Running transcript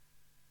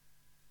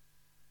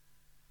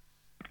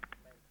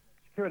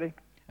Security.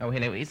 Oh,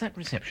 hello. Is that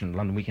reception,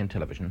 London Weekend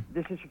Television?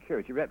 This is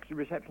security.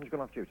 Reception's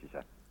gone off duty,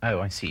 sir. Oh,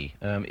 I see.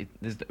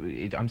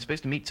 I'm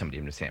supposed to meet somebody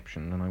in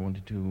reception, and I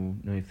wanted to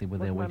know if they were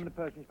there. What's the name of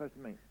the person you're supposed to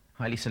meet?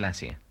 Haile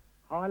Selassie.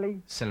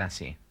 Haile?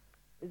 Selassie.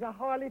 Is that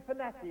Haile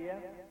Fanati, yeah?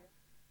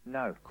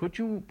 No. Could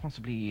you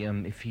possibly,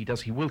 if he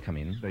does, he will come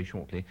in very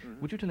shortly.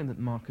 Would you tell him that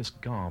Marcus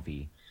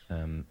Garvey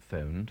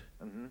phoned,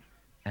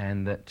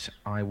 and that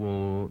I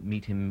will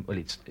meet him? Well,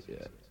 it's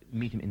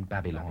meet him in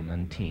Babylon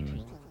and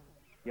Ting.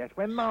 Yes.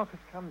 When Marcus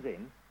comes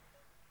in,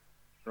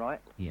 right?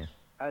 Yeah.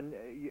 And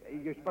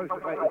you're supposed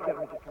to wait until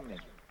he's coming in.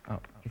 Oh,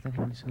 is that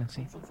Haile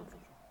Selassie?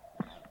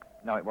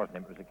 No, it wasn't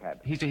him. It was a cab.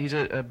 He's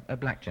a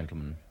black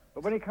gentleman.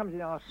 But when he comes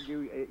in after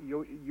you,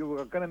 you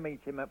were going to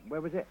meet him at,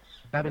 where was it?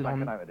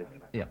 Babylon. Make a note of this.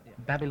 Yeah.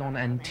 Babylon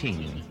and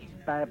Ting.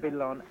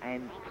 Babylon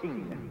and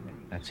Ting.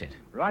 That's it.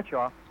 Right, you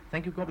are.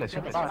 Thank you. God bless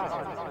you.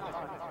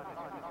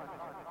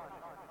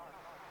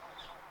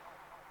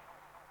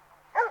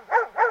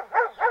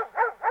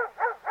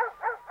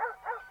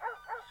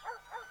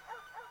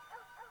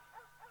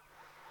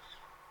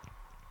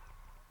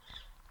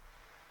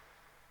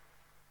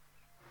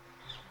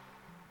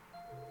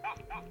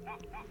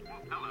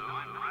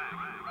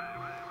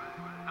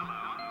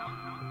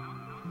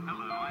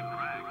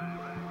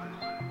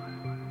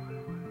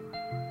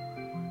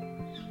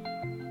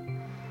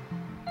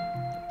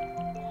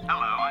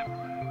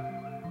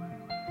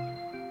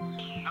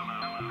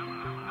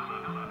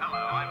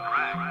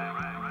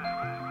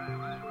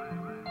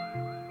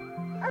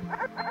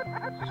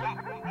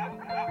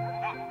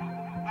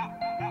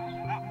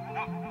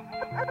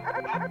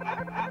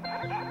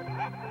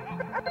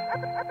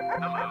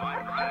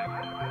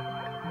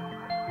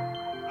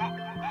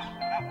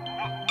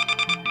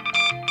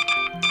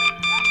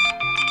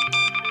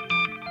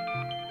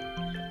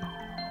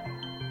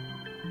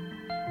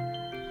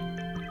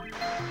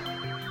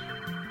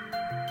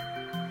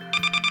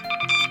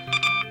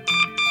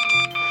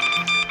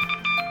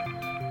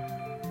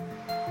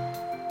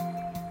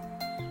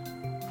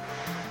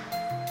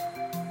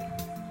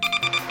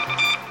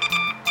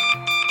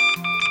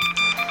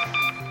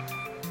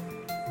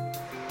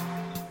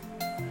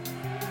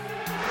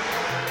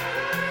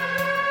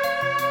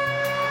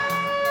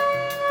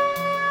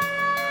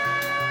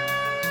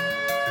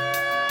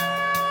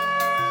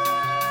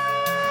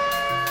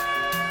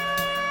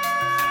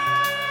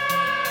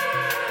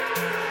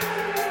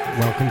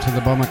 Welcome to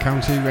the Bomber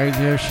County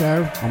Radio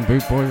Show on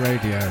Bootboy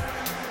Radio.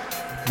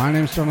 My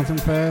name's Jonathan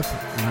Firth,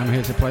 and I'm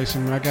here to play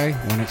some reggae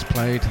when it's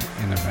played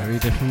in a very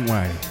different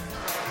way.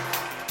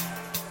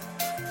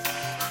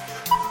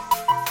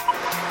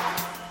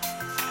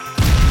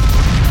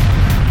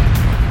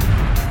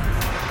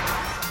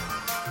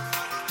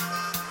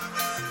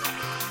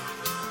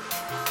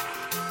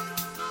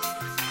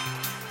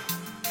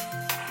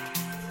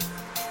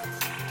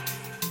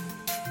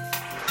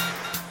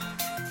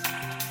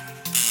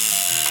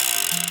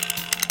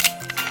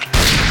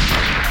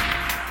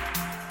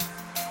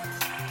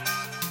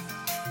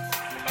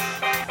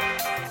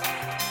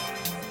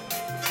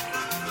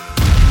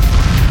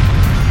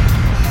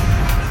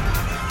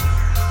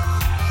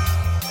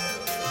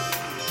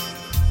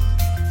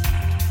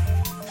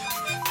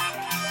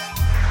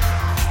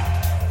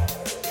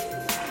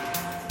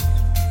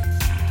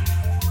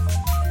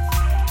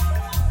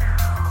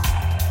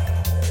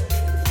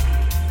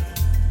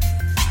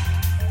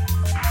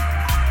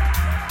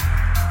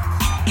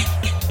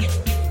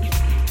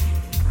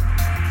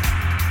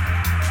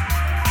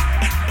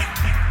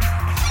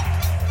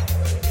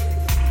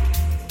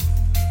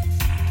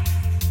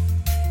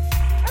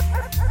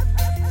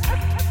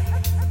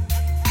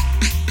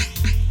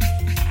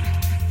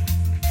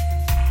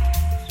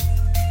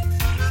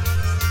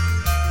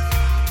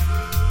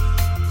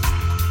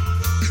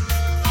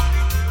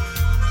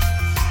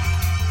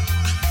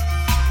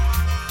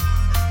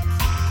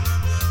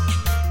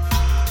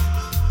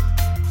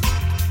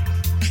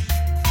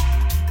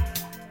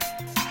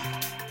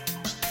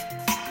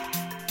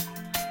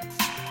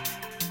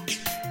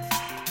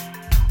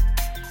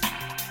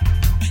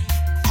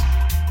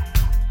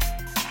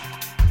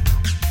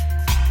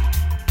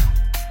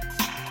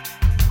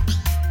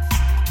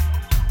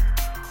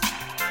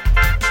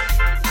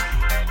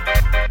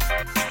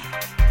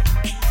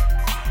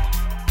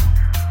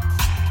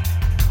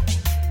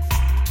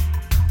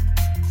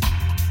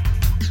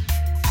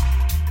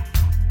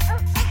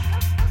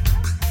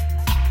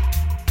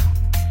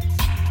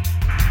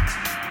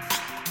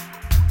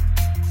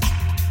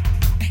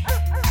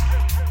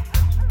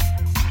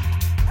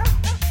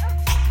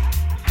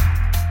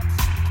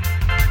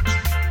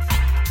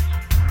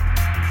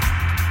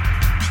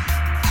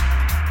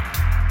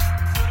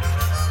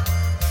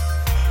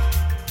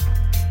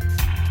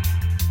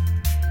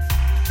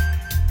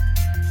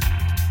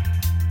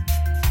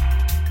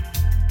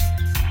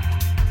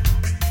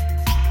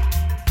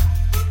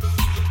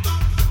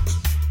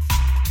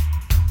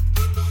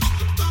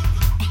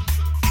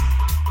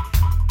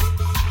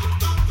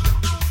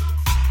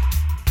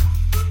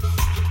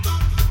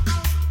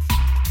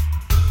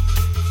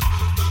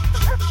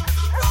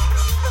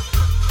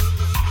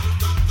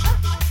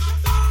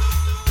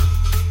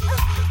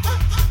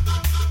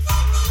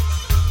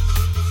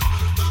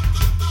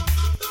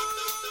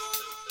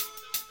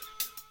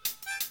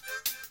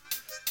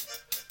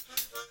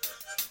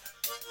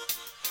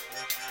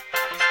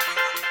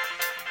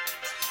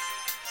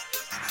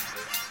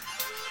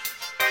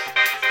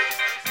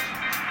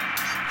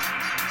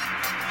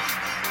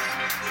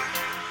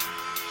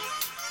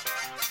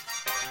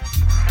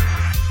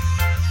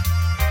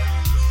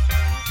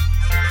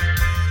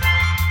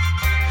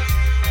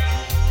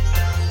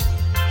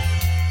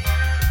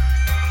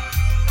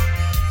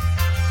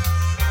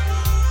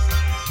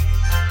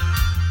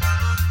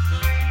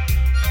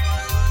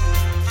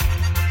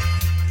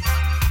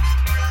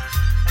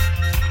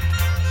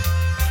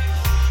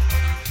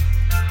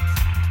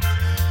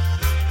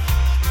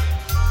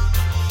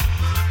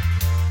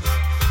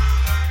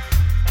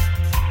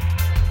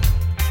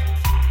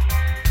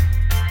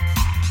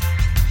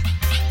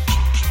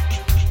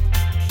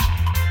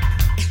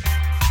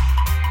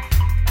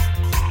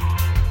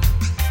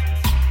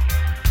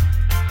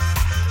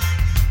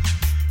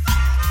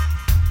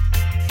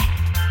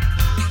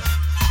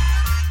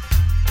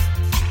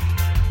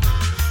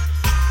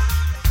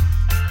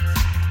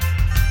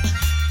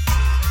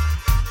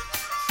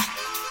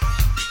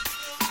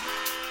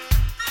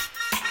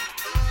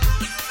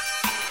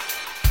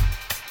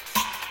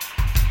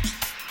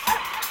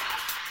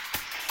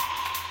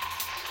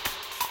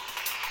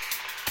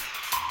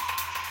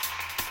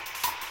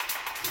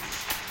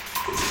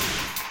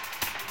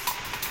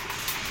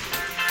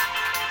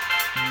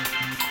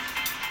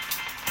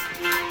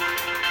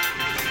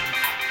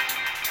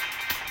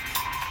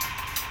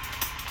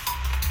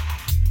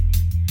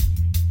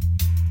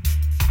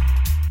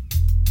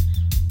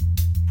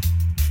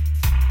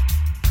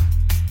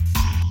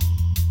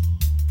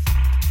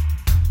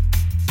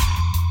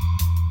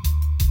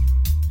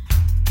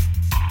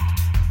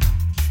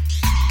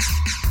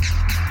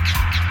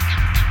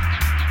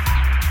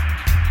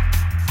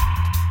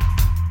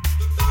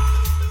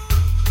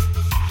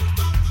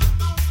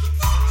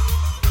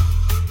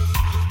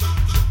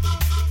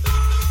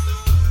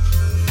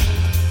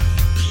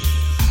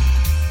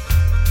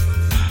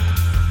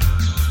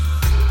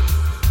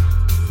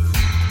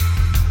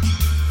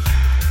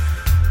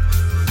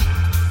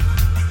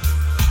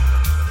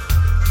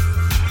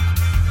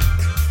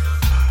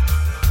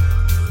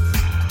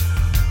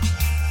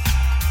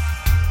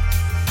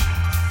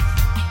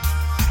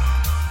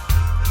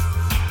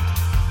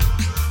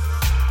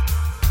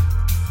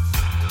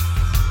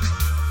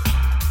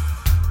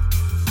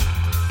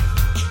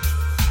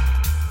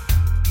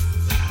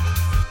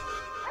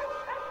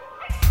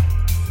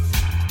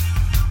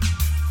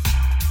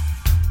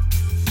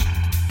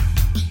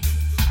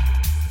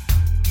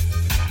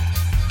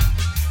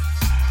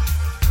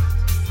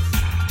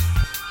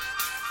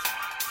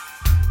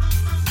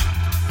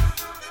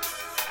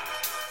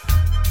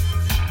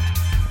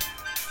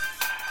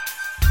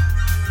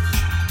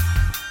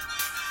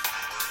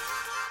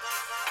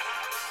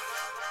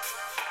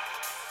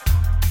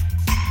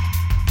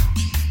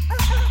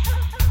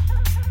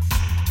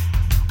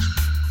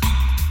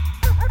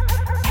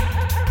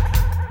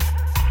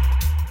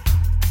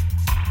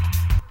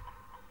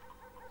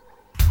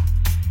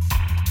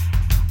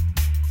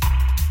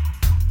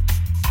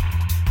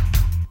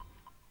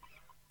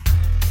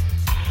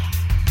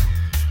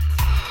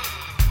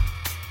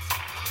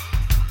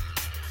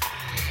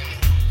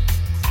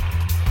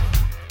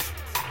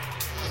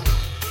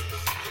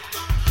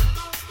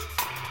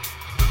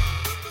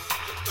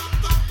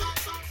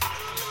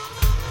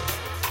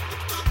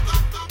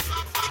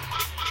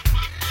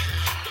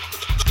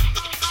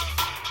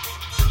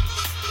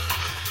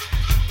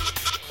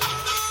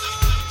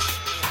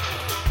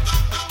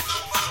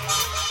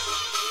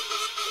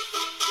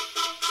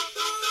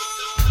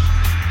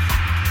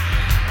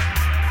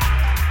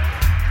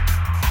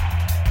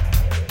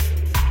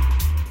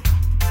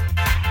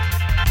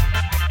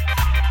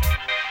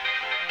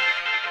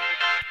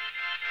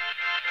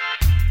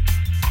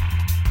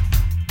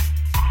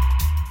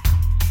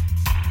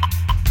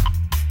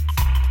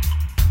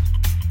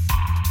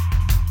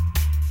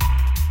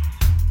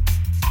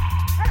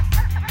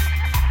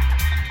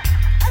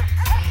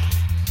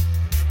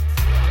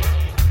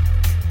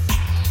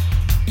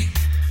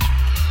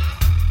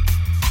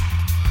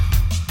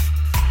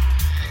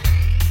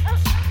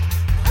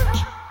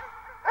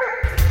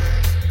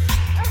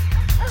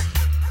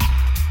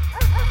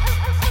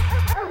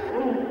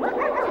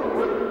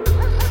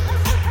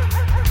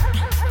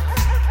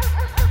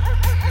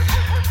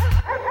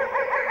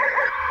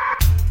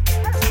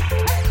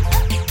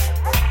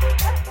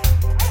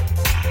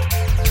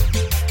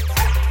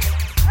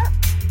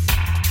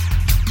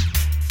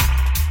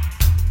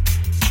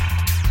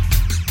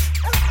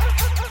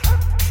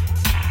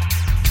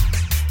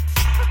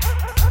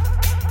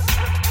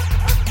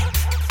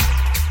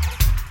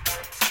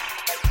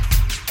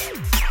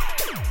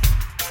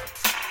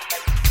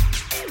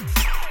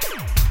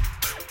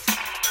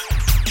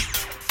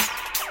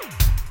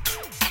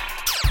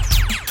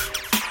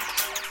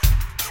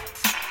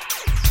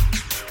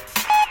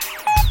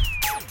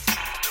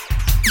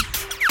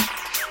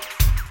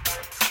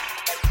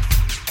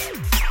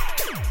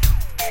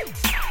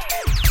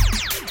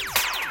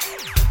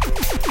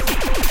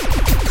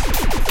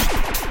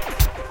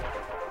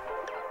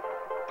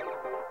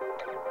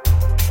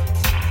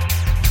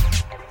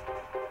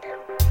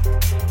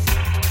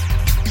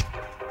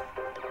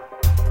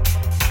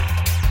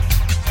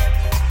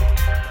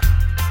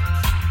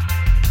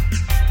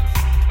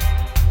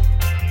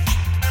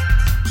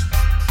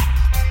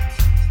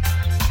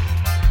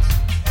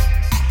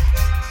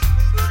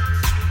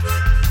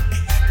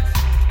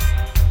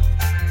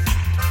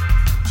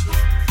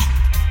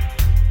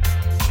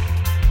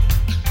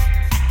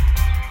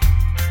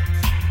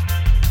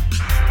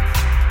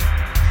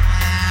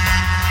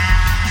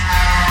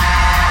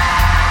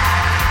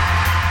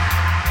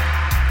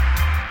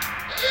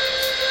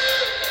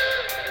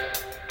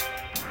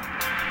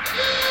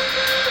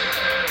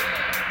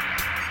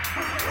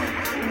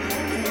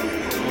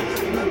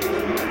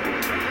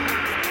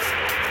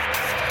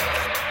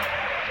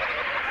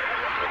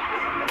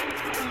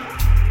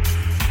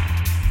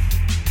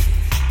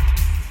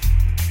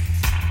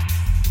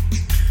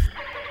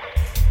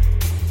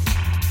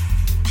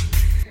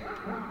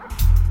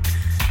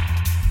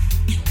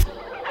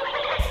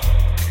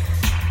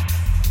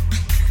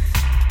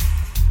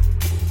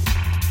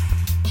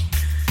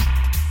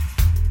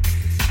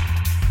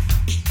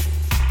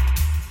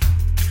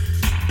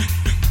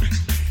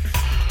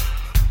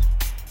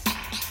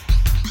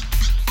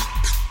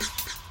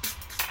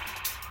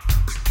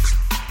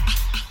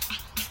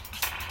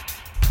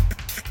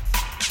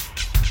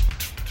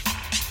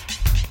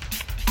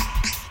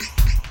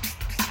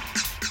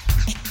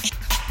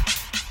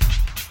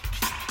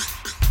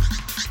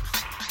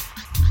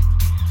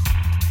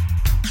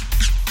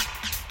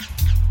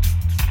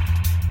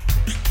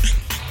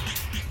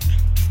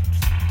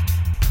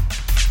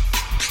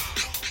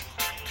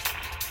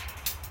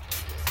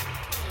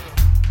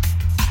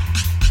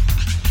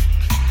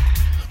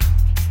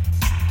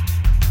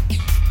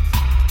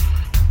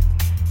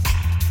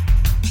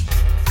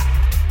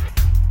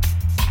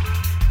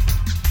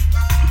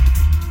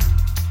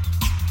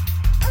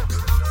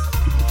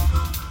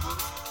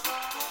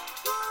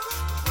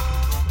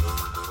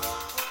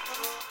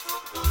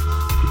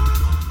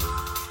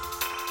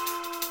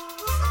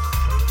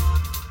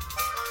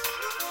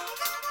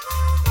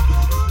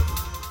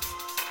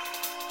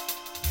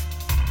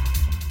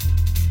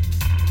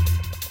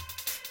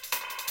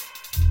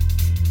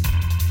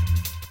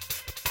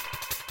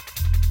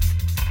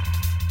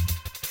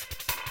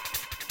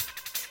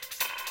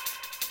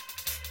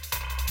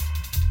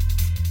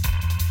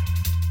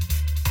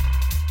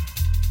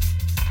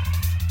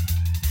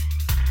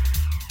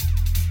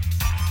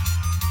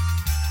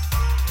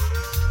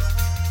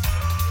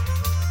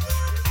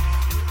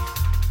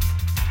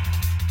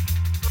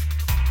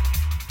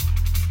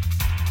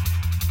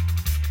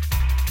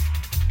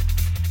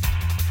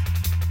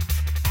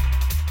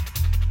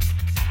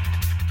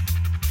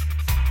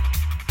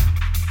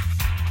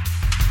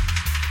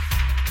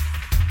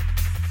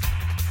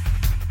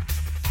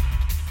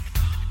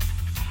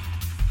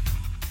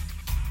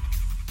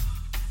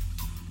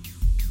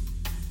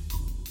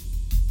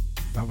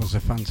 was a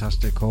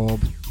fantastic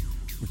orb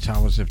with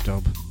Towers of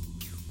Dub.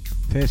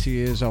 30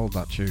 years old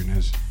that tune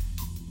is.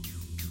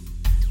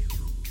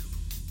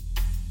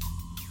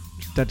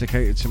 It's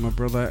dedicated to my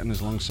brother and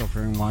his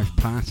long-suffering wife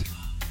Pat.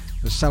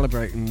 We're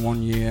celebrating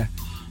 1 year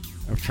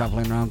of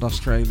travelling around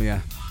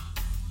Australia.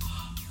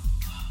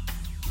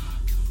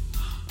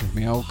 With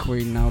my old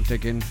queen now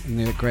digging in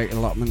the great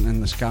allotment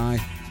in the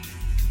sky.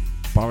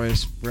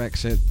 Boris,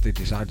 Brexit, they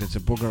decided to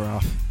bugger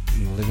off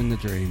and live in the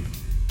dream.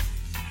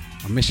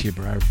 I miss you,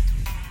 bro.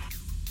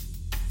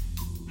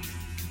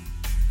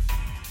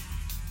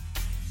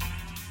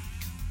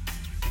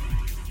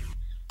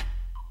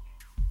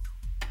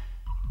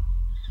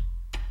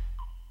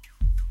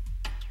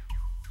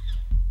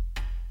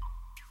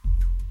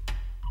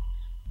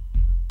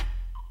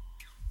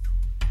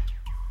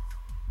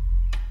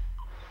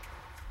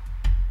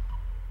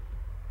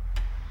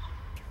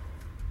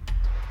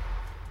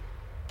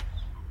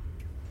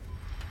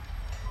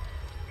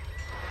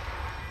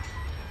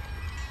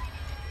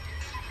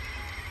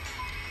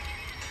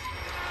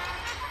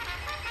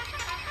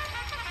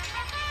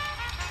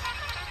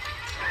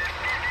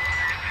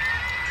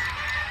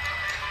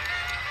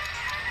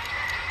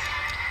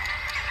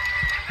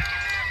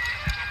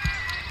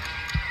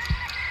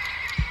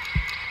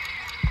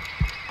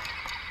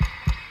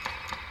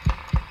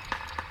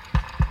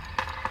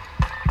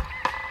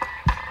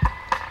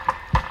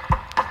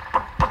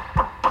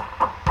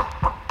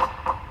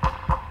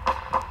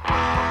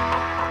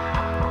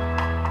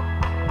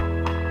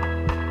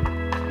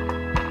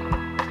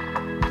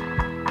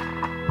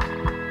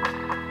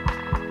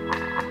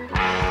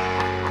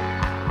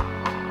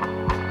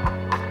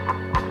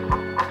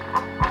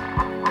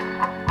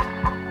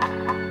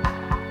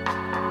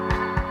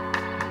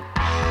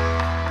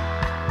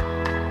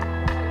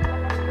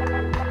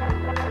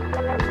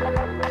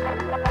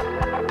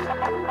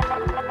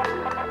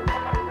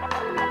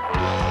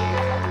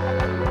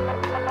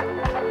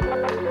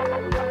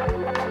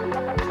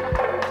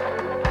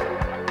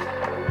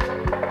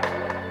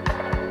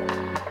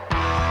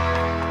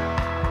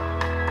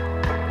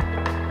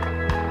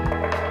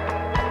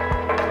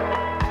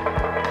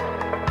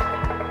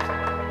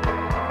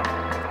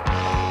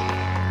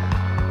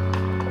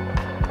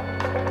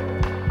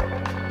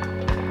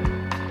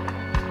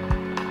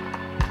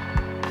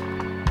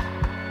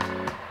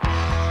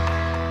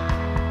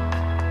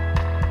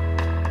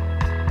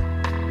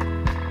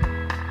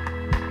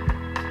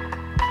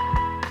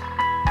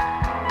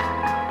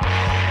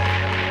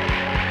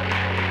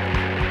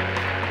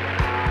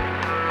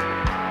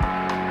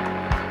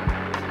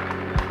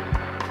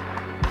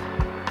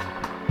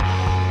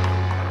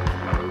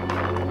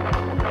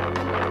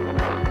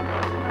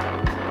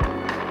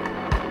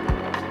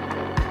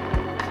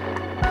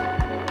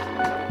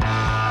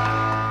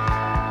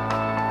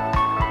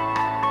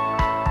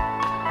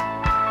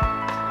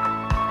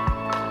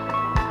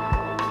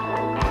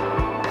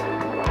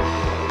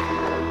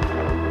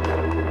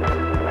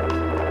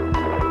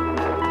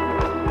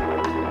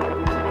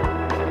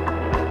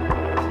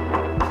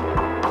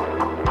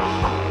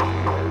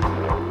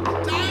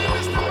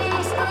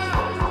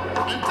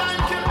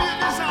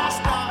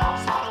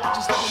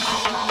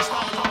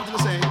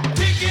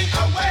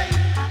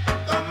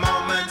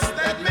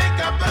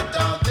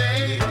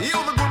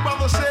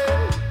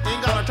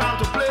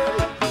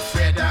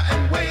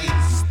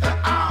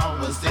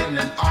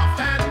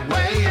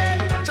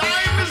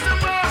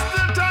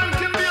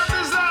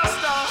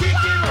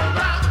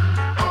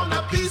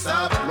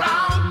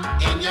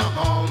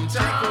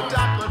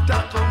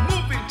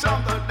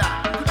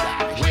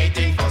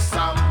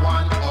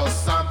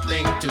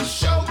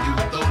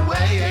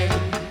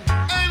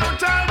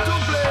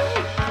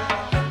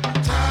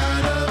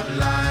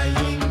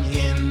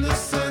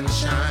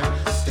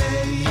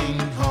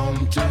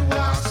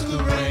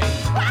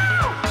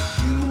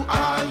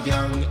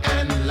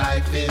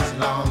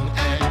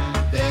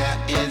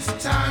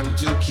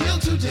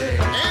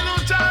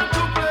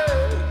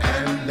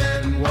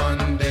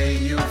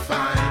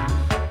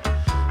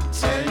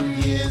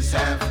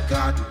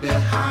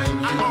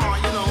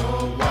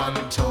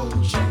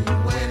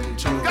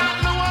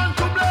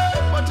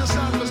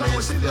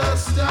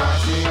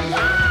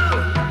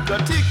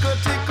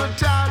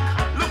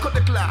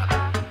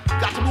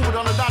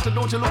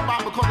 Don't you look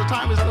back because the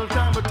time is the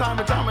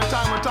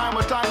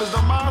time is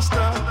the master.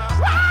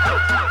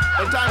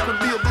 The time could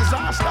be a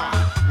disaster.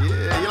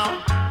 Yeah, you know.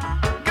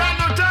 Got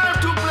no time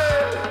to play.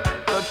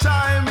 The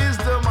time is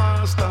the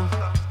master.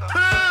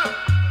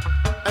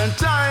 And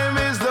time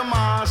is the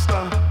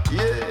master.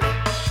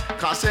 Yeah.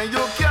 Cause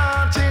you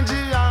can't change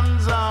the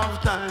hands of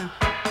time.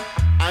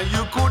 And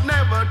you could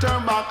never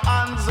turn back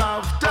hands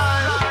of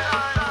time.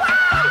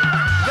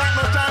 Got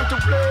no time to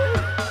play.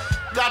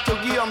 Got to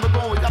get on the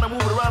go. We gotta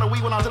move it around.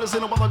 When I tell you say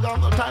no, but I got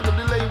no time to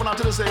delay. When I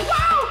tell you say,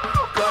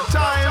 the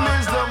time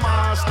is the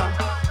master.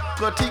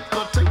 Go tick,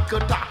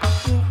 tock,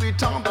 move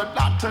it on the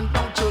dot, and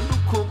don't you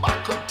look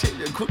back until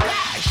you could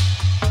dash.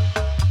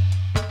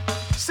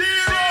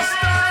 Serious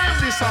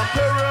time, this a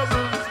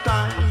terrible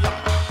time,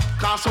 yeah.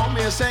 Cause some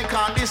may say,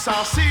 cause this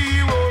a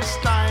serious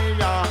time,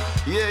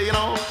 yeah, you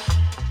know.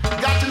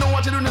 Got to know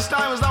what you do in this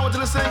time, is that what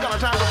you're saying? Got no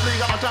time to play,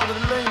 got no time to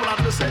delay, but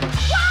I'm just saying,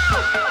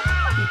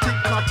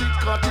 tick-a,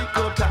 tick-a,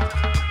 tick-a-tack.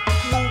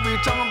 Move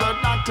it on the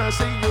doctor,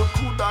 say you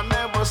coulda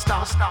never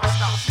stop.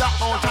 Got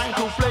no time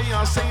to play,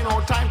 and say no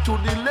time to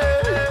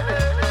delay.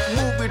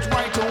 Move it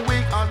right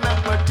away, and let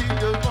me tell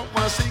you what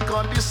my say,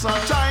 cause this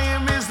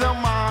time is the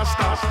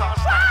master.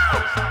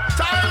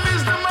 Time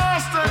is the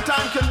master,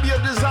 time can be a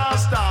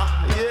disaster,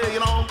 yeah, you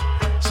know.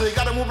 So you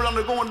gotta move it on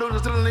the go and do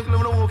this little link,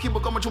 we'll keep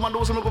it coming to my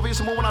door, so I'm gonna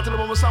face moving out to the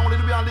moment, sound,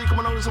 it'll be on the come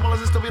on, some of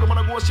the stuff, you don't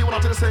wanna go, she wanna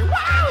tell you, say,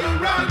 wow! You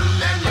run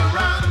and you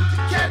run to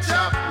catch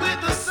up with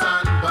the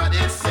sun, but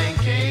it's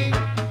sinking.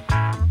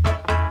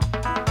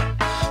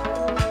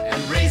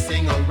 And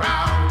racing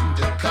around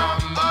to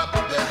come up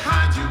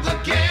behind you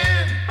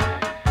again.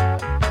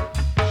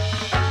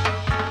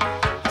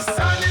 The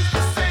sun is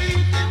the same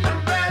in a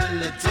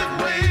relative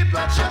way,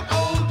 but you're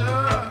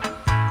older.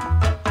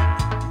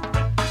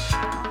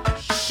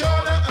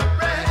 Shorter of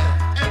breath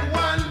and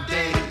one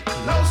day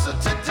closer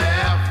to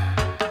death.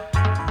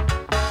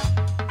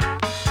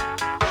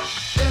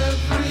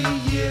 Every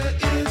year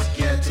is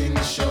getting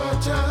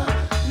shorter.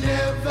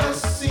 Never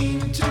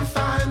seem to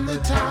find the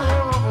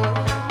time.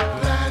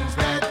 Plans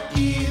that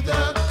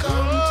either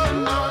come to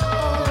naught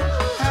or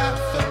half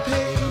a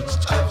page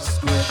of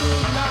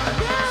scribbled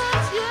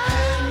lines.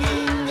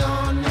 Hanging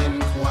on in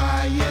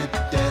quiet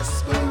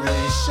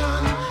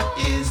desperation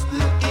is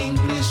the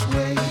English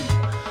way.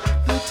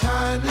 The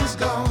time is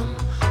gone,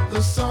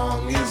 the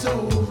song is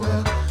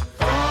over.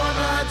 Thought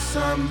I'd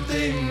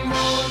something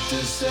more to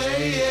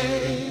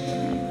say.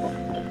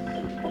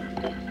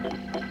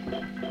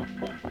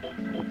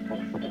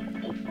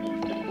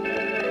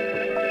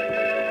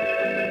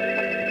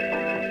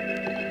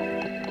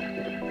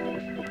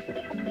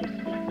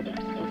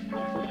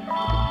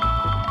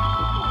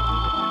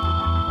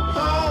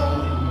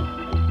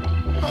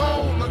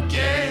 Home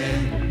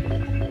again.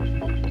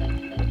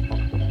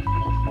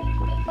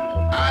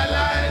 I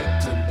like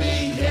to be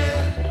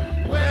here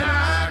when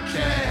I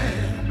can.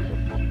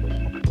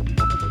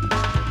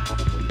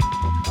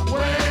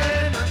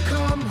 When I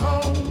come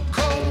home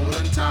cold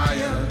and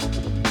tired,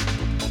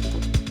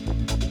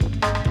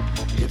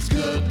 it's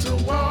good to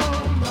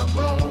warm my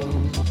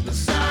bones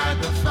beside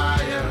the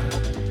fire.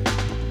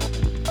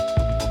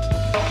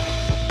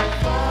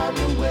 Far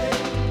away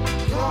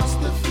across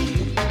the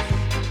field,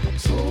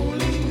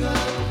 tolling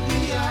of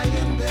the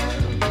iron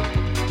bell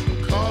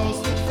calls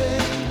the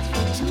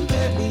faithful to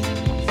their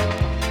knees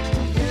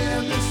to hear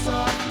the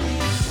softly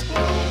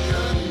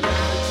spoken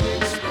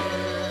magic spell.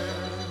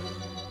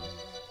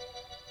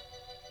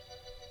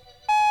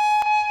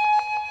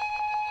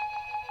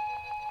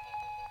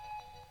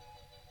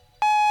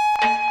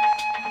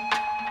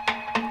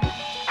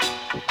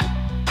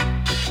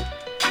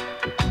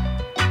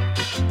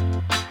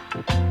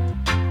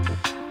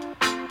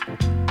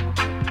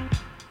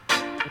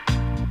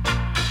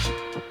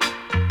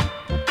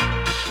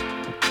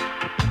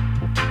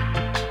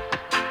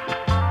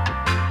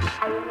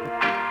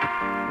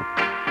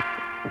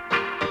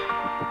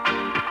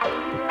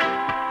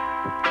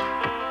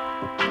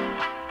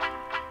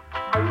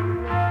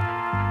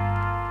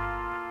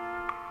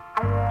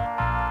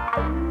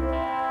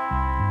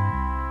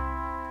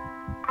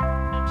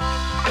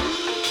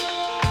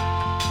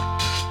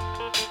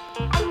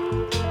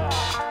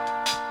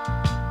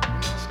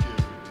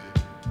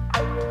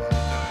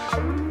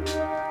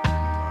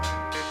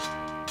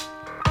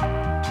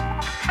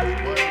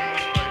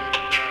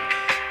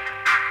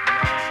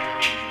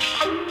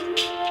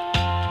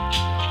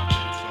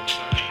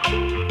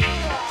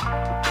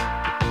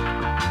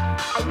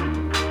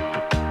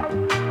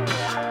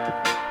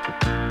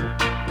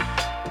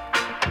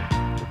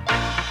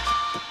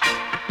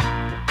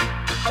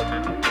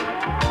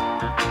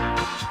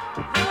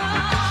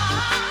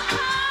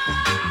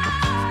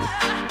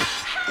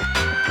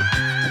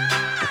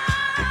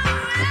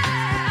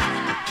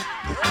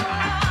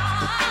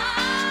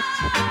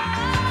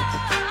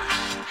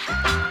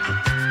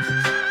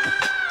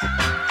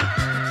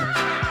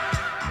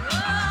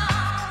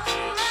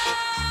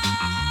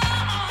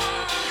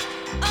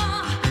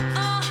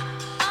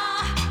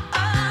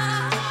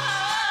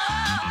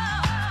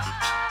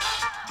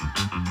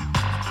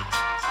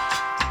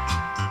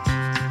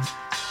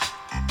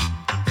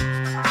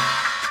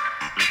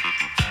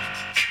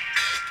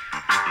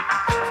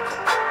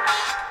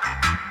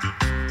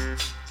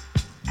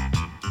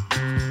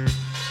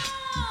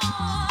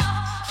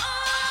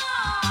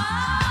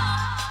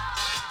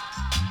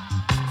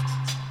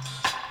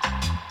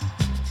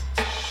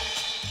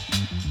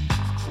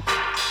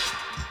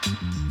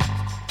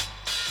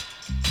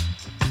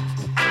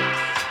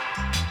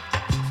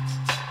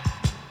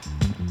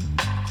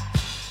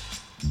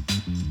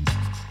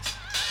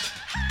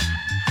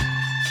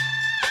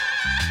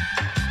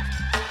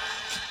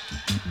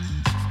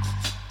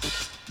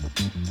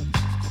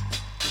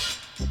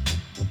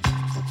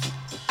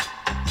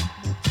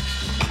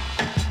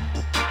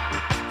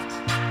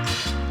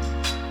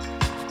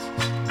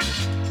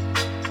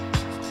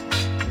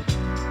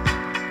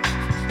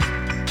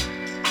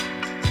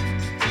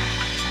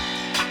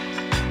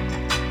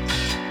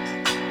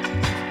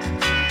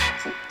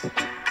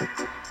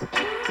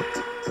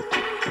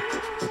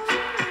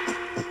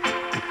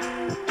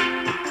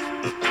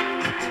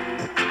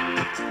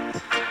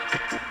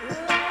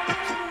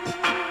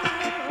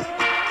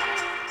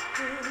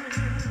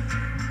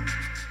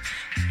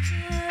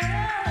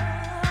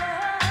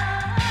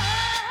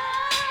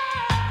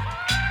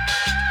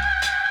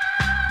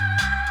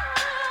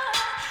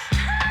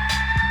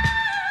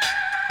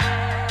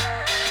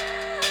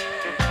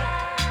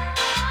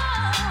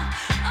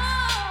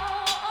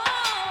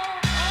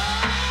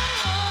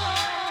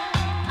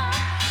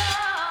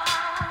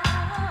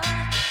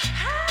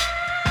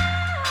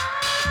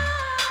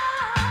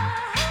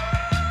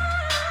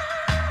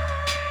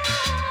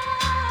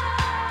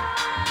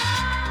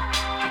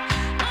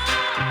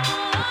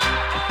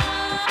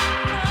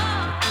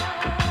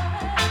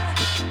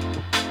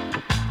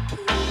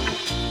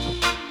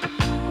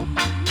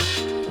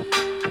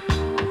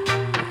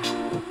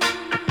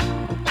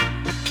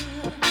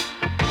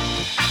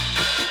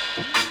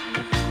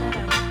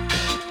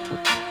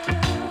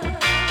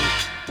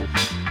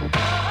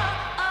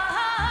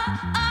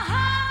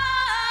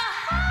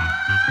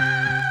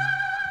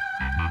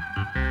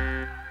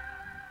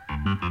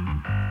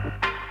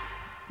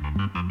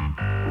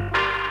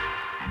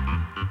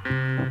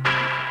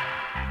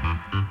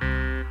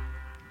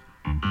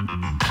 I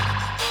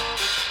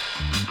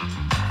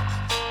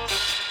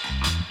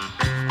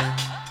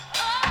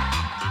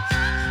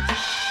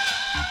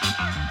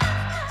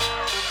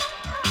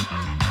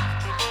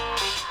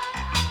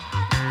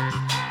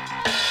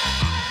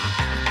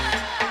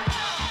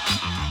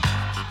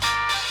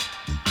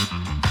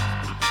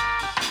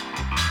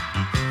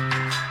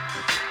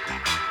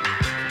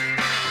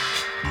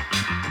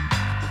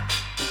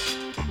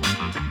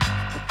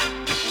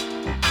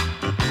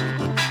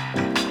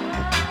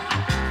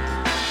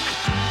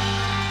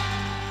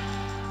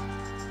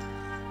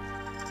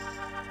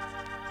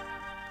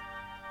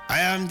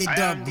am the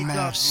dub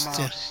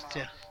master.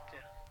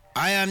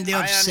 I am the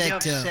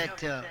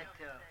upsetter.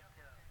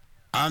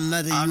 I'm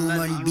not a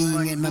human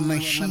being, I'm a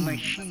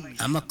machine.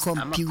 I'm a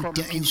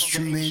computer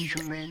instrument.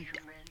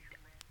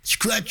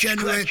 Scratch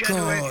and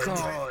record.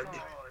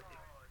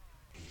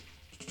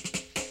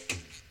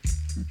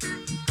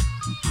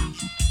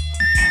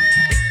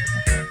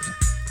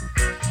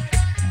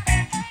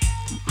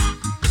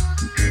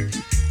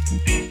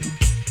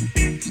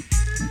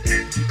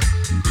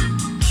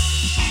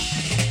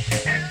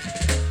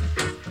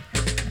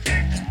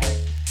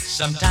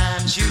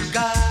 Sometimes you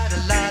got a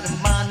lot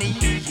of money,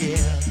 yeah.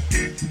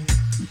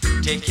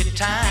 Take your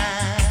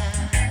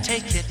time,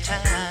 take your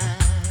time,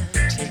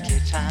 take your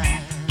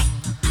time.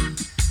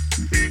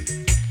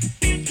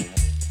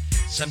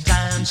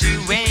 Sometimes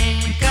you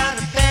ain't got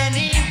a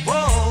penny,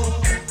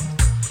 whoa.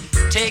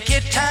 Take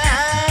your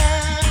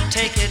time,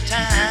 take your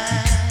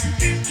time.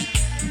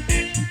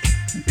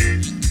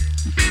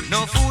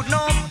 No food,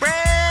 no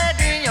bread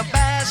in your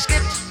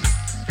basket,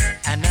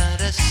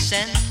 another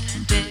cent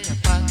in your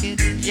pocket,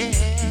 yeah.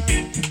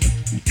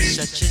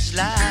 Such is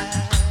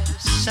life,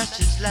 such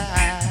is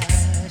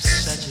life,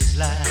 such is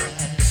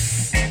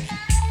life.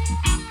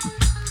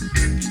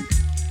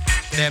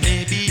 There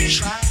may be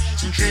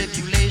trials and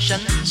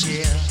tribulations,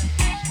 yeah.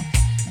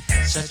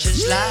 Such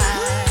is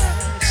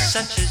life,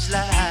 such is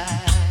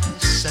life,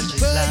 such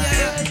is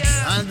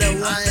life. On the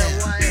wire.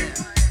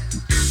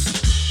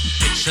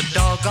 It's a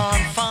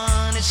doggone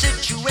funny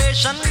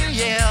situation,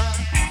 yeah.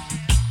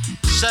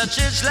 Such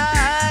is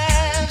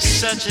life,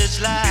 such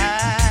is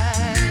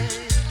life.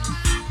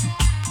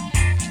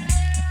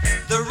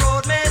 The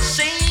road may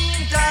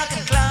seem dark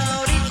and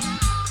cloudy,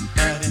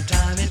 but in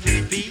time it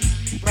will be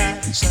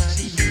bright and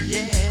sunny,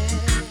 yeah.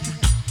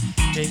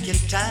 Take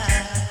your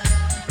time,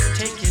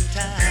 take your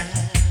time,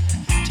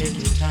 take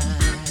your time.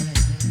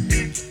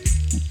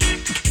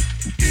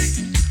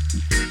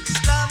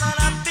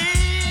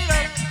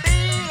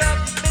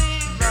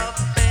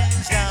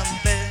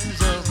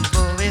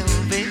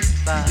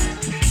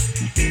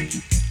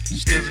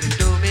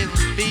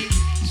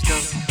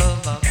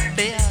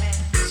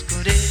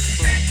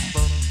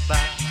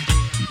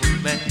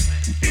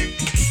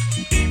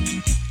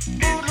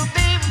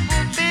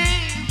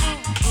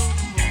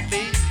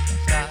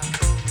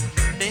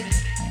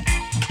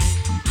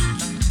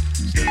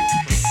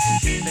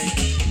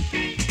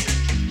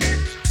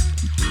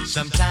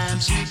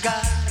 Sometimes you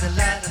got a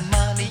lot of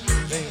money,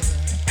 baby.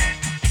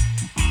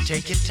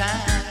 Take your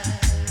time,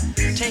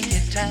 take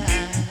your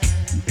time,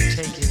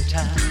 take your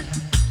time.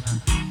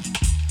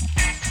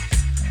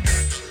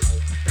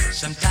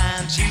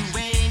 Sometimes you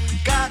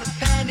ain't got a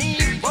penny,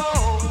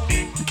 whoa.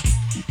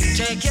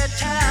 Take your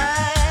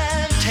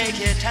time, take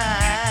your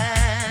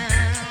time.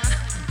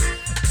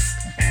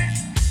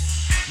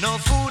 No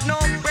food, no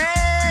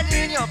bread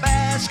in your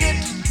basket,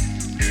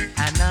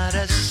 and not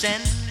a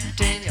cent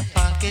in your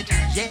pocket,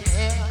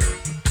 yeah.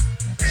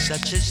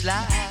 Such is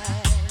life,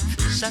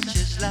 such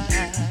is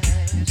life,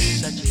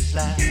 such is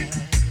life.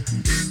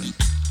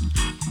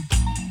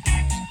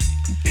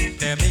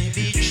 There may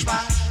be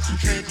trials and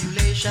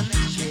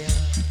tribulations, yeah.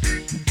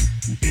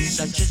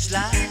 Such is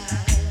life,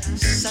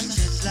 such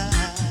is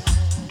life,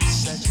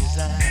 such is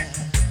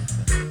life.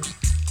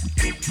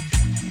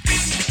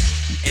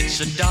 It's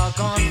a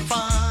doggone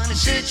funny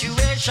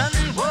situation,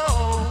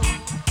 whoa.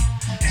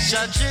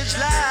 Such is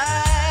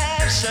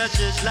life, such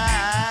is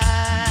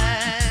life.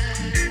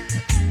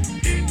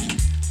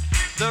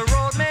 The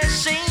road may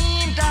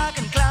seem dark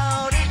and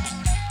cloudy,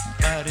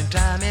 but in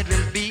time it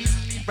will be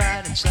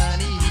bright and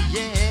sunny,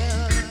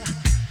 yeah.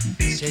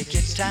 Take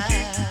your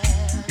time,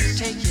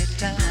 take your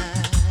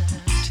time,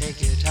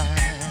 take your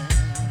time.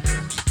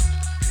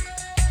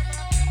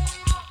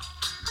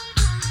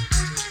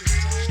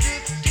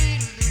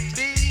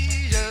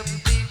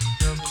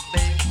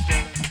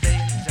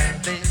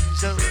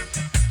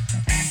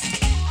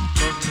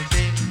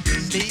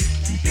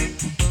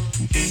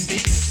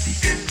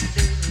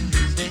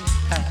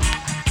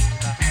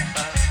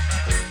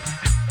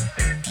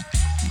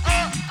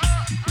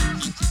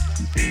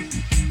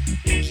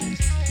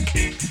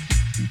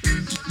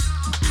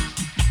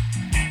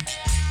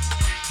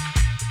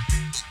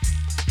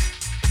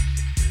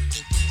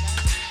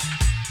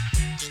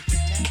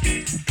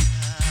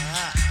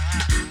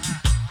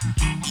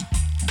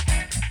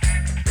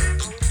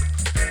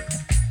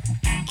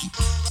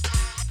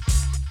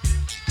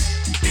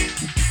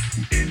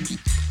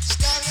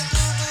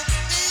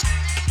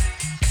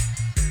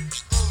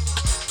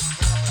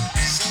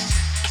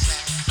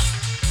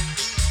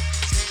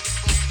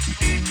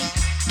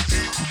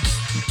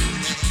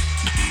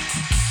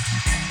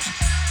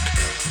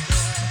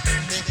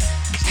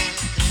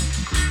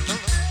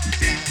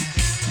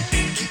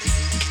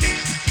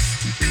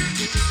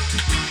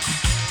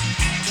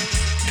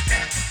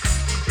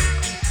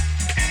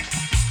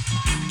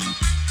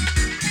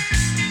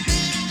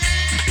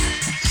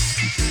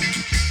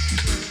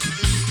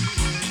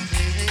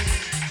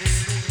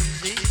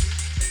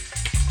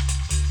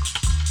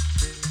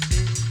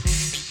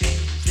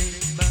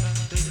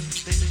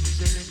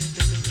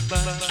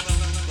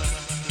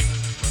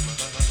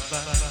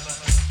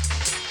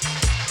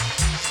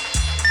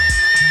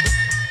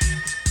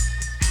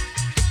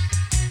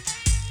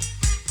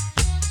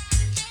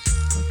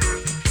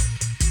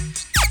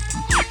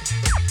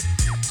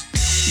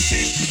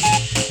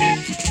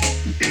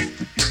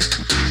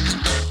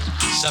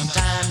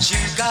 Sometimes you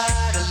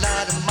got a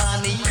lot of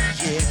money,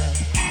 yeah.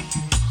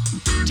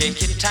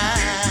 Take your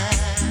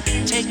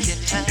time, take your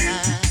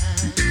time,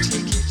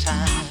 take your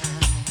time.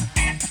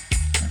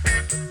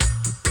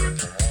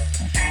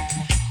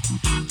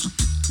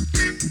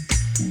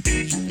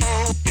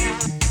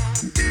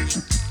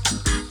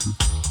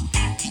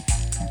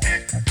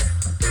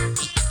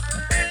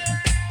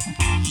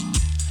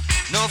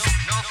 No,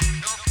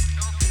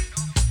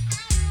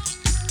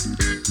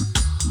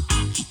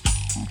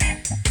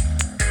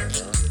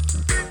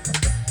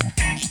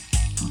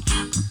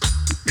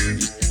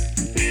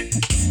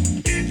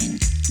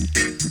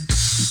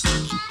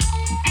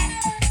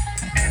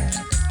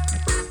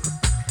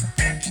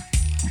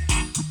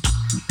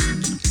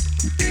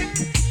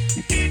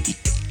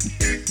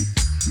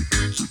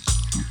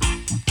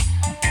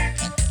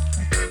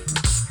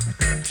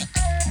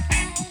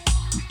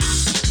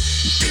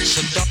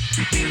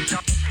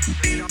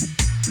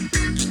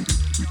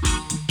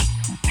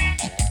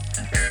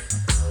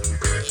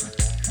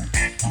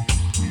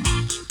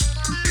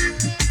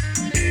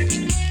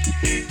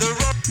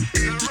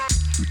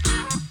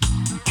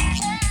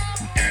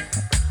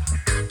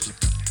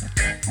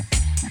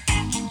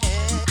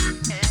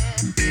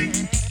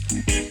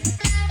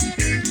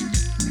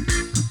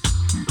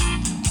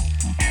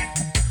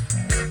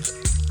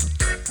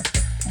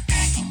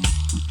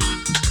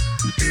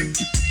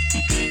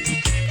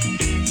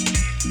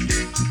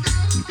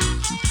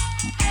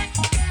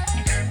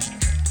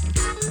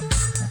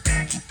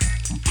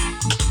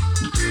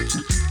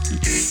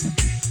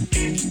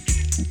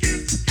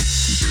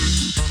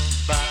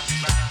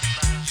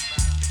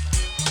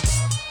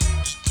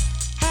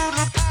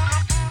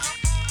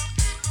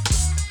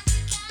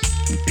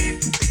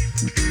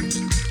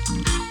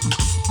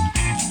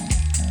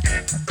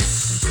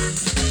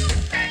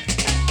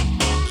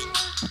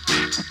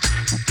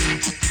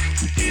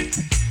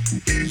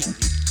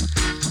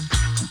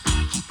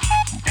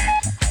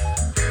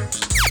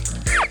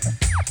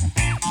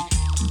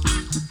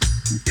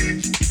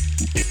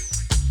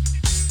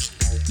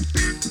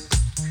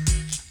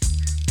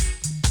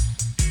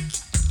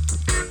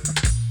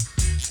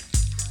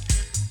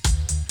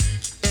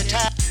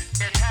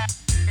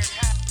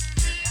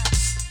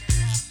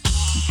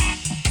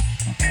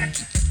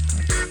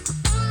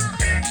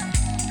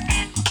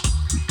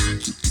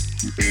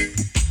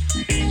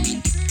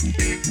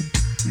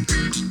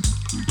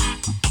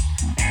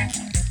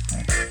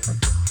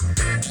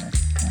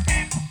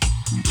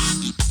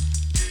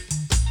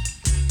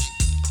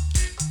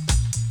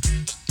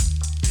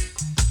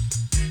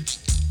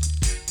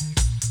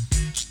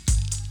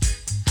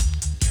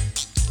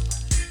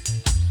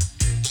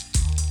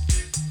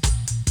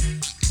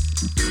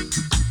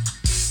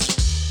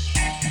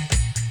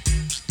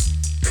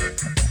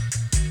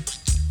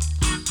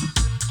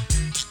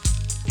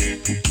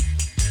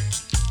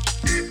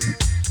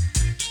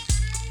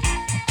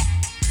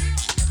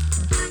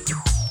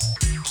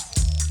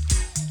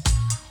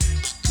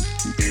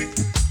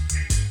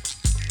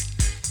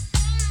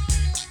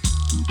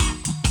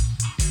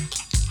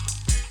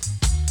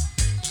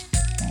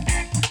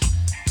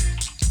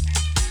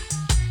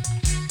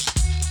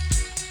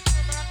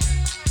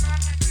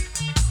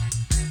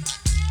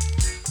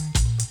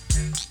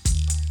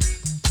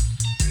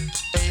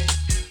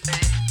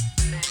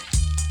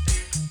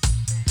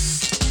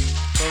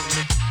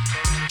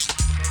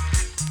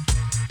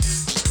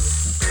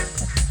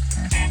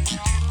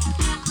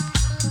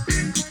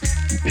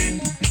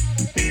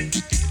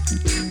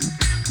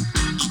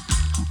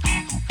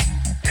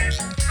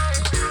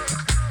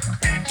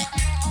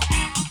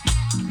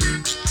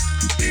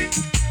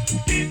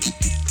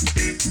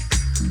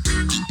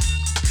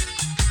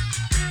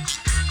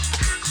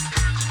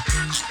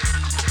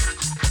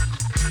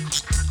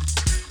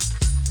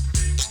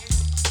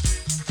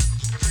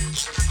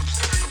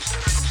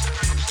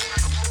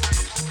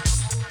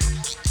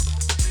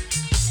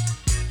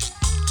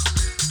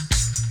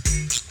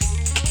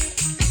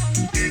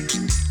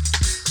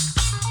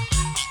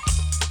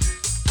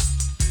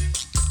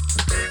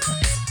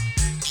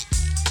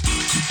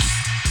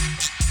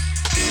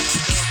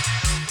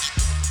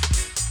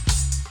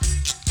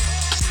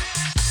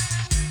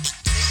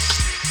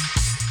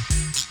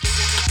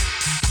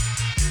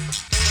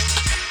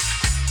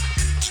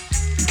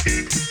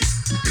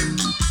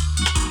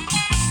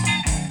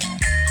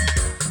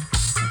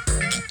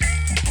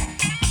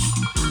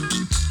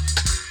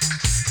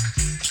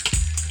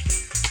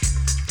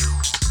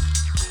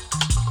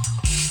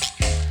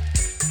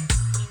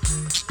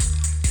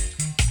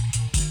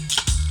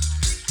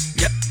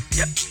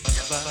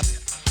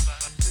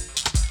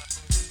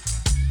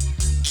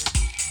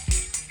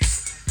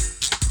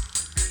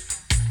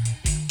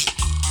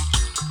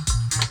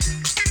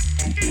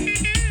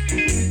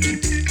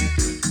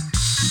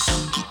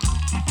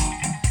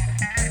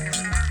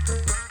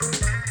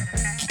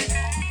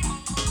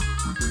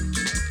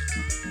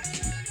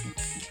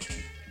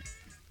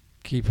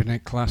 Keeping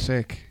it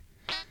classic.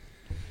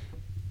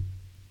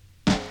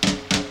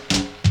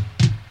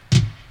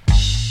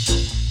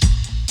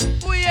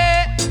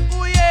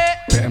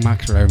 Bit of of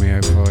Max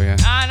Romeo for you.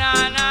 Na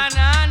na na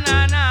na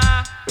na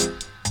na.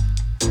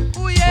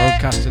 Ooh, yeah.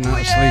 Broadcasting out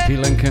of Sleepy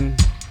Lincoln.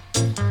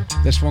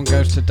 This one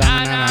goes to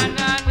Dan and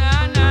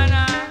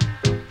Anna.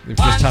 They've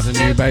just had a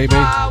new baby.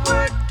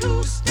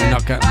 They're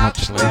not getting much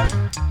sleep.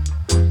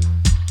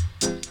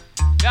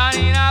 Down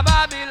in a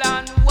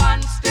Babylon,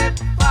 one step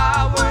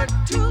forward,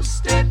 two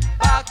step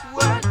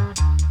backward.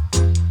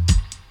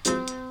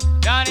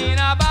 Down in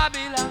a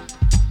Babylon,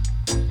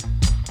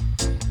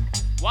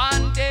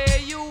 one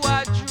day you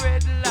are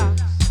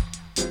dreadlocks.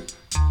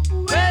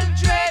 Well,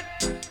 dread.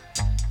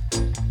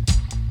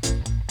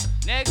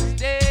 Next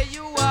day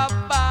you are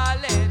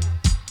ballad.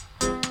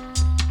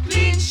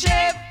 Clean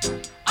shape,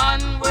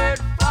 onward,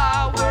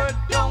 forward,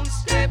 don't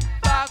step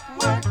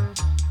backward.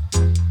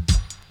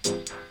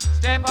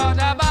 Step out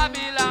of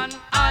Babylon,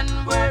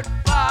 onward,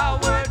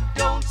 forward,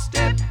 don't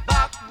step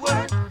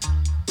backward.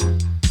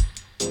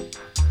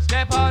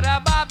 Step out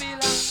of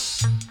Babylon,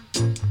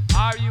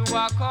 are you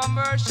a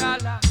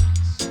commercialist?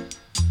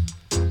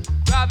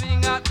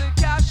 Grabbing at the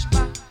cash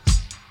box.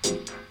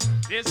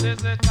 This is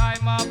the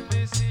time of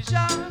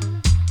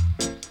decision.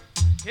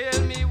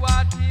 Tell me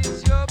what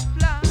is your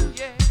plan,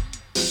 yeah.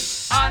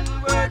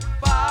 Onward,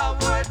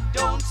 forward,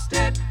 don't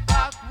step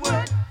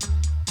backward.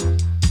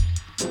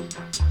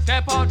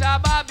 Step out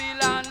of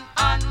Babylon,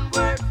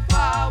 onward,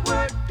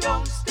 forward,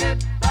 don't step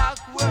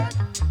backward.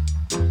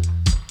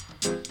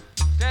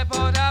 Step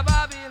out of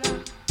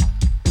Babylon,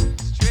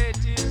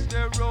 straight is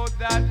the road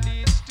that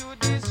leads to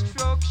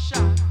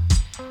destruction.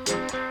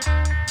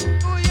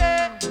 Oh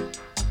yeah,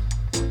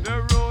 the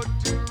road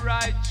to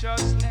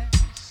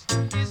righteousness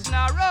is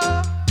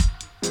narrow.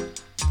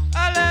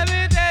 Let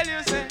me tell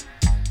you, say,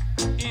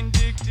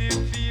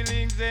 indictive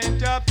feelings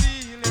ain't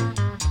appealing.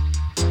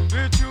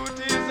 The truth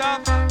is a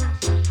fact.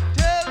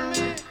 Tell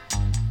me,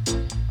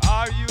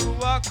 are you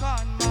a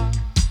con man?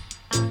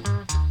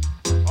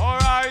 Or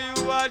are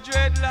you a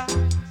dreadlock?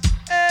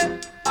 Hey,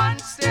 one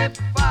step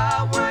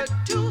forward,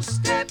 two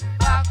step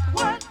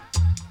backward.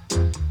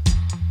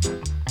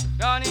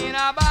 Down in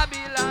a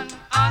Babylon,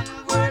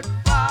 onward,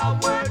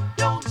 forward,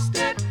 don't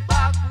step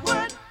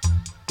backward.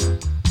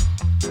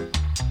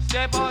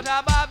 Step out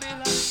of Babylon.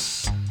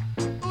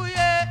 Ooh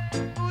yeah,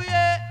 ooh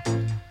yeah.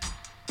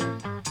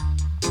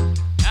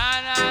 Na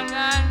na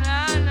na na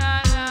na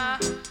na.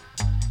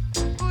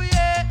 Ooh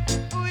yeah,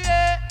 ooh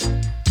yeah.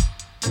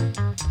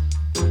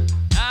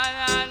 Na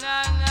na na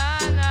na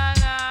na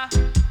na.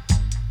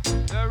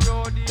 The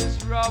road is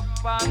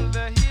rough and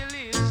the hill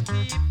is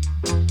steep.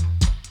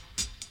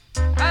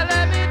 And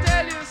let me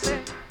tell you,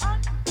 say,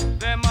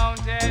 the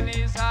mountain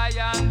is high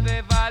and the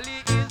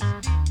valley is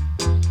deep.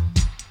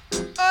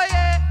 Oh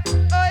yeah,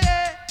 oh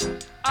yeah.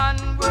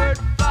 Onward,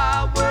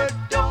 forward,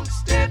 don't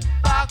step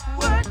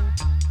backward.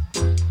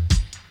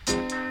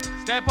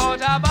 Step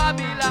out of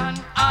Babylon,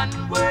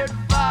 onward,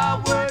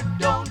 forward,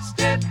 don't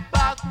step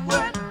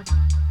backward.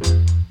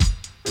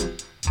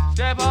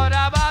 Step out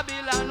of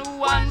Babylon,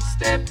 one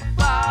step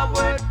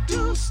forward,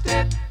 two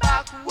step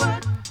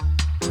backward.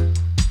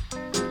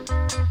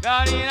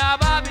 Down in a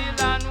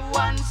Babylon,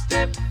 one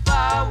step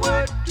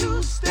forward,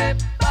 two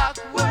step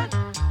backward.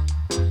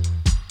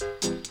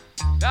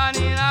 Down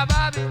in a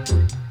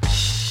Babylon.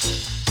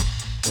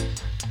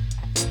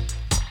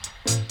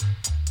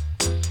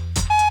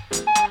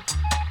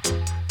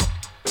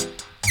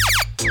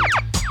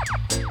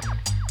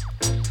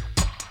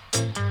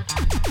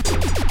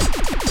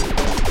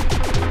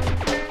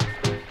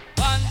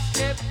 One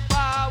step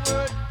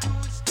forward,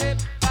 two step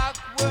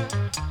backward.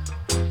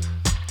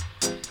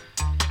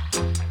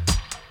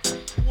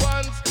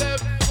 One step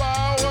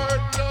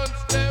forward, one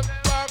step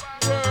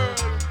backward.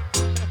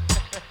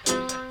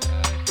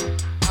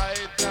 I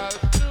tell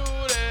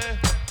truly,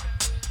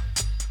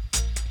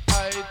 I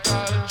tell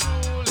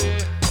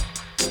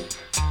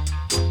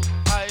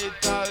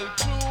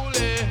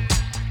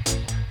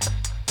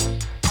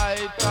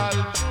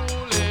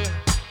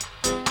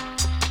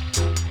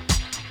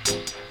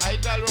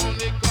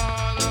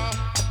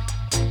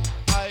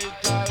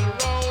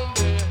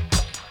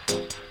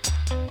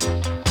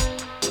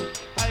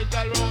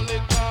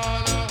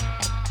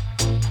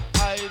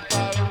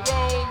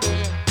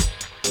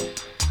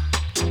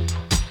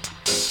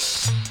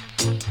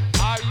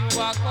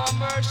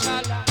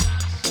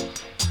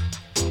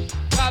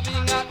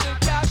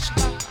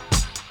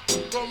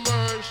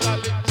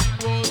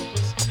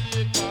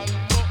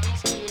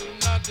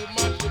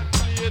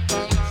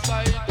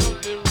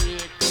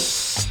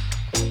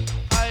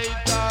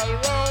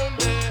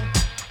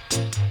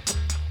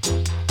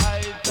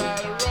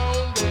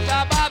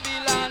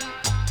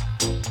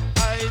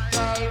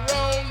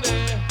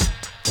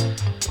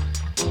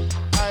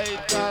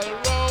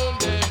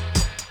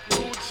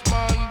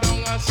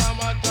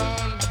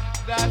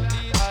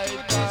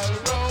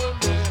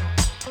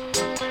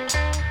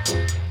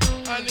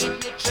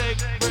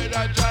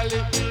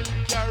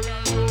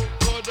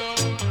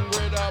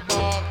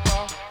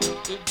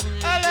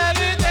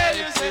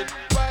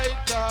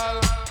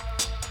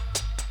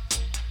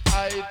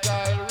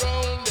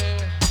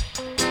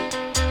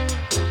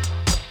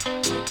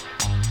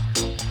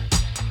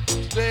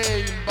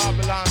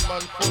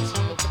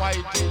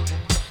fighting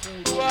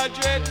food. You are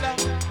dreadlock.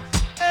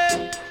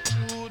 Hey,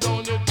 you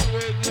down your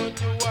dread,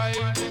 not your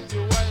wild. If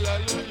you wild, I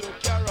lose your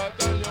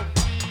carrot and you're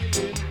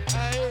feeling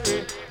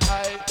irate. I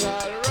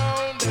all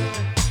round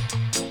there.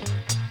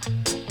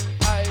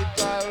 I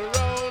all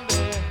round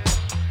there.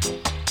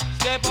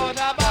 Step out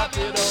of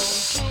Babylon,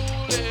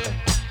 truly.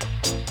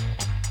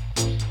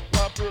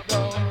 Pop it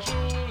down,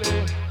 truly.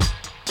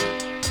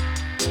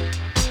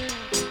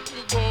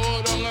 You go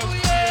down a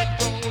straight,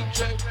 don't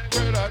check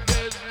where that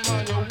is,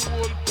 man. You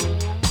hold to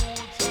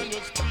roots and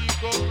you speak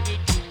up the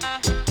truth.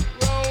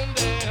 Round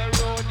there,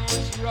 road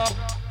is rough.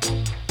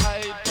 I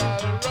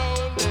all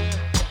round there.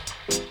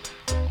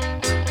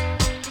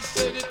 You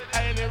said it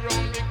ain't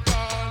around the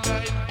corner.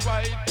 It's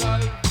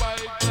vital,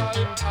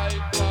 vital,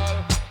 vital.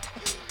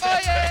 Oh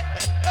yeah,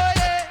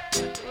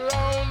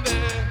 round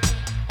there.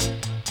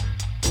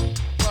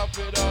 Pop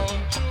it down,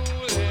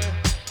 truly.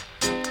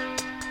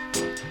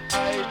 I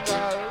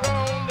all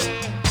round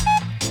there.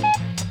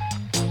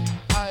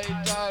 I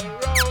all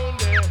round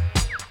there.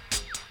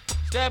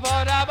 Step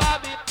out of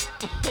Bobby.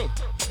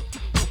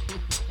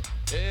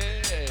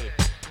 Hey,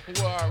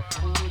 war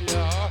food,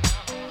 yeah.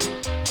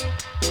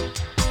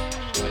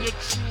 And you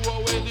threw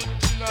away the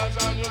dinners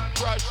and you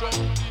crash up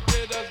the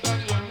deaders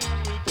and you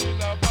knew it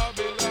in a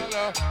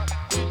Babylon.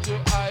 Did you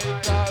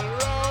hide all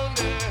round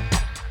there?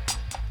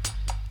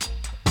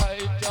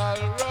 Hide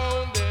all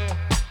round there.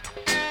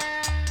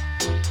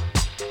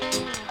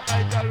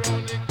 Hide all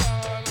round the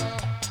corner.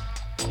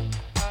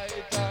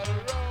 Hide all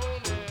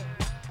round there.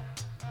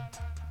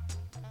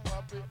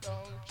 Pop it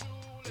down,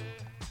 Julie.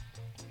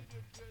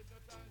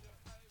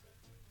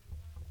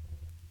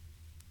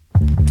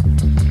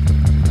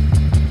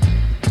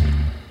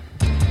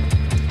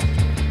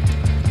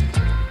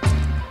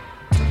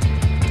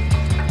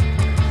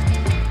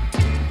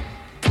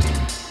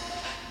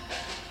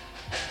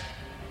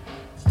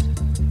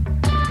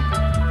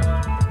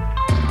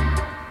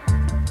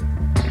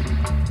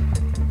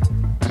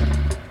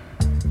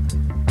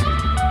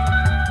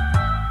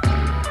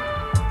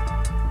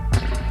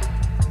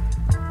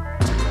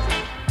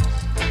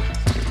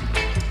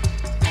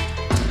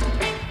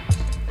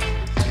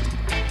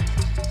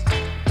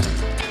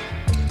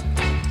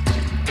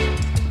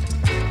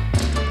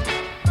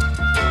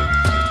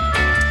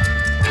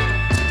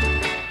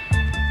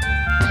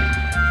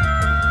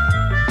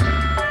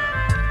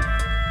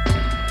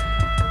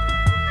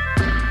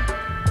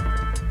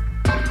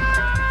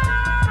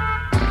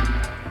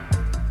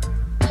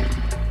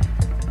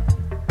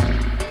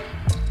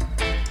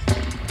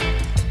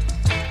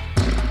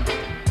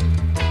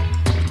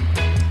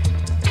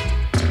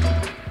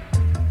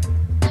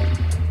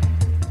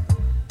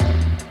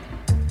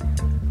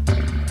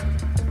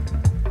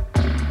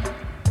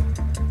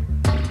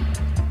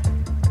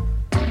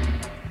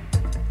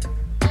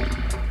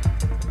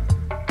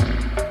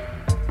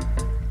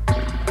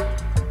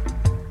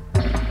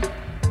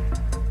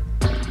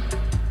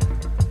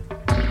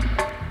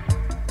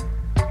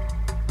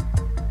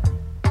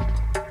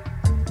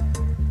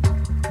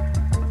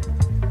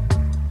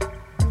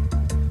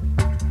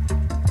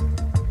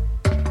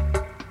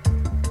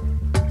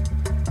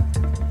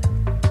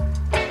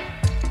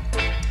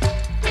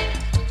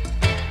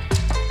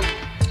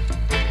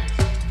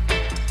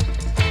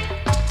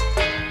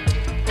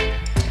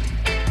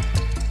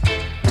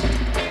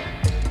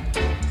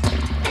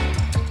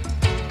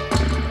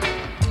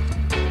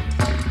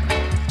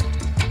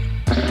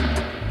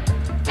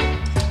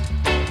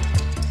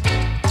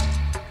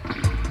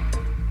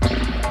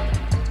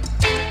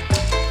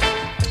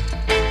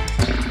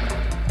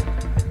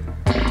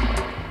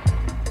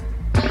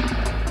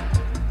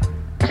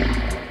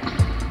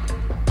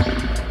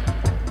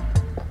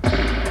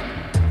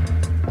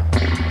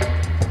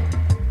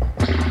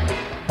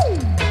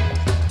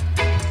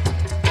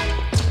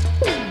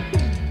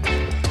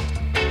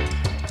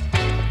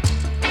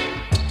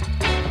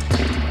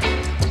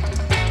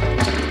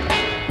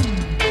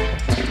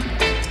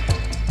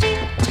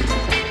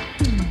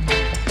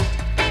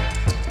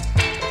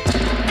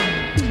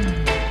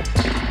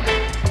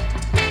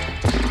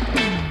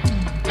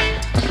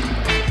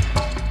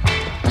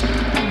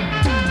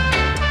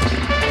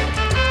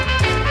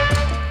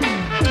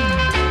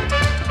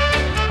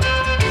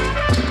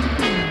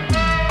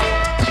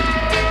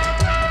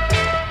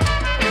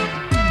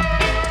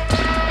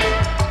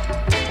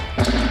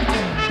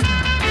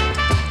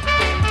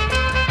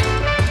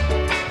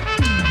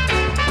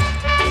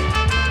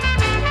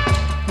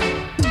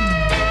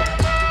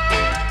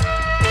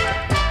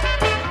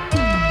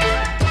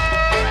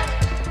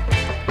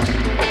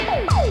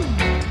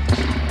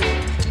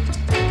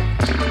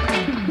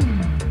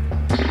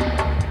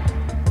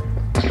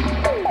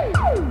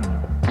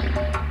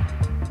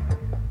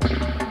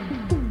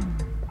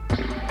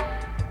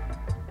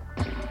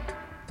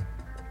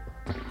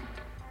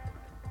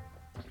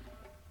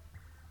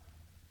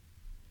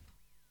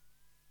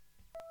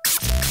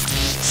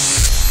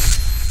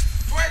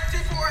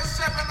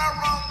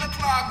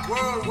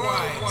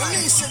 worldwide. You're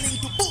listening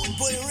to Boot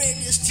Boy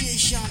Radio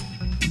Station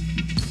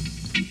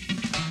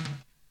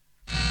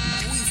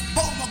with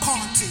Paul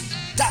McCarthy.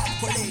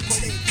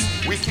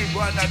 Go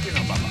on that thing,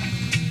 Baba.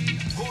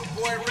 Good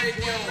boy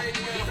radio,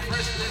 the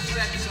president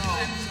said so.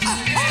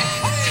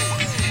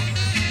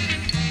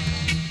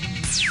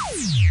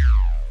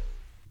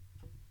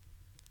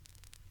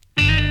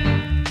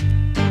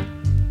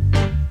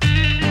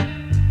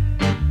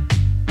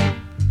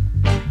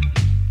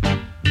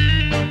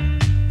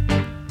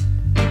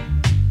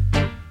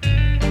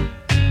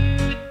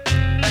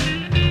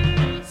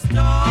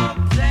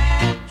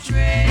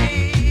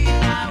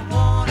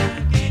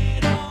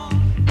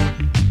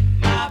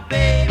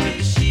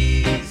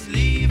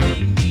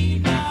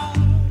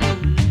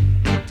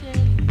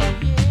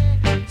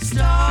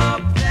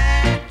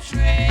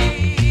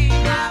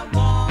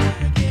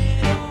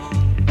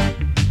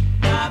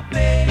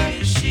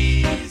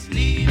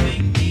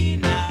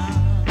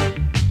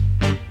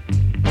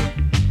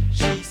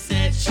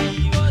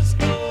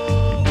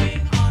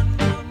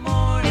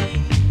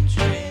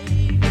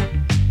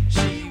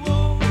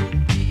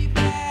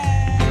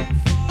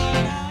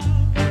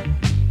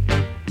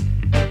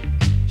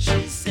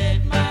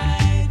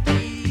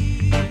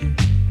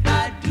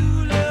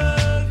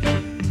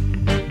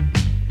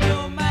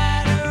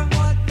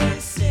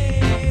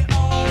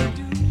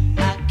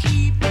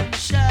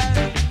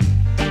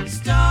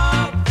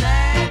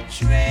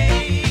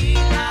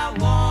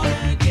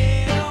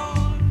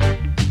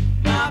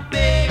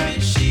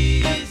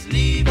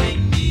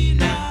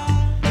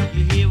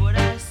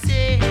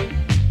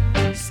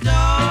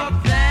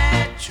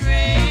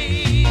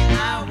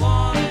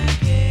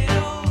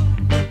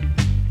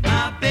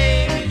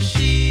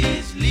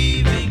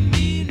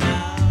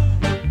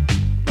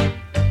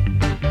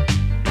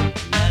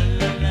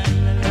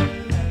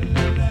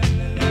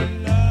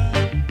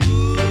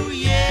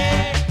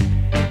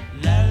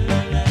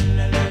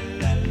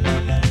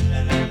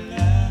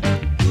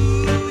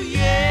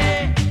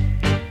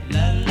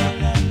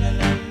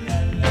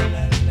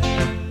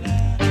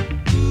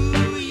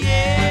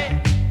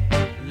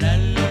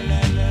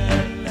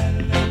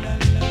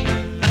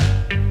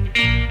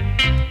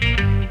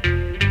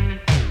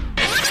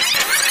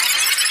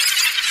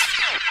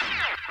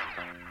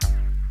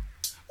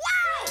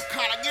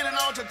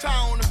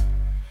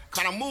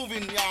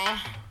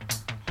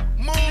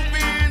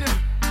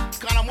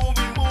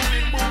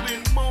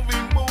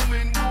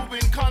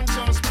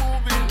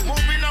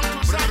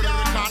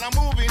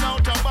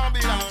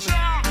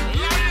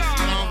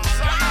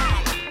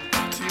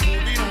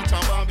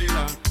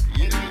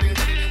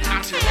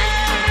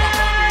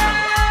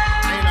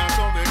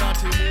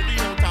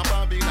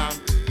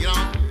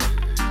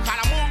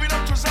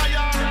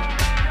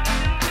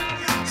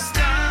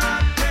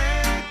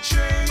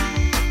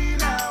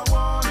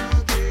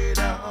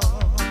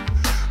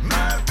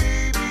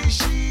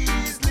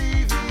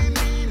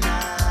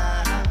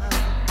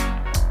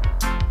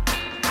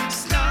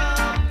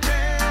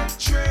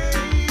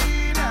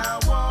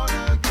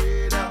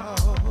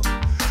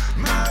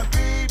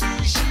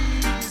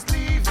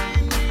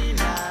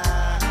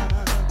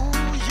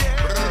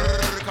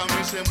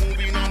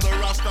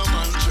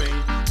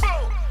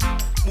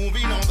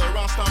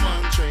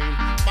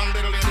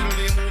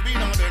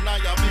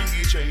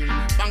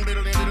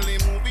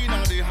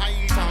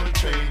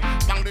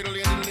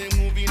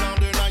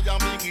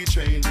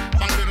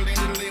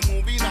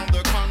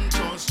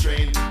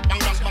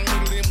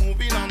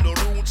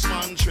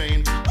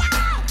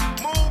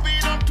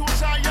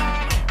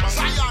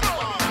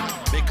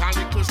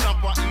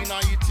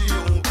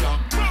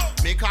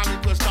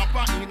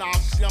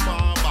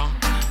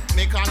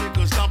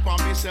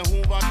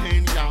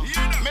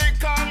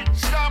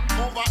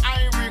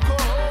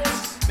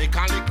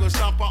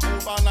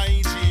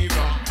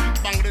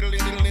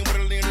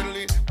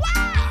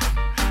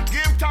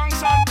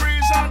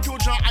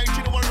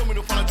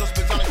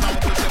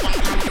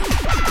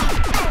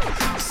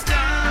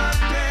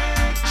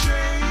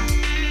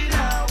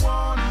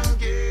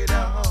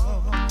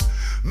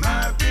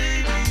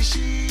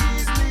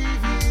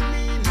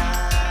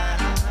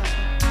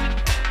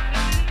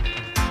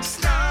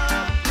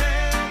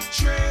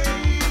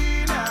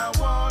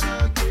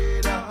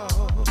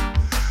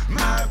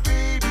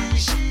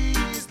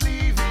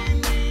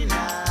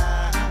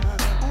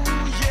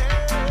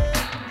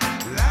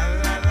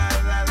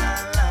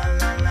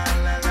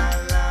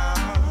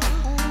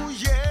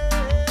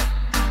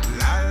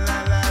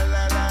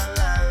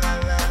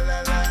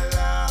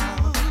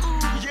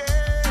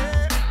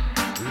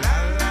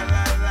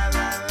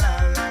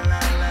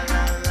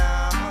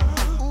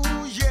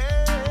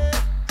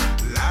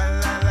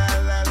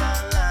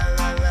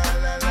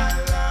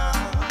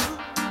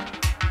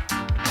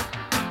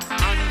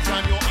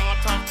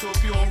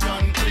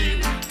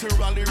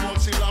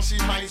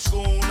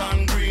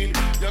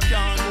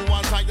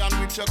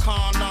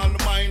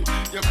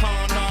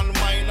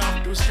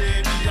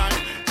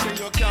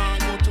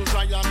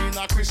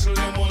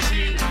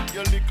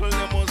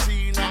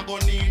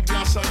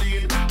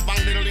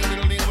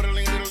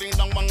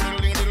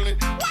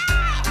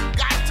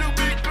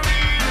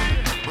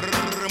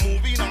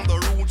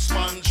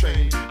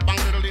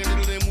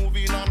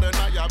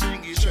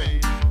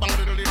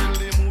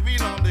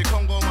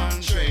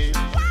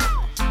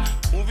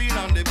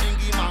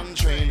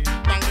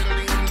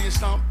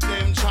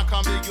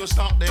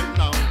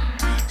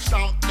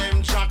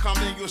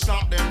 you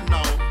stop them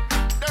now.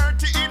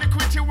 Dirty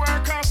iniquity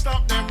workers,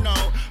 stop them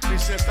now. We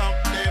say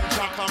stop them,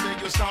 Jack, I beg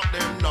you stop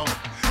them now.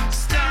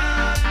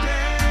 Stop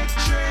that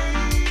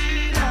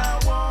train, I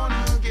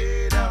wanna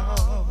get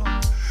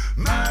off.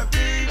 My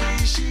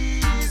baby,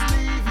 she's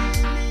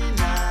leaving me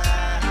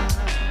now.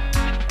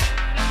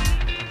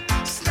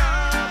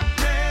 Stop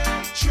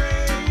that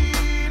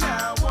train,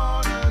 I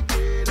wanna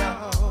get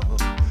off.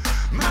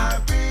 My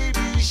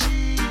baby,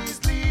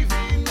 she's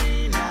leaving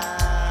me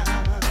now.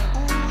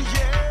 Ooh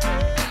yeah,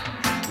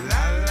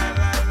 la la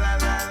la la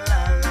la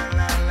la la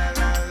la la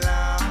la la.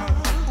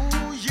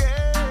 Ooh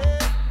yeah,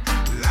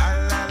 la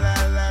la la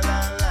la la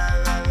la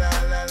la la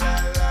la la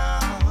la.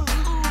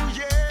 Ooh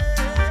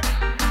yeah,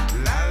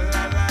 la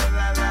la la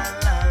la la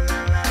la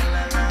la la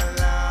la la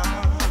la.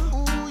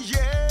 Ooh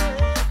yeah,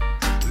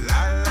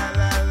 la la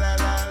la la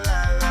la la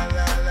la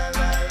la la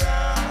la la.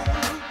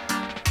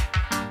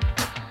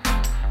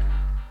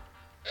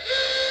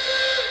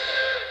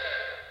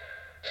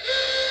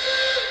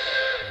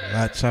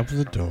 Let's have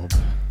the dub.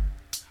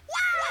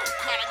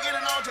 Kinda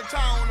getting out of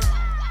town,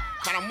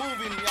 kinda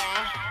moving,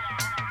 y'all.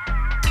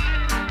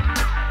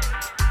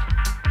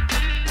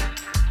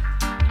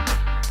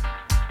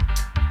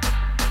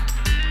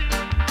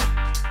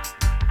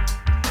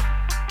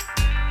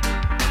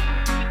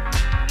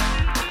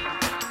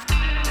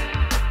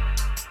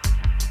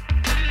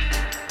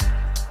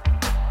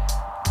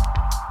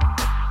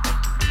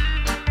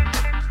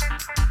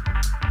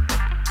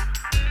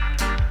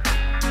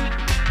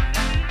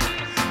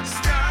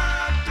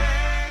 Stop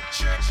that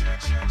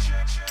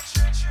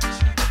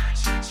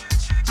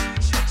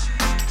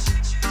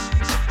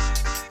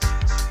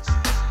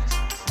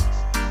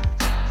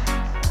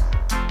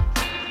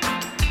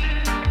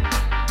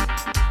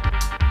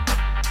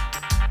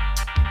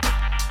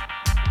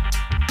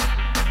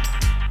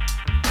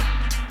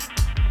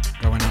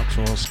Going out to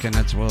all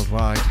skinheads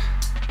worldwide.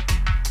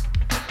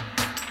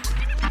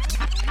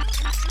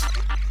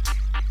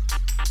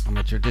 I'm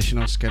a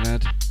traditional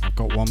skinhead. I've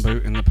got one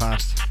boot in the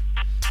past.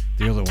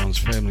 The other one's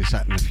firmly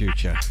set in the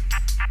future.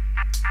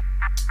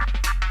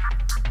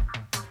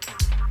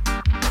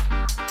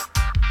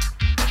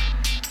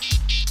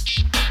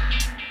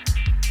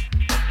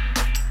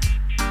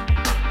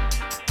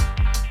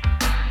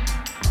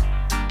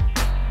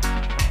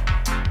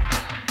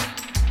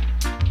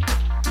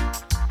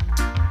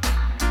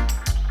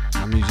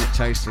 My music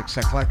taste is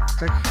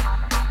eclectic,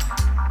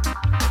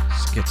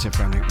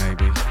 schizophrenic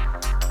maybe.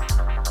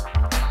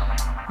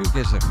 Who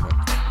gives a fuck?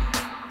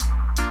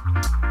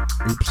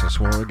 Oops, I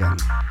swore again.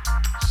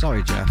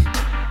 Sorry, Jeff.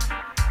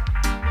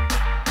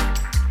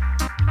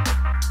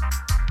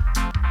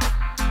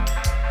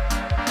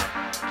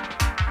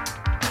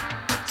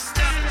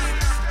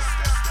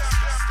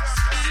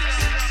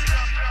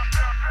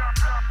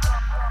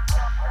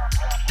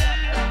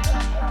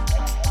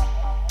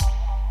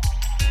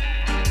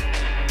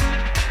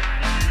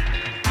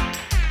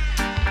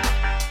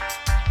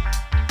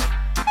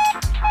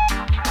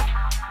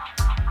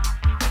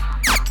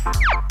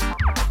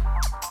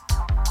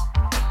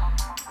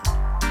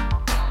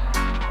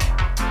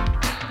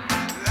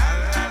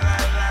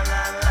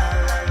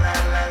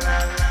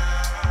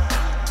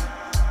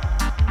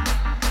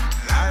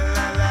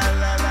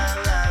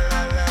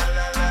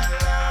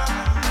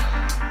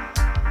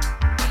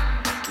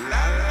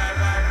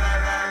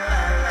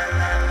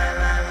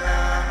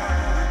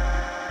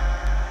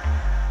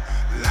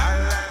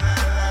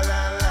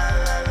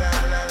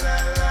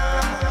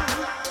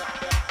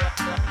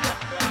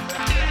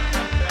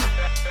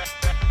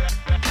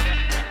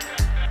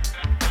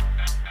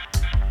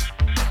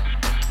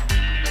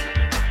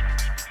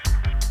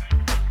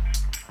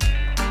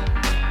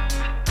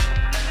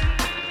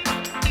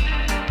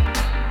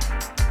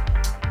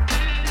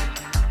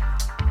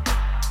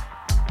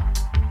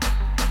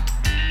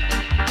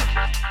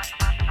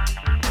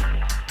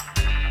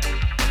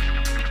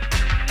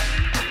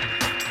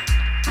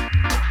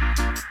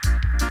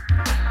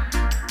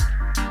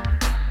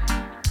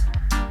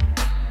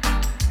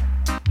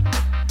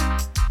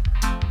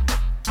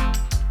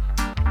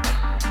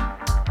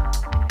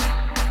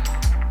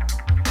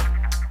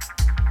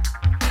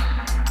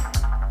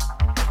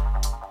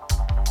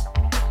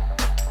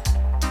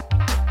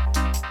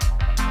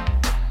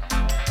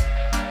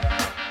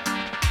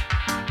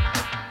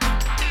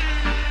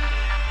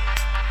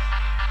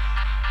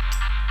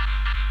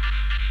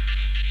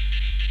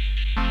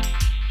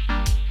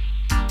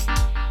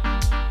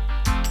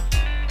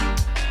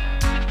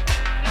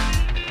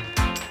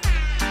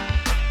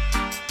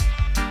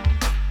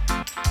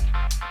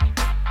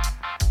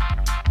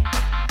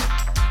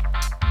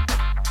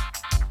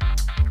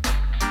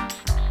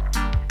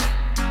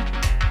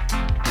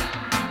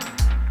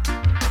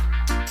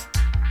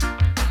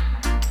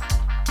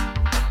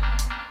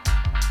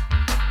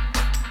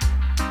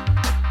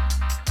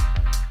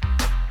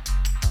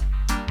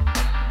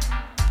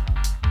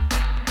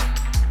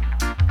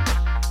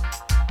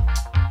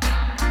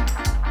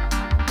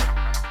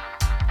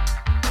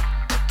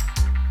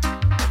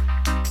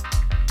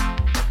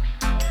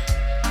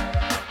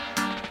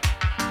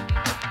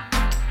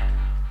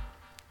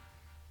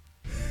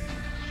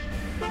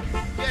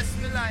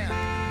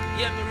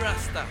 Yeah, me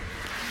Rasta.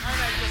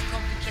 Alright, just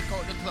come to check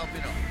out the club,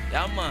 you know.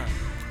 Yeah, man.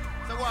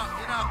 So what,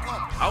 you know,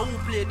 come. How who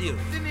play there?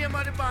 The name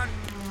of the band,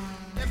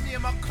 the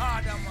name of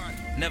Carter,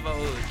 man. Never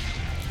heard.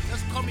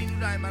 Just come in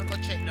with them and go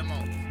check them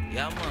out.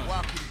 Yeah, man.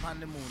 Walking on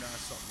the moon or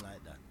something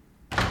like that.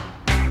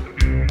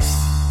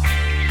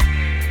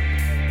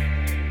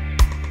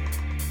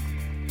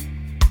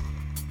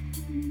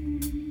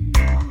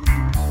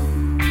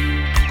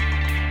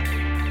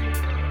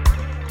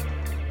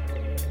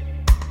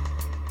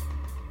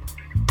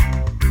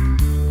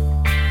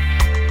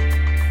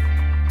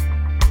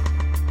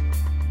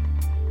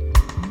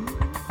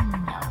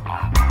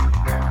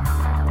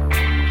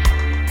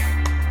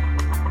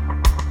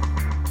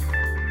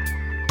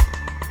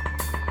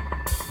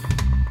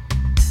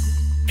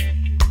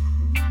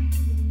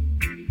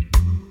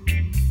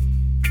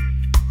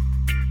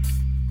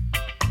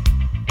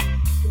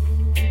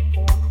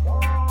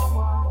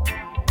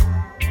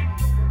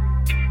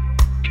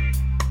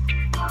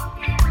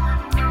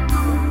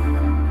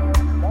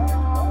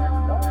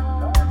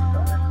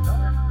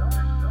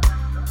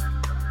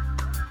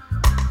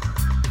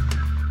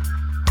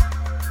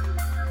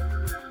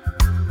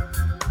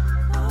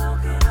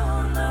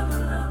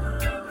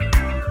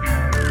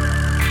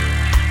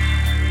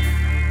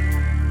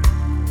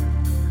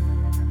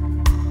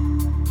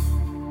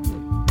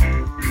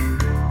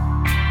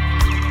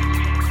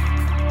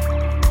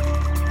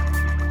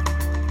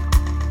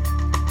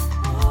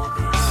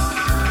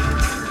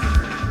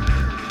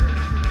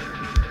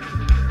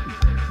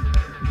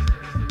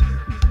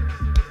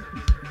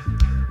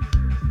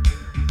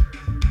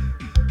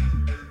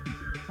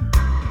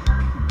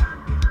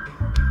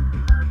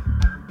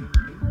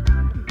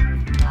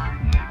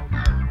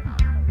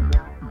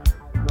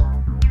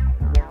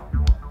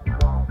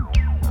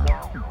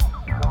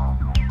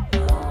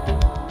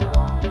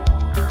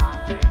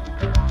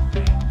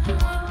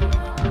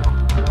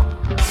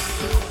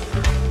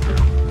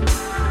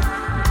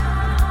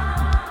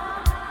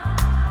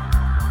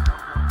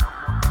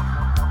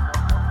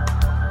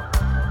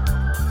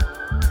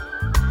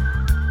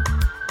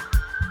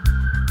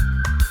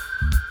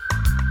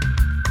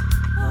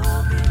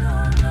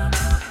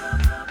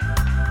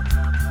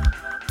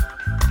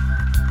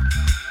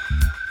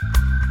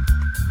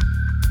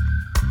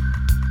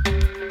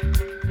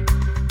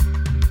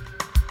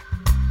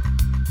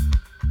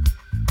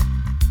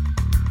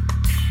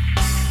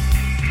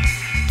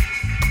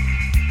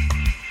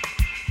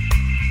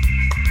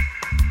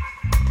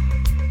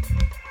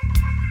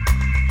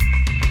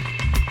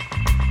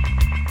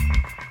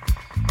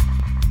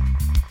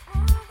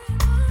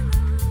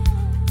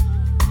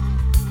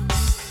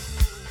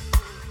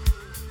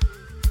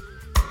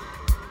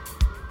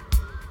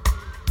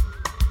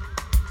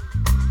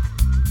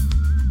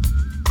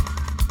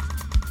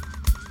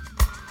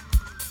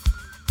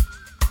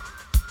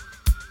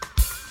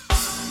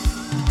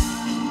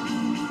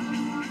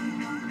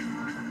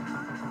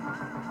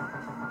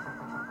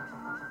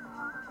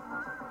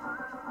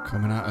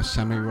 Coming out of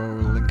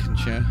semi-rural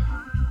Lincolnshire,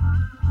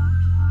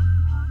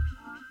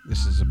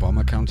 this is a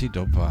Bomber County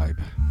dub vibe.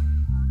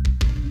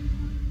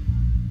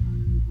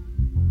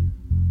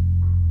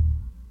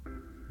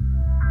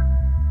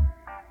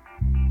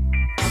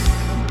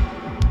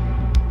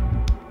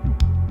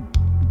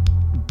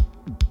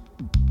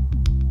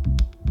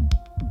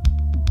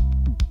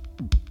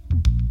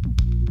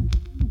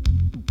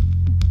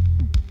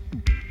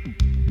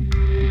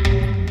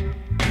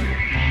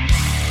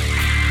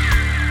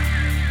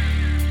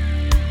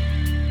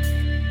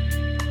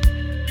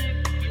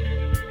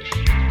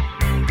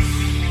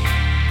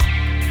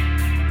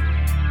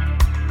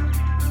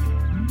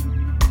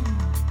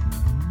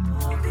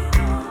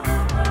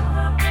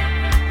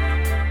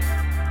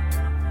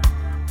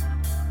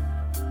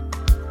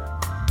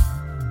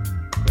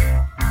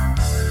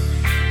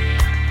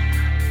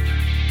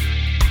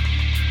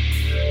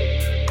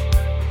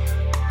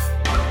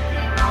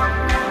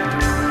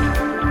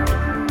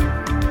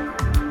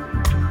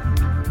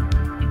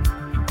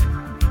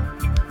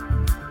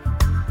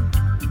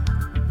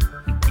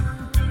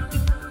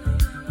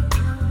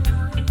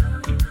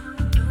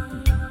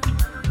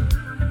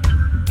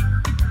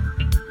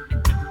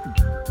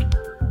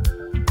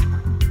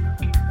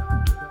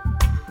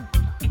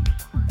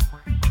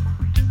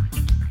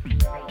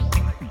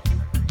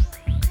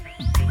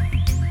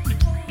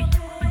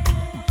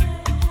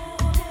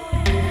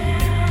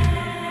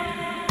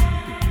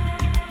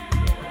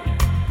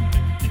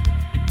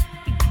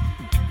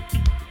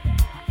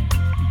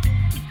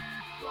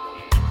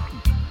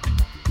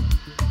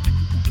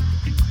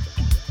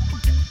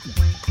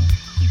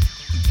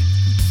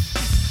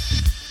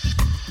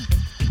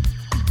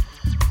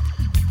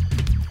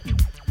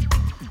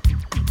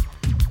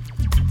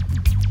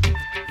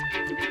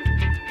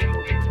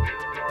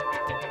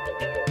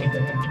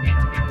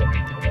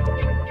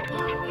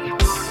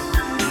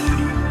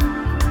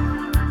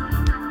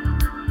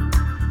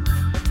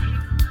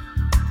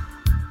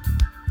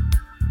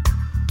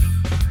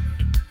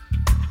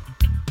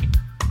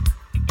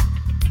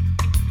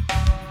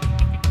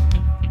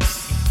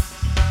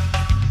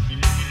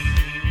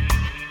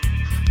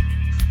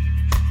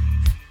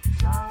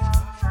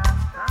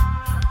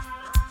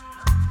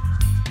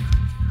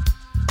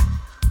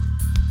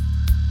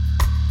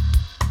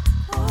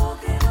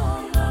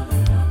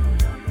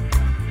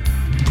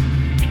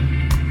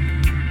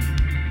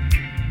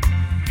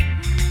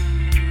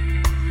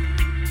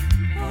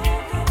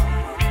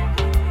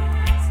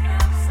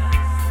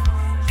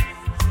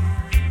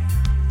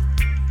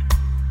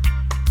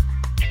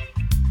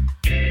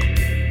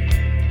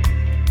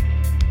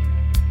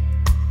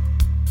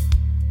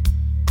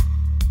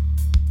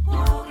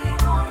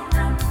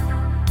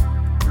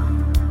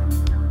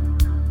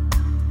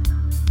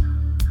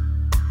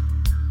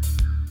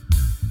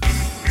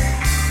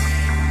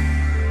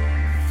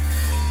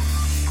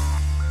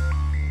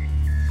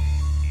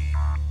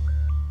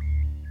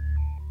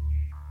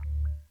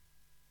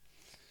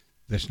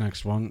 This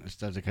next one is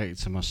dedicated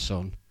to my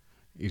son.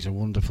 He's a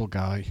wonderful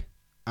guy.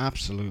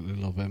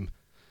 Absolutely love him.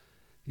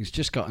 He's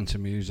just got into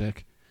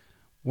music.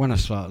 When I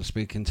started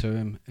speaking to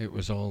him, it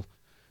was all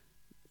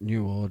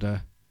New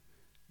Order,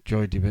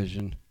 Joy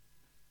Division.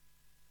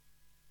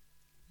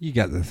 You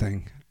get the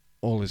thing.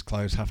 All his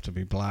clothes have to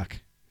be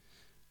black.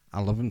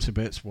 I love him to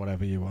bits,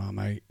 whatever you are,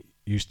 mate.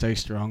 You stay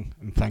strong,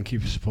 and thank you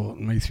for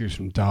supporting me through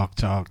some dark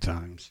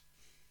times.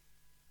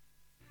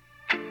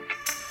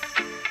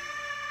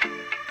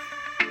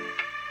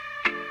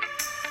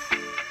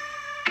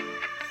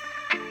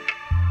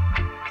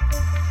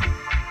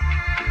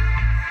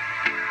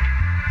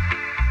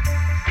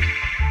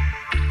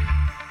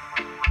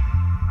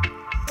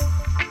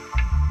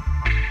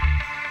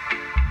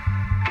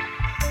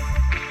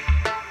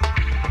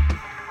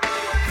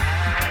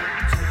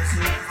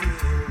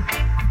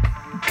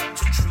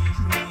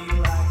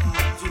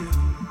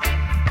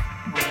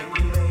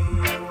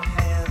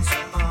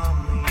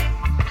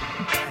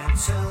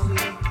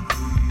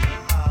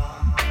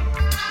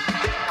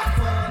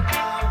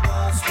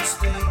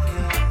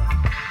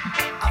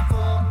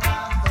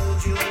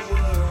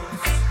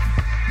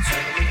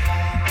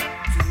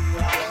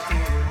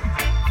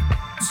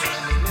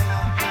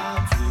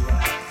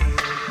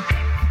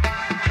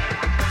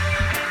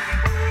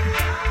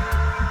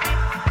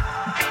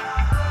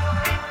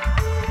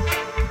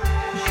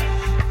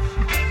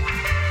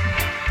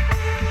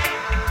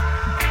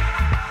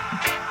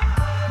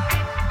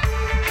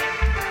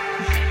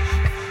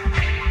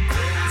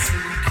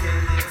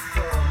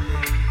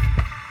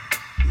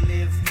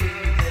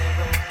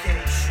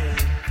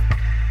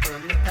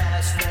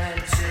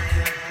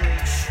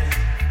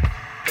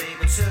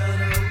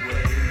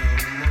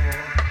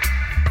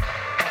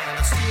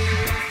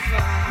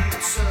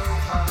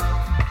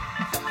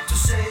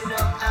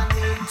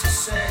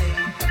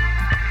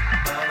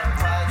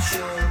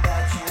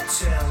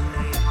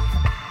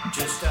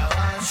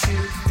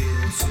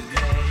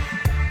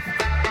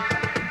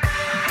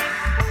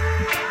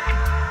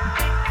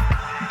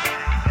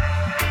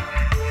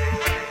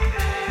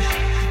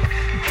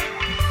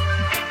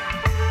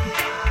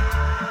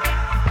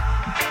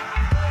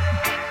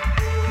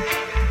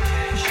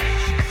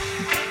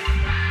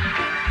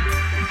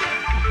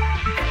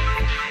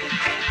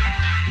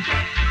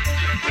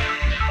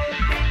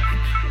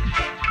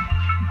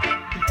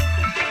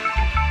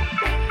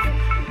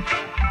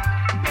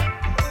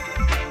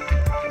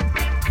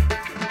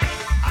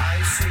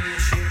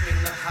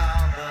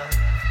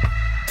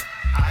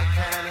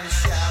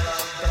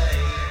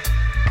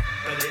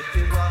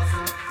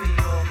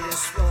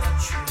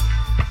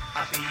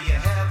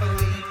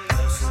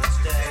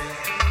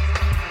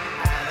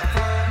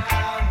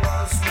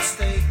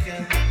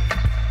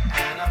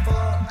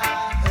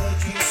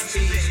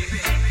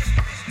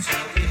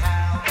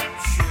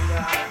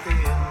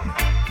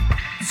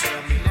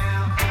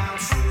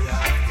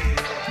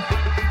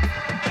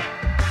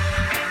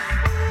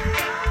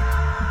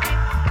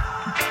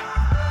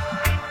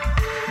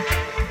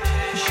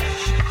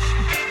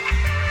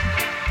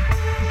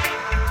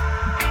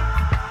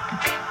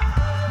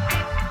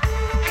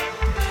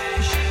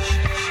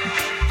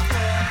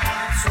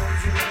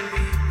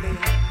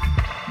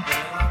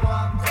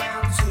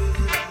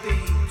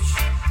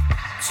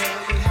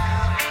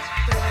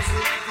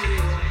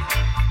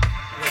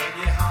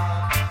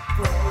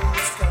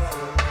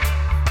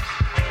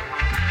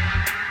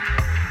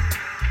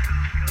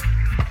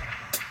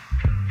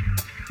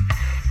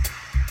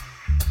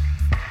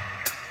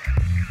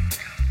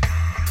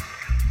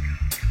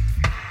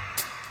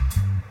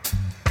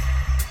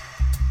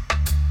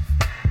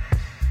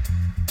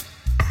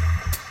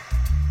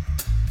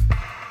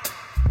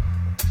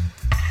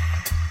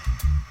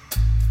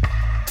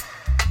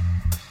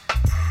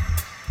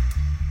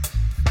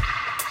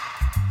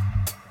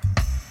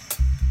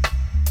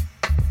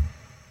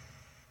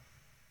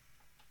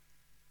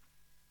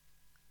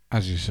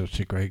 As you're such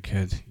a great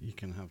kid, you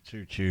can have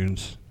 2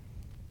 tunes.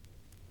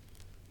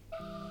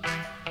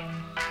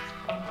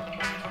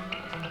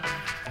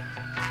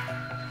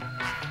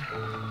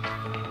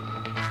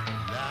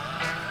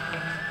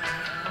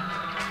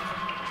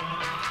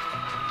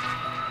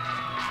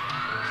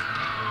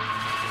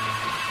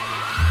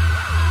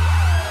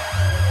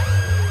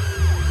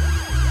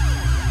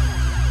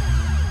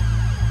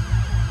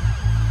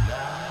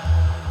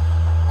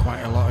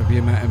 Quite a lot of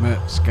you met him at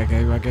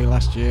Skeggy Reggae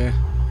last year.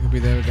 He'll be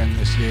there again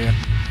this year.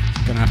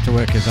 Gonna have to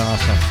work his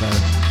arse off though.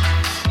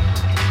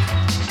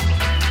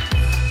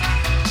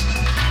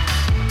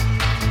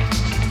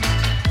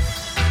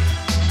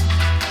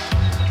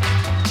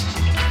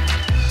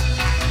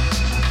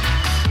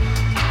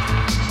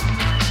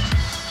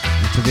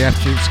 And to the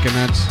F-Tube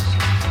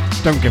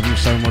skinheads, don't give him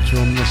so much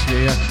rum this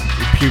year.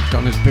 He puked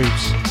on his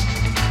boots.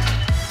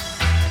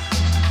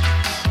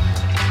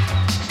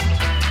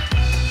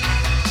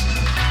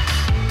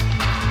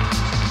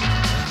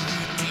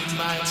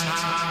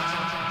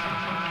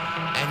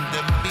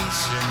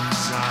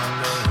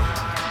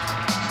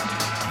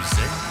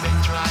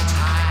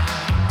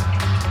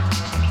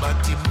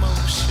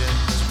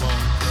 Emotions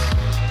won't grow.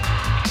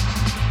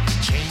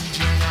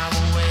 Changing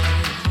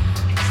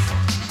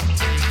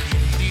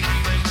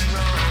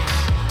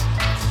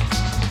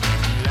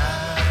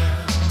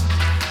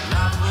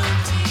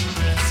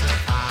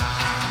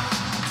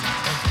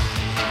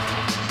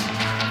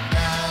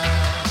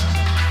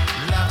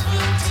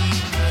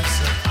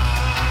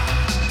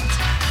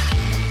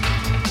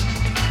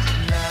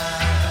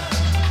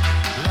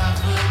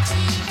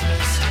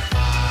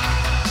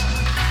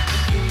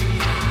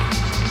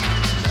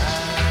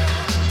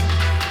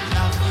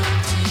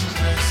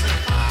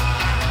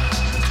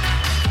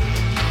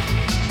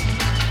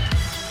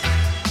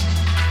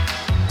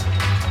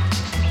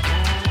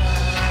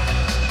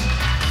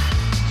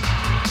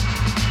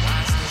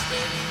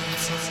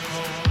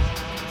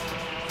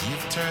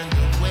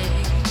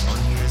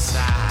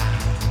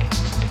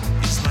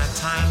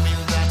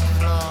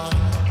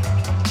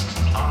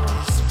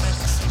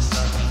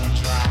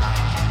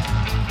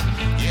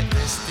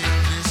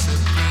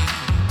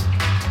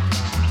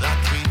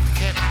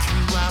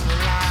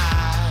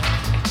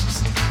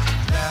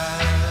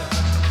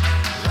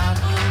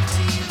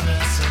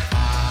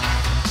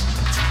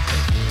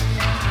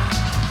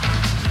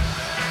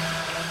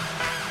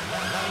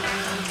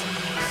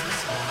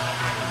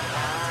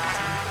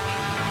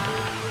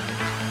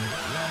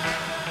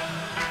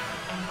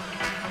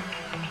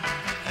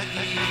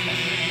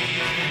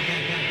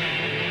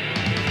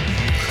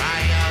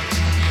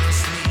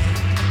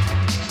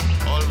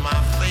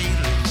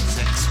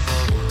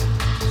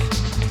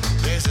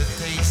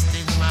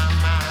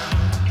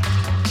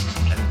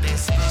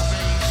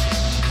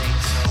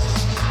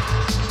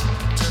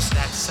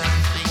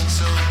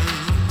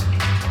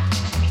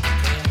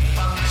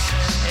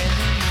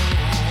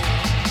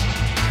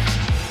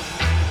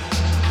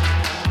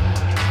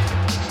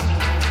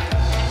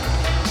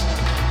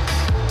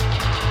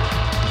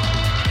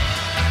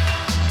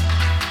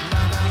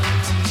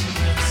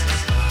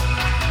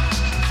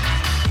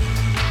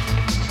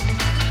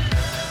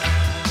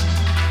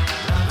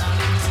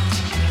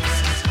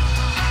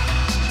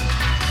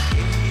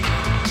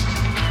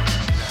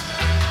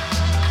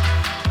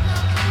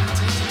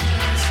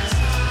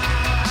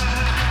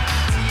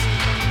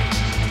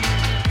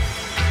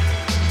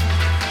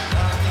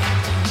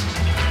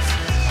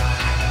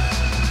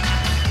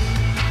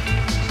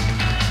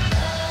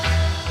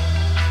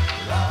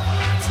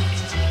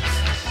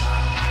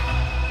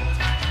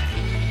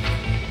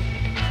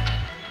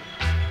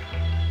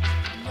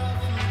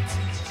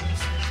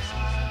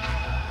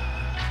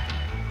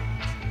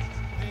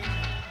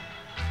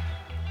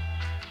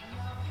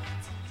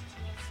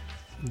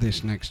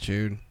this next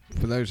tune.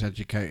 For those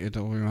educated,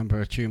 will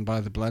remember a tune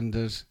by the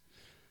Blenders.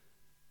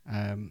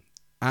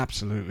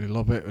 Absolutely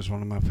love it. It was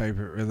one of my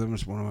favourite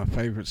rhythms, one of my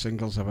favourite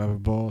singles I've ever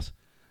bought.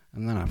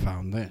 And then I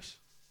found this.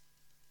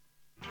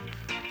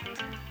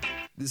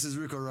 This is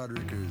Rico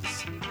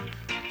Rodriguez,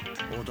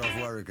 out of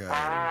Warwick. You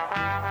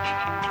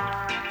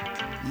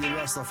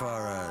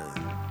Rastafari.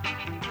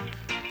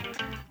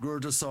 Grow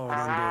to sound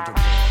and grow to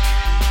power.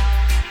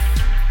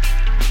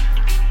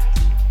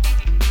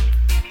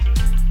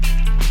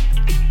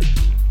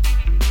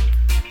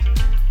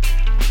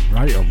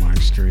 Right on my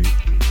street.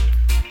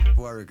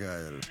 Warwick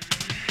Isle.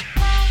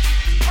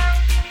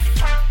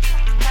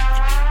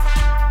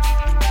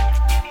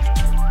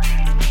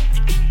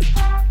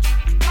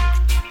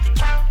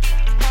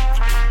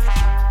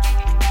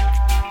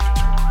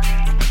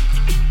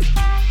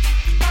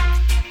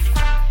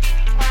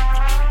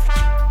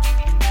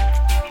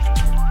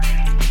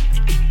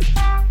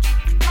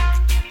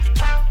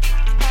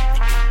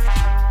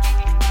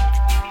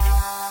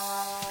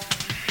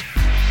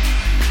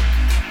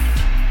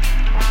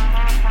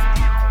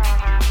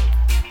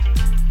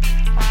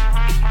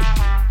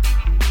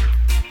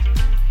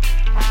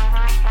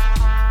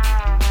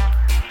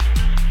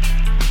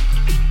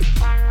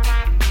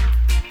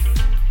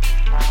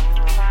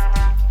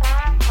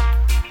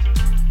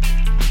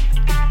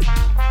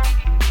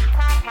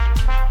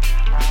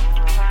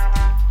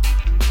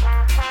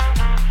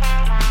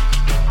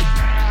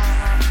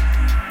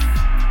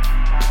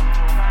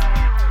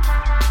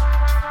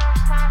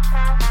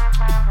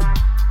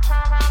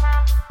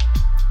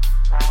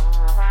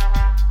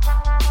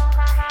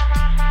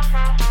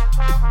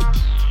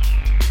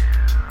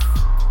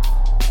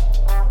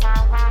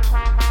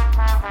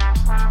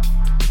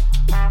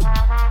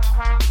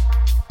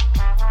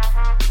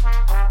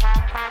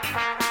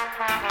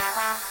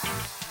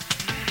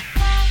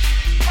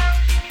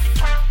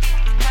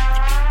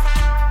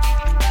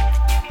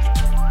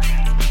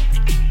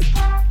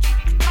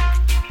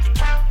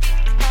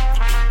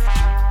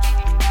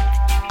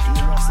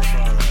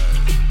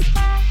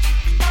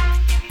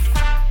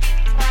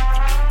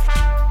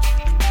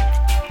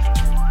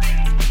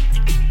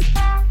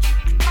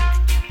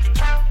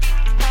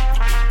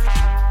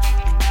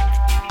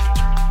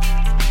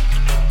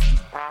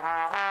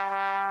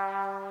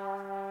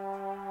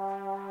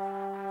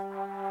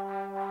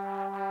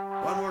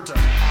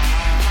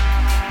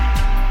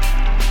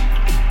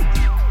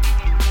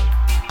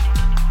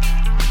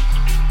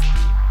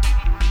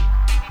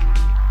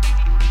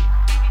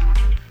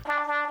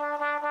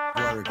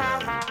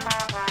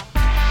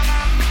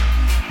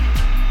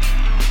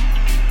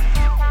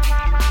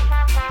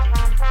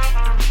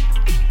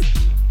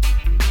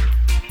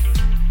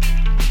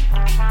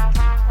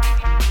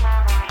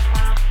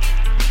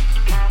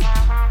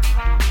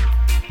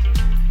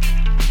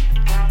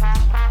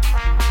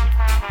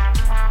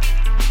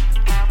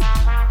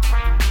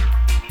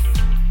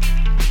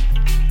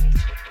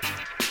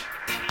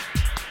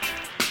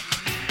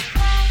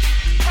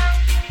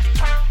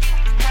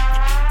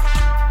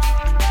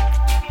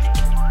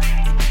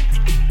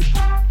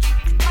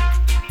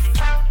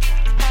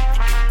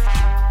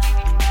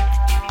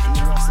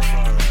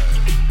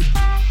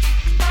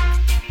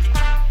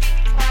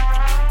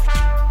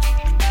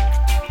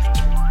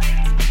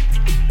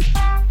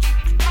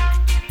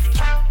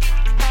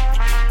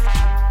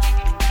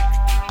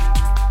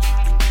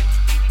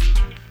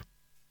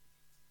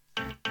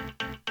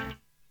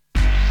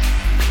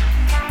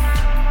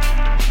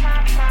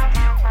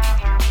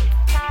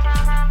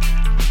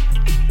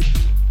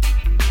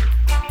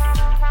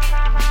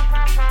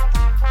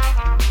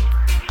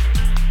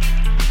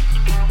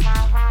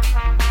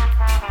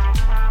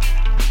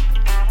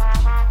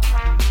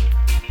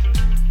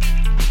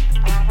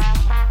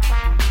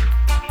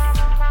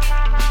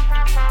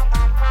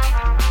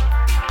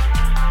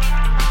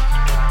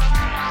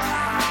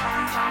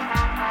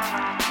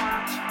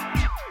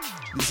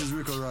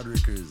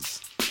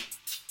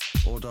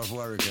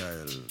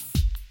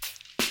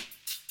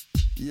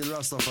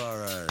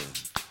 Rastafari.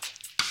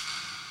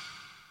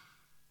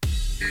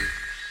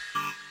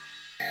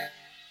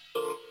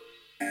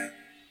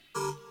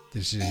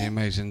 This is the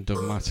amazing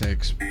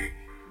Dubmatics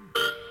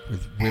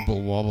with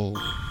Wibble Wobble.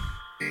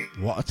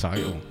 What a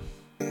title.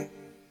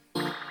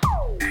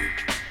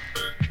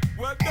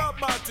 Well,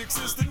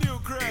 Dubmatics is the new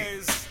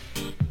craze.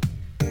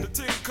 The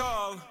thing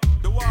called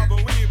the Wobble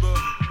Weeble.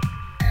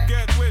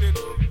 Get with it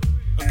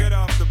or get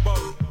off the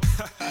boat.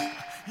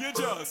 You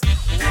just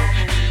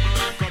wobble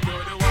weeble, come do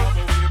the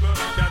wobble weeble.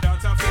 That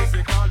dance a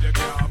physical, you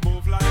can't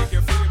move like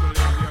you're feeble.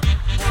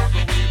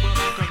 Wobble weeble,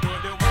 come do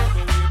the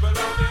wobble weeble.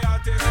 All the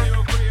artists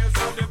new craze,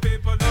 all the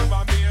people them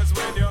amaze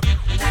when you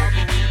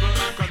wobble weeble,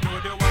 come do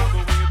the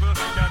wobble weeble.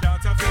 That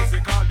dance a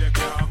physical, you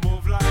can't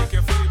move like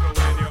you're feeble.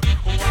 When you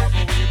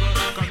wobble weeble,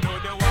 come do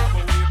the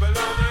wobble weeble.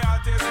 All the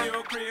artists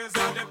new craze,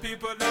 all the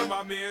people them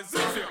amaze.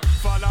 If you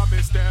follow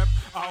me step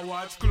and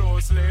watch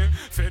closely,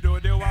 if you do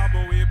the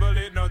wobble weeble,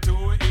 it not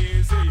too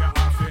easy. You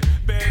have to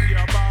bend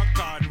your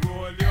back and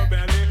roll your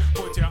belly.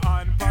 Put your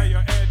hand by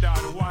your head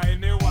and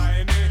whiny,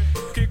 whiny.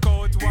 Kick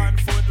out one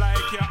foot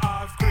like you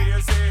half crazy.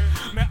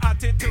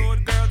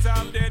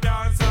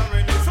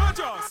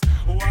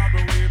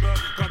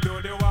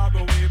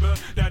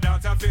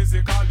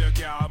 you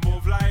can't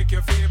move like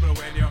you're feeble.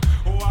 When you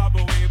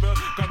wobble weeble,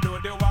 come do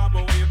the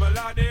wobble weeble.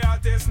 All the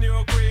artists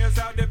new craze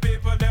and the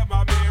people them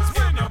amaze.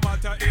 When no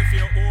matter if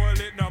you're old,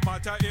 it no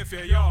matter if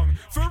you're young.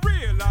 For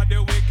real, all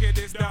the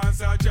wickedest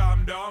dancer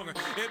jam down.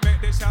 It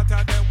make the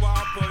shatter them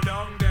want pull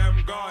down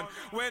them gun.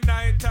 When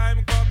night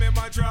time come, in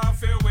my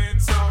trophy win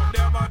some.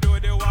 Them a do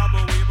the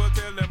wobble weeble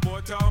till them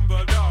both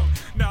tumble down.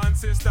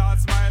 Nancy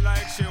starts smile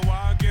like she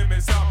want give me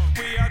some.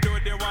 We a do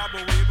the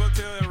wobble weeble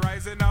till the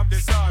rising of the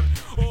sun.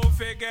 Who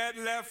forget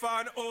left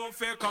and who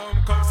fi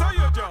come. So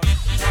you just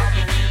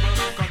wobble weeble,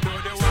 come do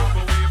the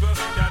wobble weeble.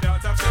 That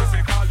out of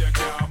physical, you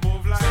can't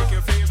move like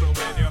you feeble.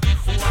 When you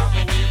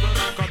wobble weeble,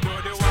 come do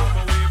the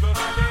wobble weeble.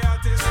 The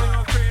artists new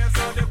craze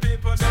and the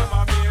people them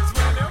amaze.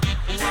 When you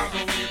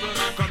wobble weeble,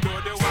 come do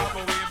the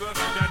wobble weeble.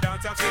 That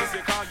out of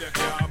physical, you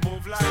can't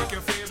move like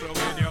you feeble.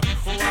 When you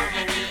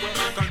wobble weeble,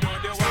 come do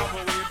the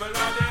wobble weeble.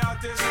 The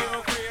artists new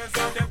craze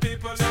and the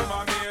people them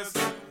amaze.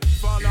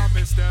 Follow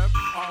me step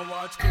and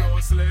watch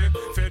closely.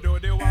 Fi do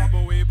the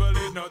wobble weeble,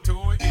 it not too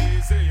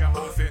easy. You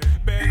have to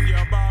bend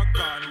your back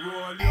and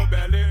roll your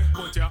belly.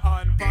 Put your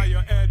hand by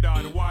your head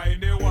and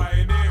whiny,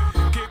 whiny.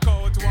 Kick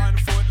out one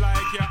foot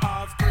like you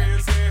half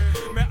crazy.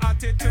 My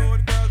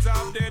attitude, girls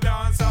have the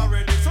dance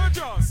already. So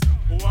just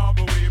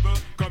wobble weeble,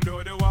 come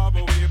do the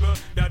wobble weeble.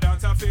 The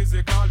dance are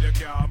physical, you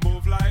can't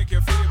move like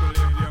you're feeble.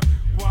 You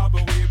wobble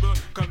weeble,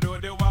 come do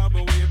the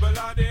wobble weeble.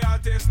 All the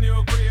artists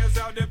new craze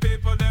and the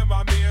people them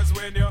amaze.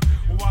 When you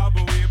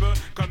wobble weeble,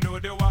 come do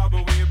the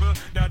wobble weeble.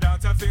 The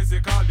dance are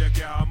physical, you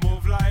can't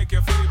move like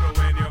you're feeble.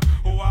 When you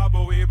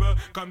wobble weeble,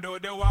 come do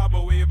the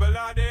wobble weeble.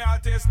 All the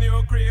artists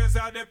new craze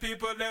and the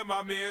people them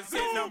amaze.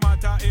 It no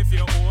matter if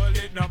you're old,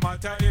 it no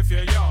matter if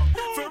you're young.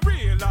 For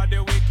real, all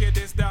the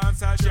wickedest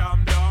dancers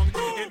jam down.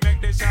 It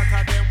make the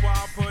shatter them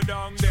want put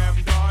down them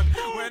gun.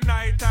 When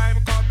night time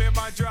come, in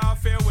my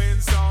trophy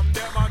win some.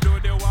 Them a do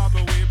the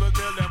wobble weeble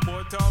till them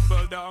both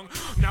tumble down.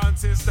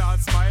 Nancy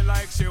starts smile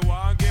like she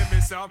want give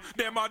me some.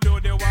 Them a do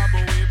the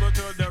wobble weeble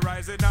till the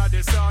rising of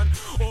the sun.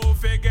 Who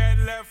fi get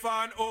left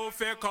and who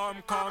fi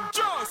come.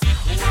 Just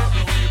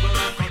wobble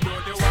weeble, come do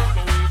the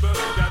wobble weeble.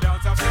 The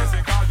dance a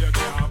physical, you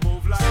can't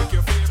move like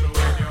you feeble.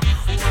 When you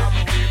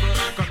wobble weeble,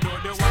 come do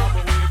the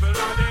wobble weeble.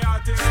 All the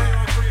artists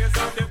new craze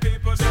and the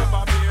people them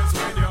amaze.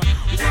 When you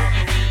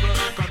wobble weeble,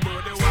 come do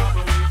the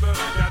wobble weeble.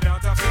 The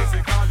dance a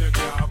physical, you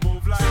can't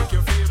move like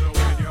you feeble.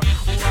 When you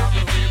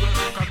wobble weeble,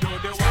 come do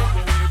the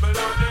wobble weeble.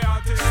 All the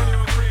artists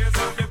new craze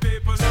and the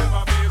people them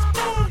amaze.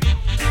 Boom.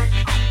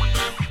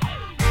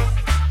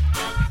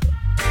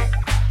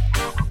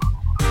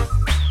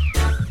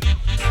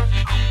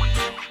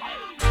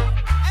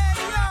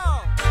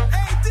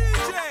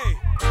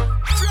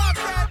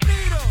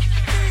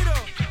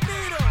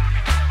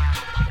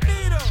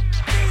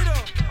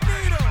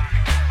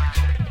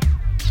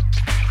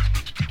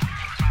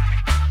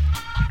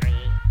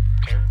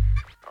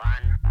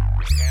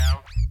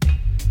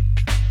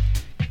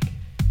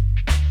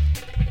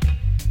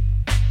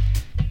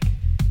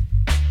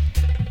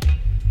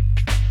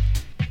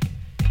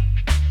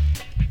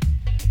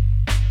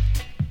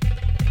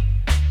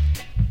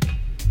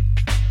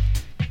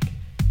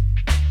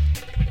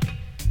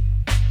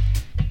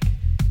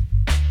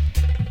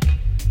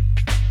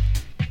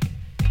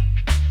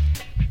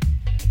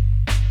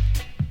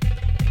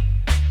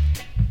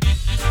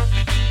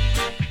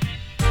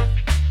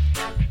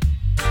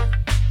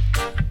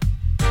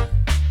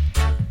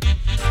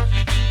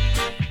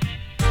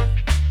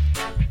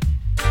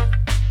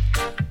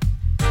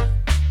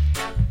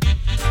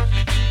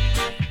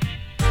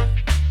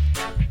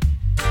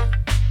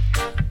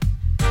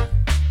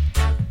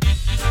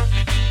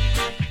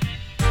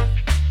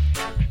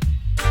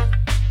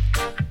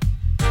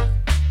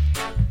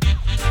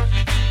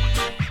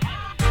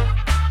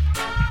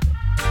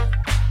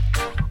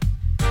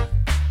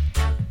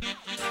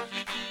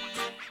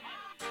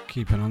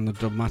 Keeping on the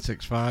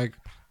Dubmatics vibe.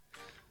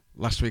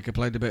 Last week I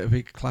played a bit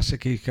of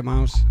classic Eka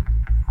Mouse.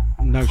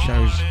 No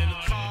shows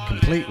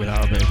complete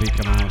without a bit of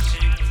Eka Mouse.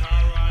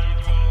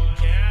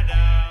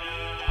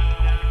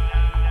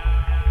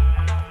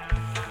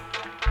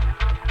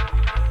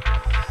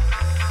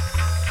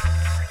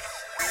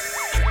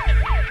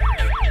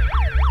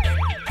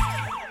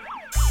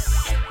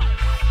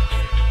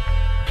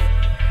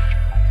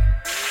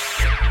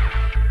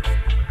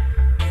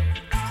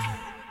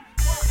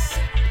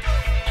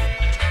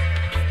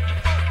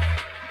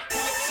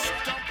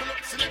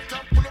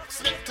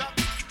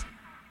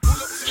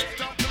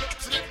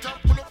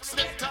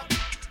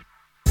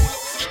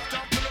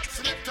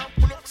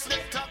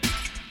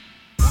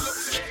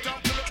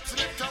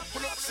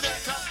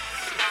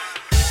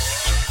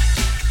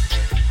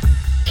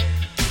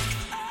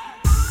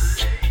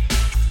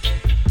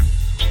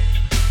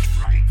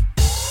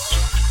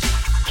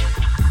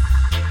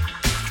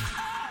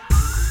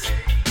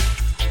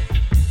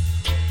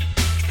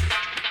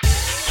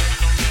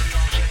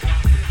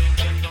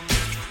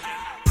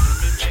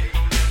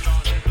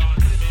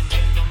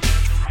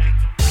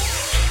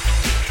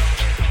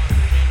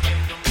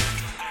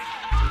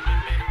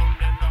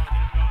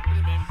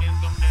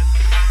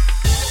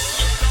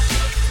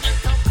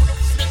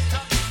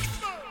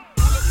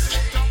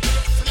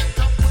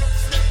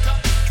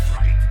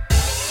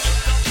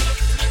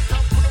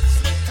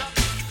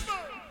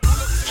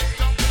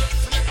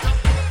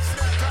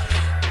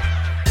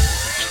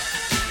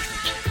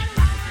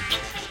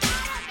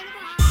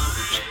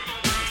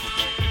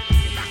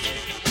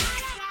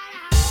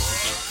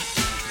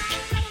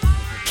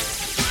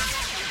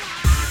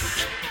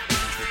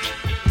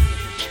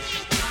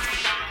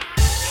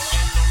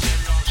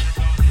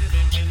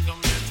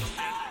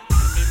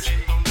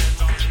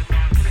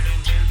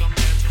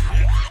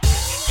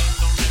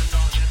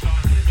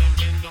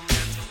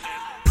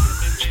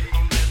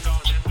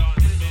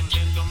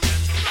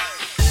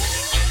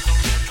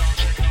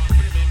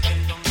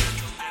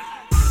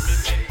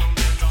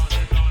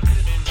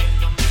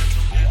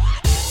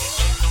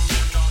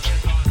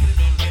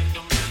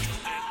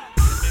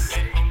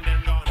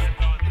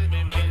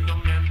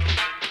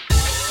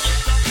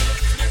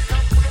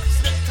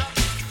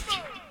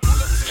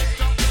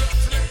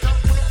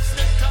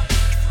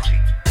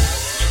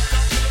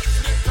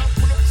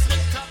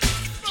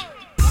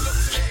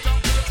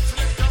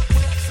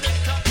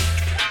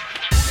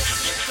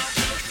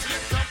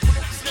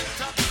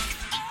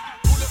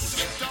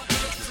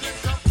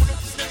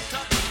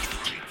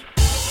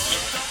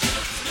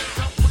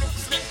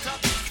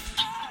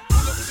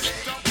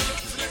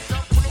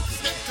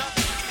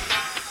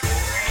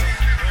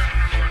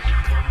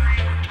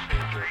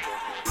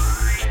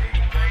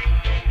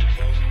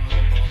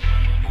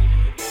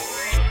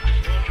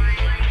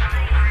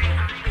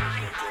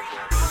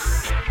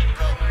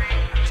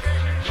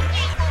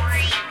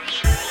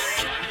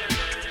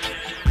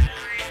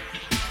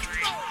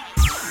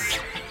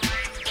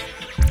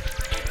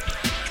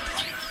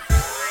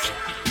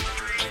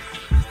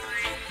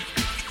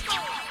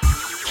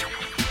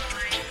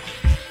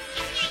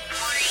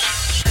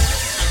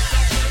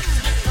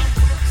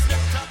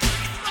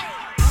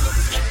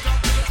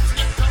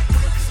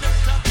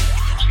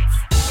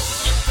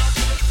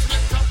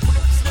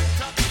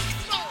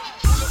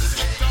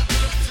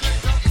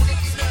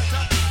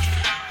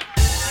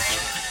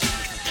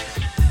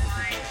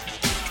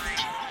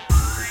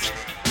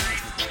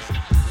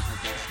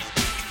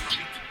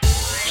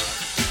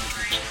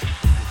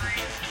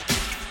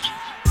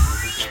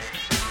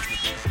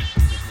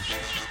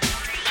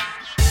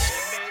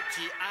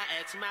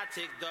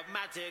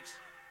 Dubmatics,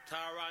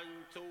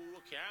 Toronto,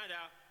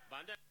 Canada.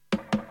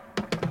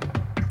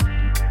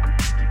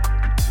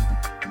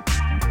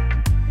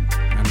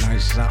 A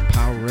nice Zap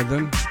Power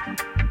rhythm.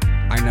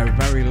 I know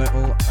very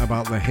little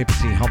about the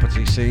hippity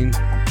hoppity scene,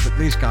 but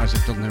these guys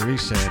have done their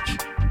research.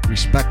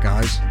 Respect,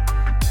 guys.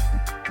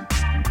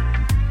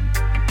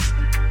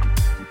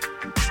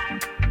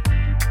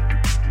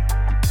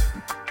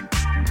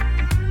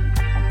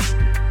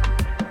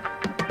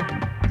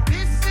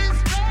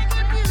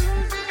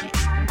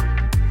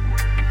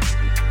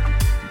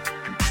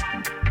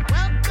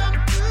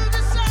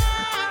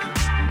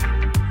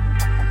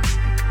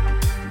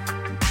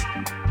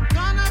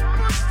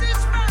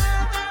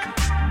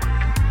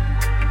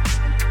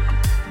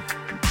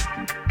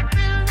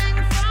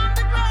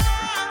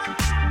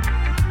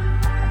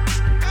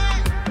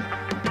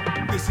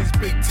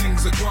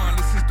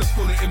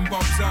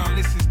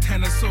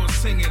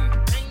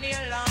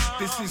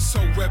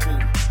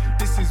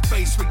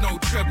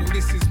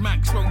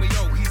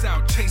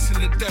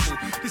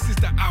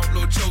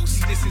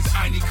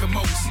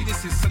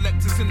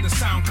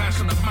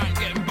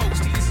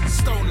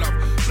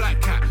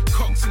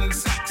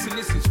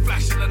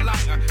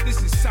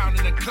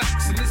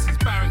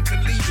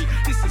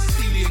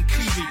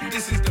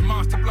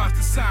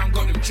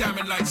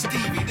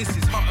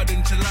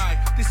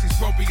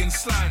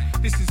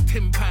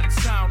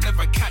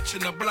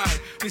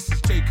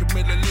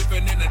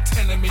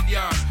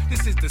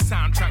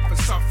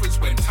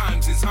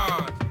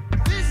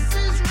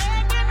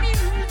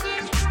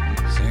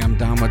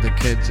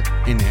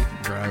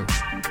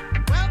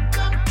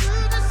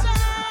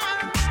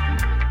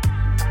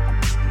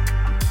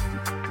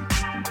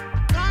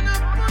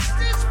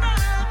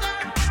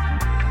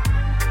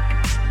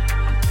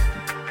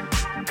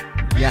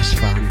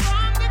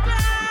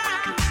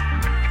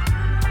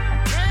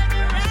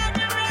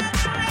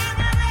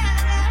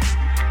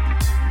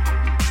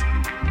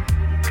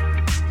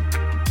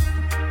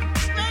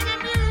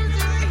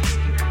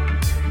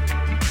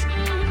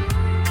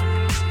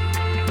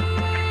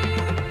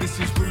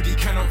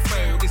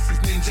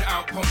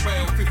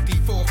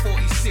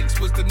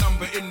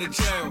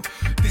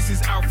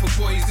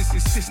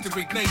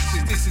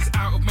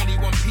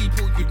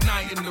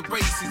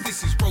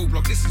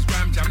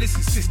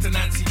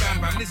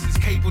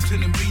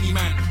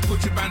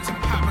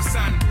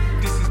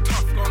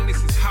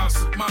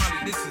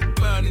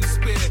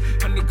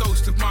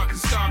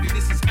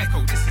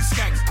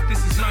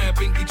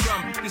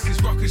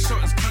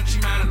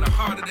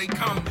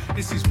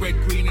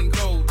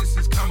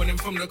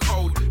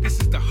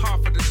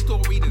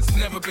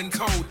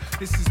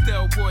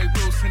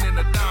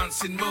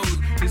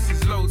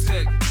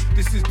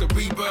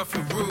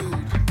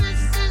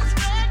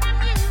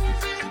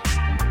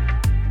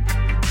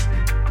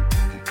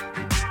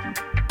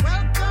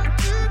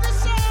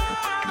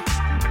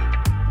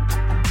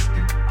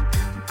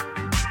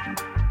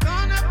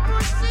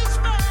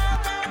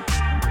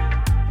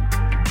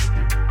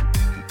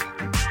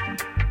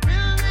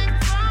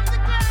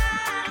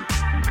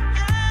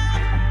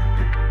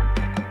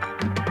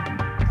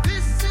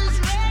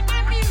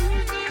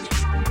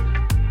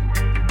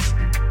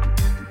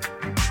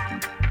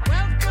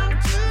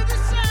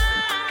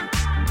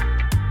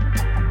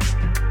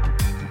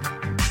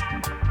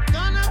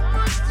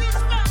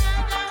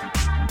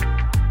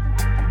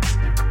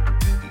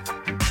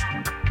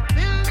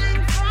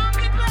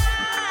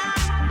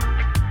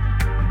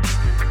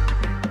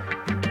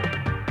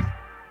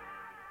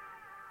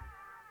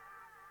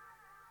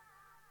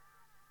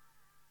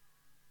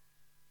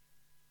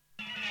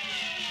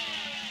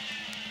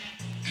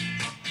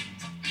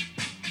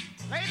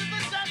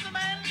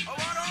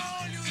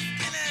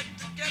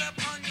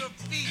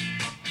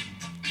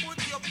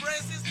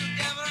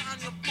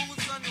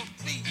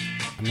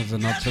 Another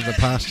nod to the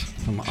past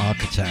from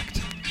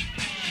Architect.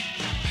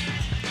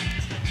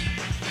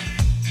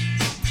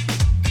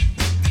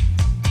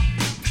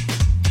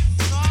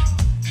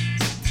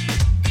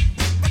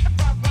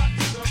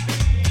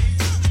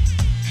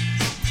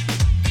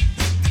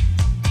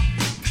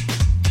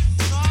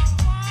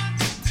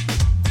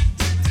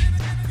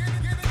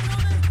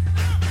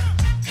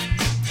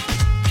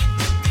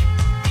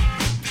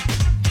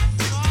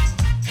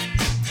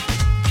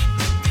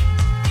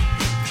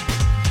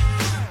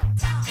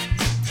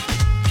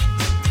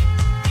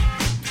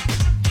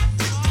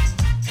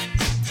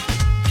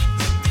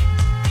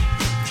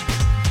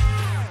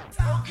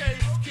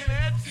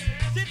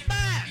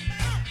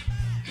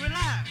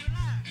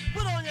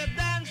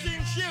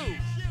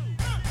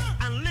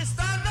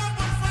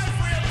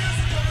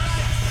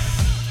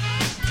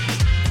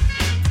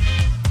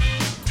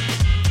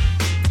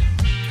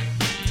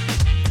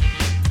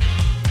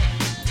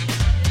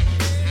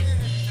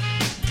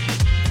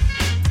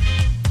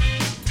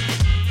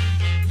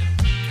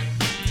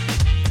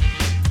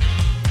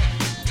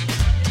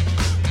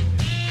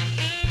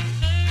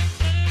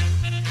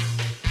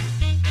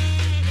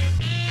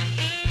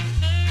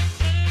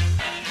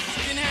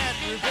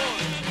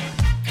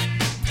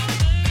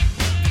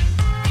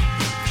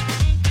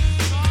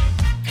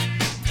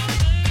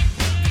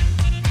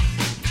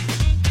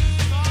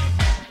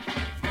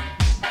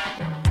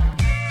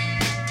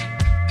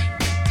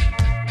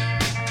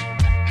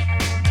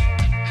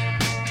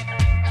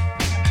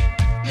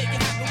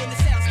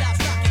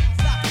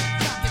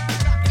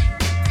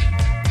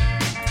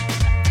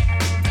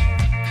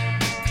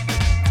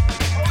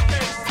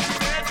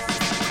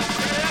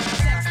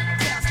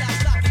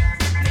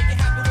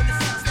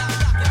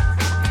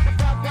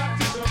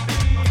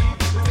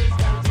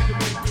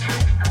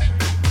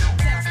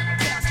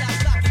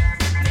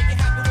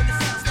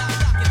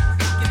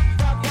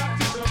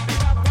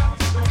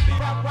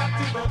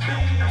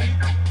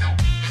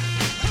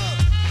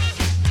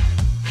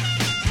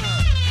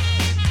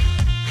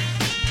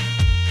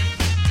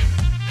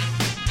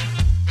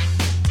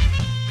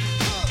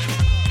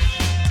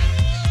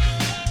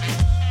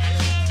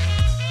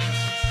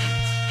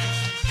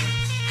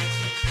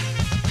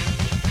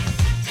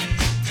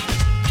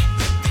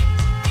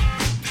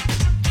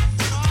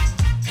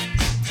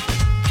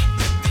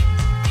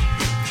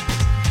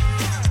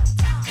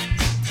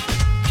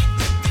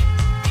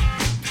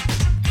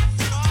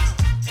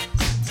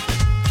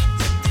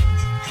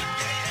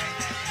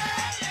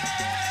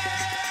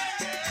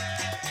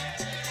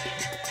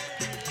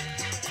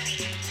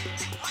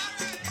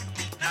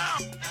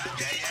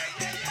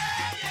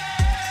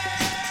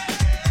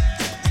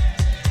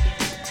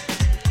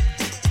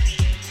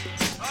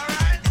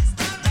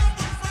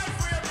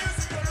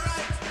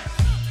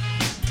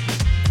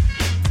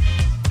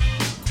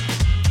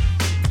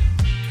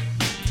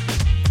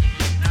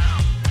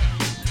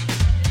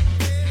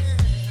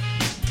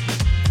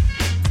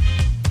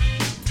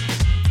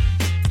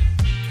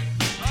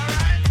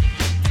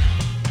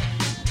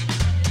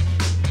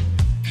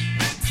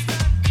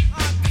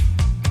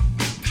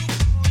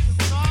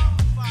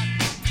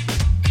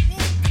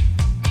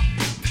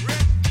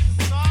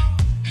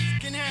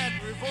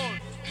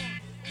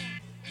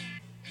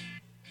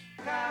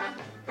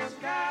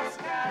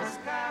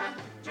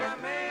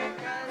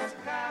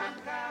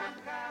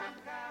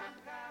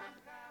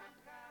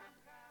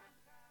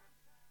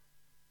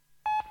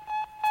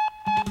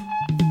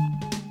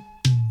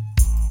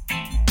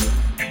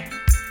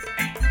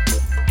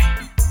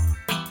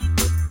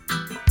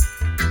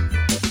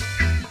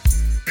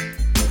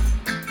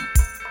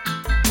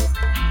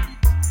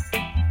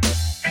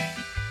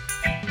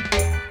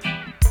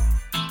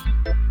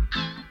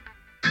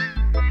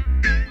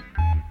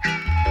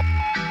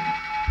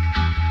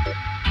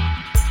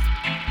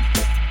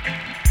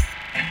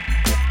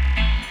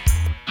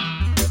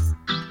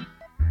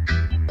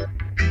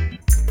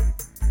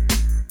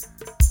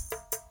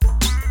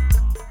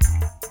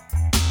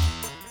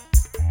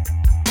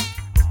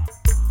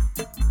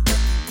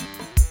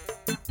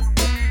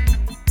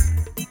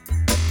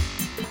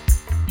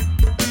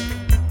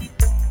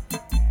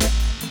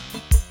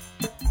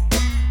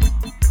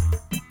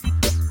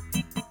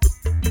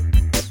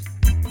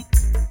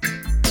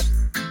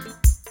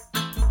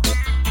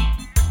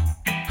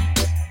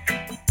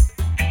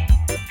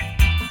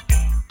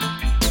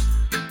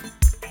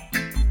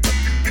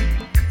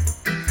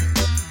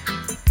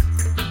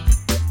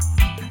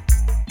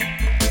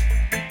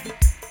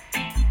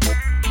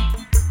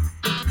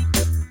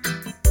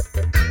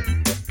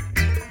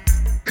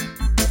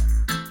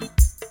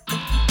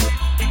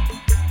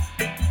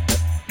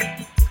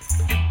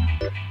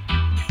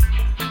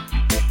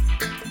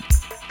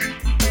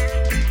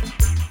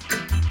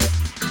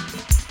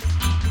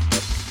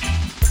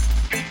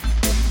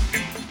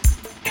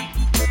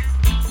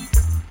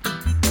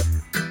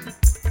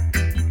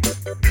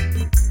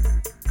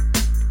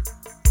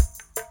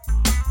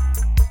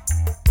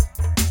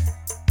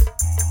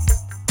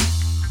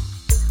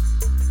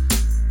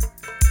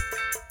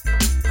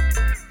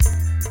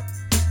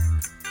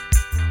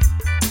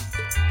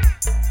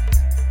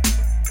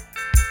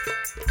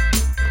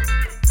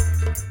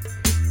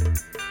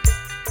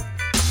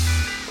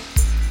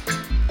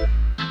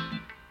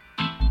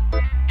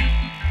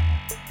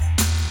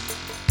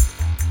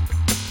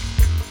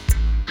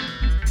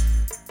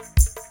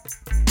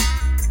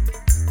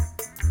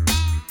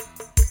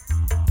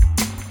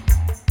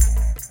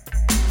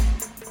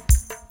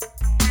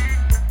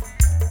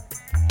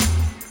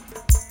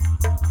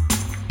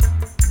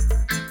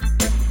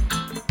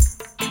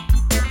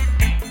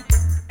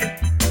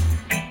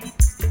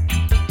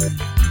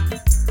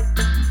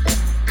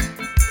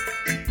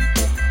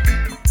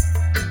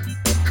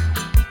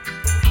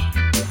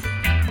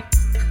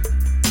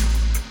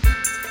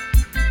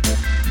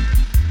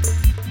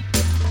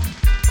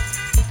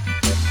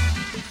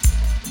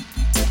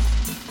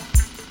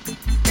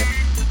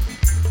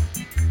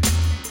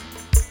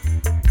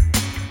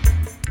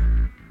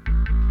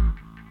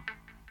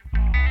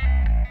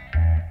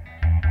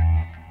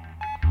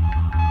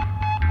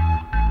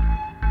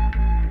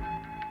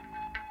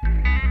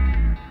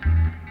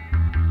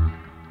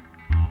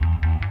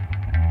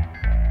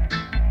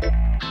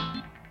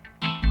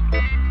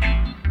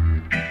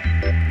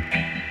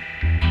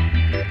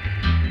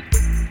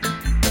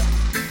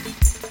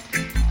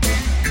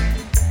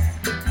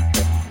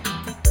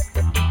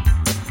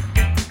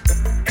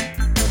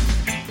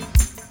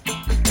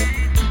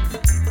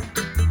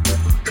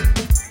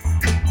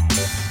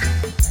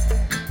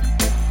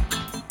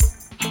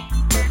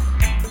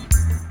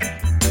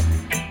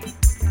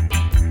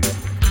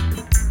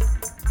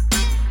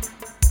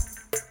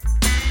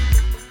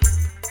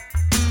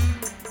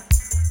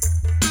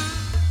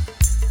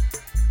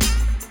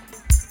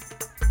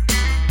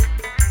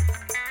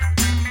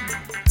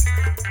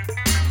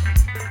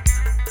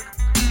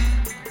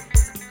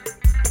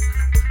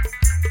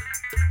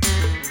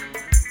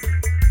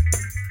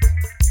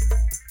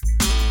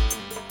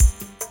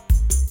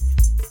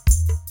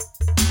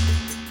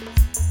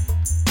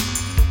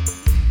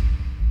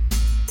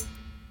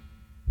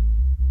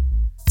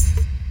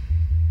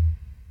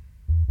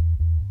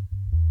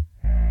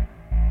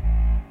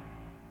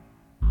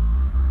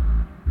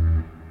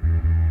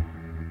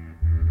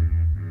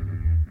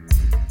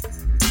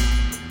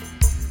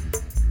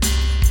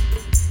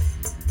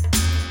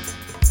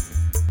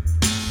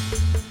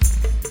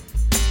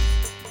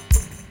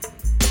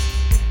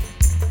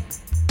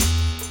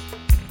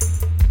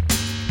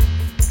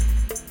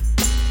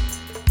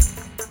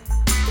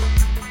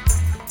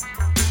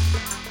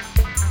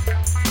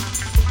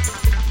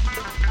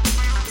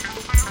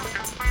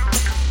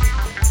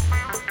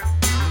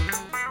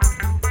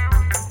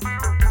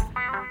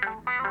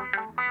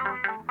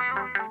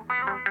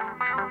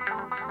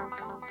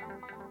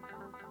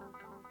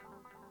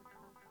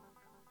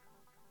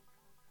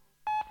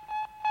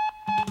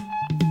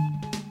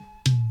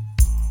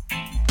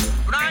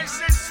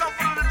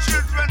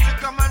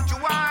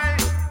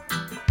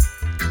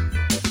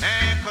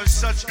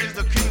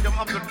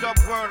 of the dub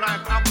world,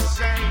 like I would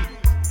say.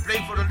 Play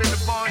for the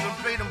little boys and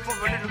play them for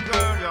the little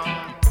girl,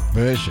 y'all.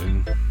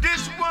 Version.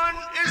 This one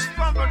is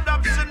from the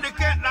dub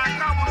syndicate, like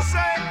I would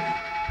say.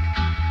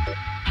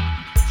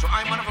 So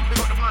I'm one of a big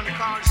up the man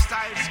called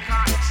Style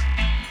Scott.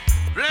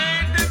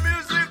 Play the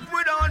music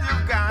with all you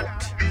got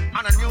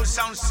on a new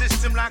sound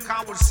system, like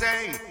I would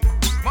say.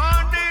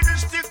 One day to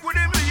stick with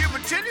him, he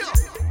will tell you.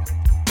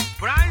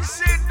 But I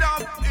say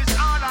dub is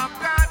all I've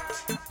got.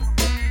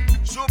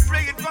 So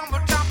play it from the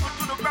top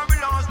to the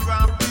very last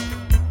drop.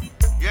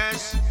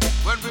 Yes,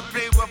 when we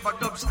play with a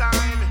dub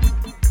style.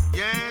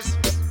 Yes,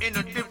 in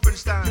a different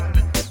style.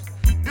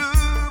 Do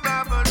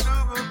ba ba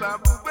do ba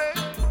ba way.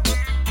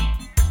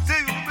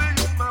 Say you be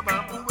ba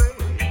ba ba way.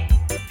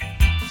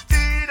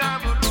 Stay da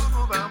ba do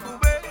ba ba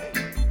way.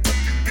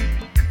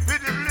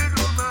 With a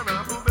little ba ba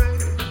ba way.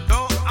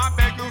 Don't I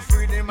beg you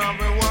freedom of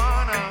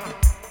marijuana.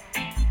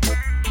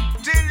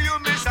 Till you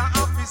miss an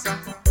officer.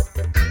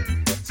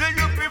 Say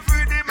you be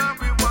freedom of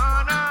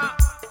marijuana.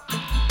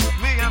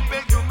 Me I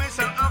beg you miss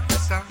an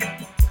officer.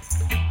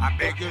 I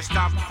beg you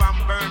stop from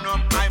burn up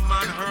my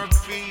man Herb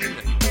Field.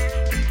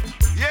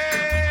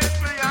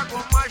 Yes, me I go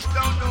mash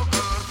down the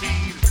Herb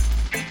Field.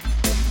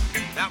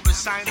 That was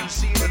sign of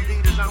seeing the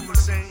leaders I will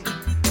say.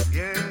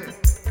 Yeah.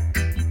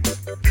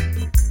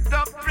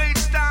 The play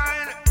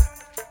style.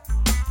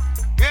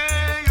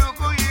 Yeah, you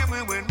go hear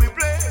me when we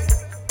play.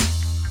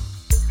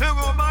 You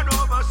go mad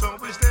over so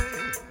we stay.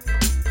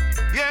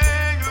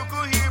 Yeah, you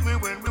go hear me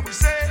when we will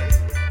say.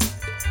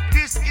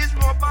 This is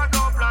more bad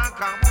up like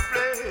I will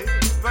play.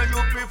 When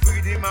you play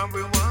freedom and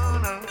we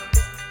wanna.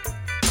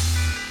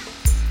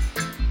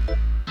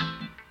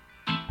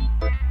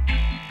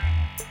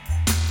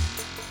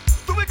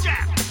 Do it,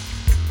 Jack.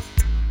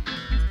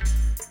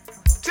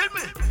 Tell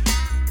me.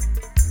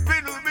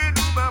 Binu,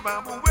 binu, ba,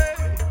 ba, ba, way.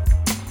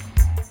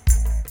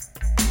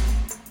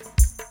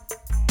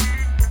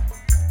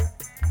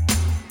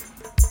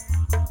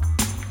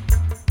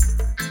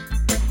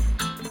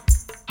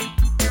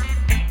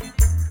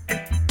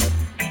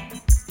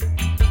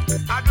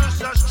 I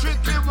just a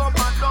strictly what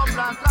my dub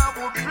like I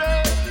would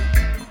play.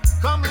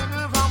 Coming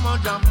in from a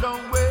jump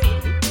down way.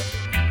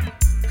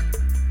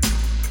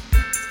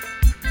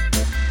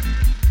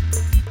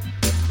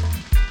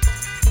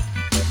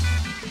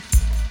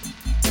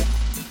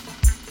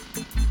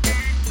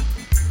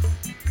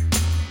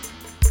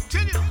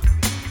 Continue.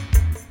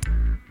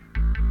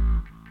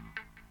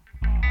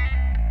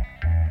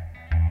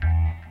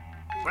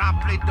 When I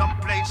play dub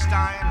play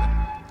style.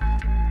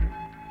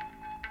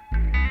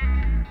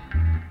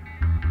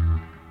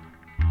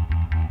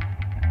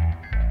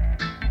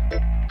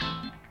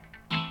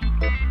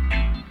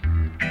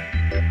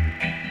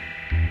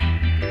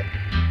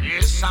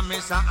 Yes, I'm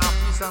Mr.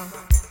 Officer.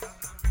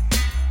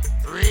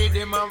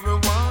 Freedom of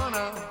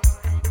marijuana.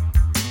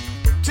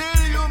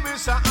 Tell you,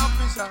 Mr.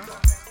 Officer.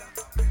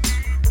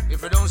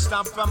 If you don't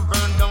stop from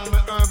burn down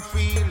the herb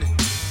field,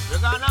 you're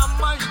gonna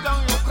mash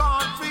down your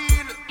cornfield.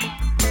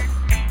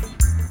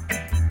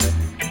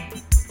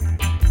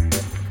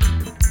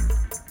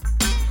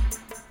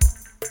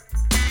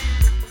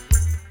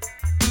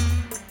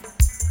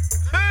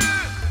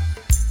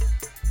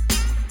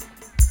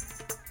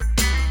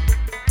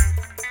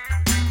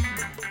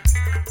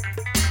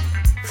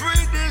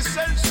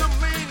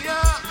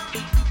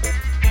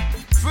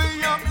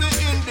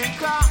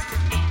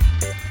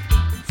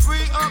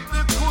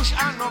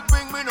 And no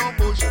bring me no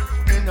bush,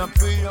 in the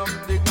free of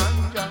the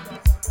ganja.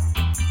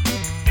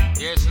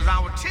 Yes, as I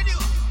will tell you,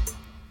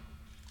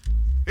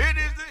 it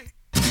is the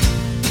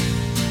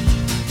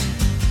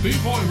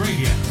Boot Boy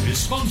Radio is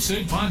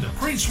sponsored by the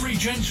Prince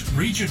Regent,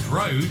 Regent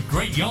Road,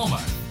 Great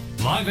Yarmouth.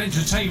 Live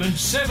entertainment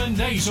 7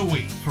 days a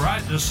week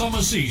throughout the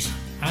summer season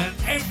and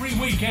every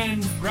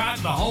weekend throughout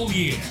the whole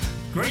year.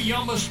 Great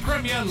Yarmouth's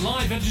premier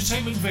live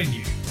entertainment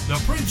venue,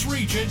 the Prince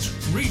Regent,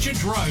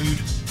 Regent Road,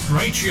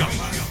 Great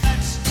Yarmouth.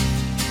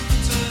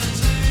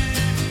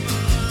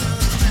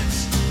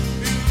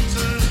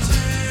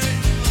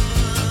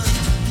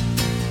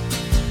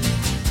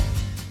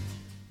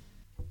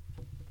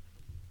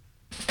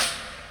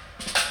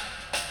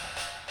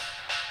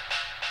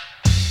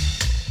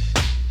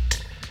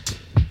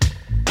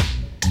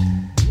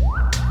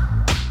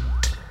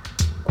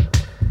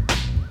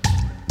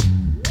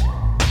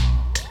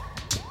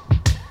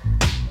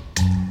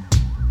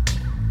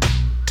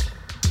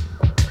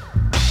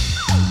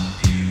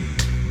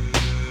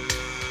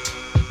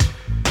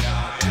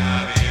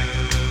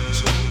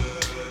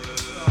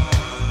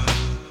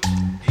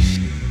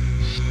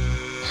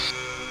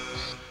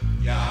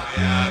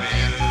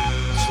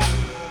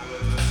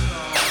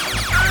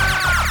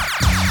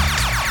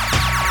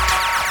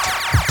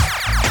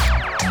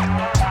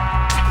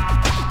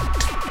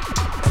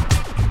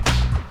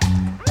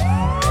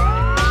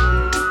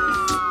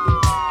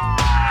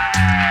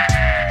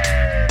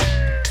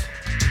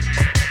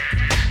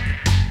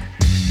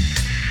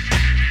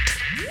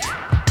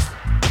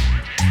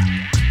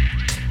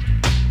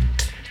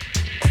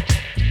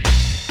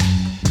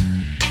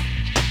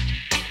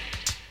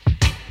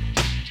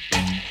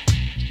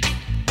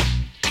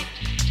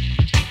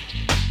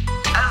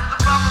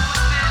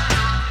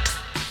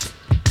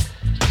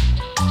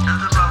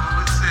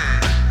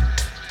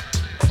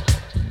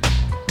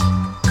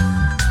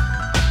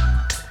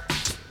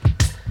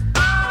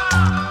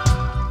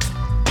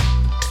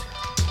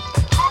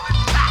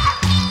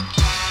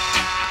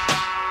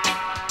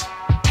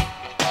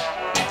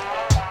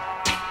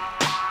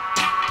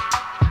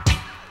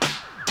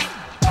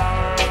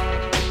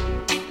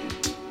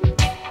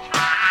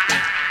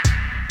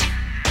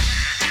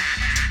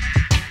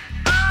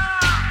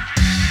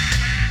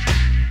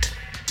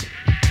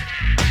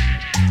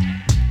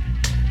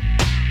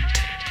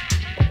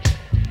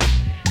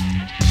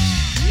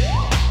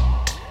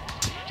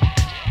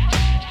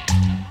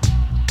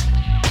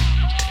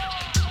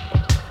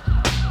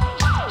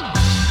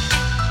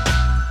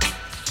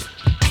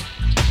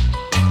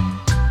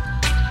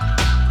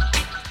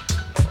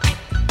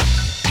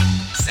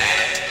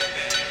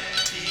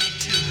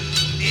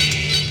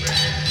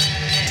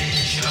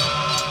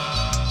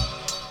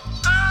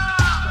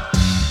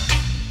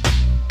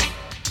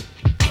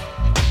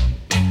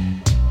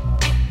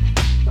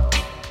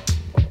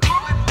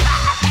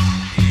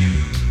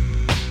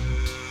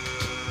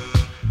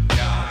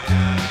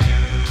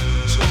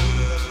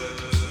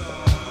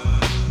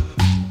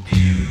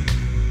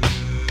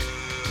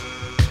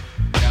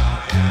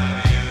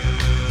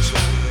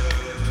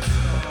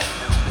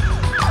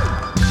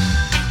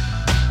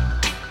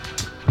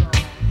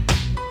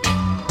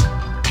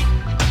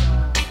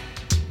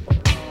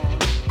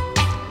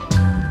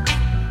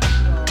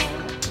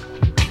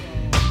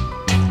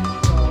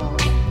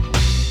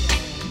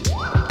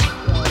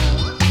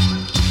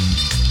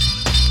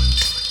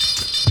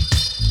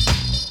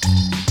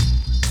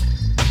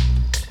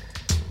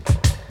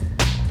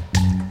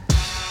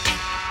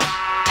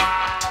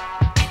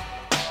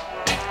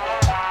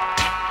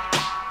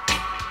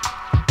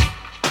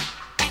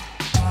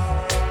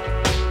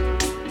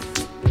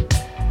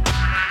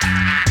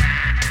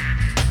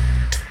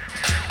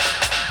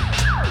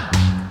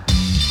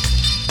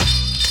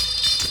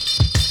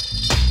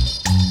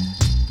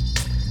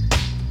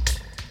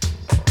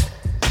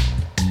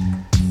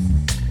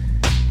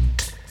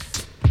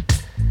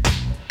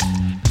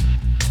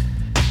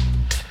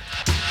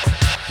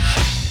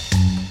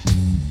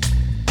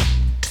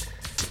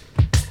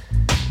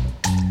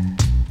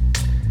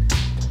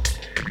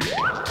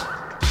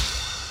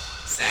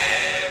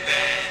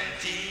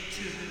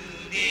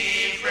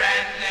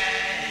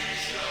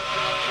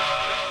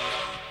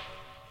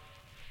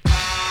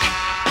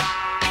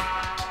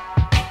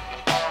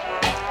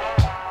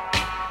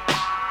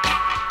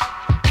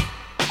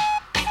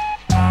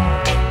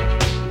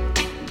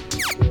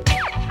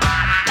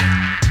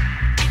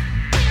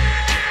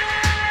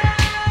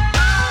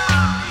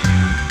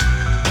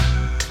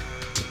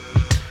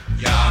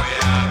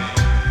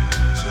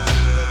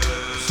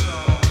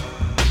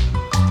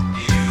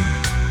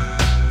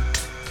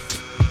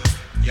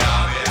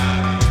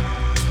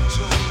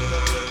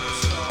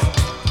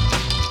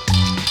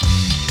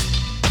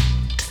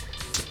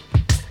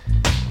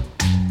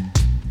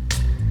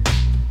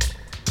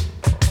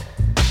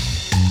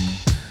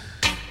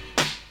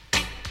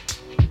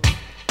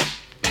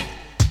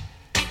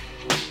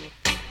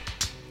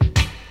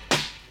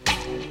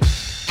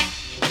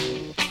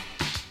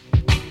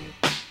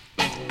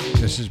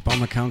 This is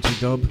Bomber County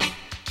Dub,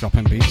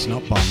 dropping beats,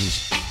 not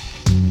bombs.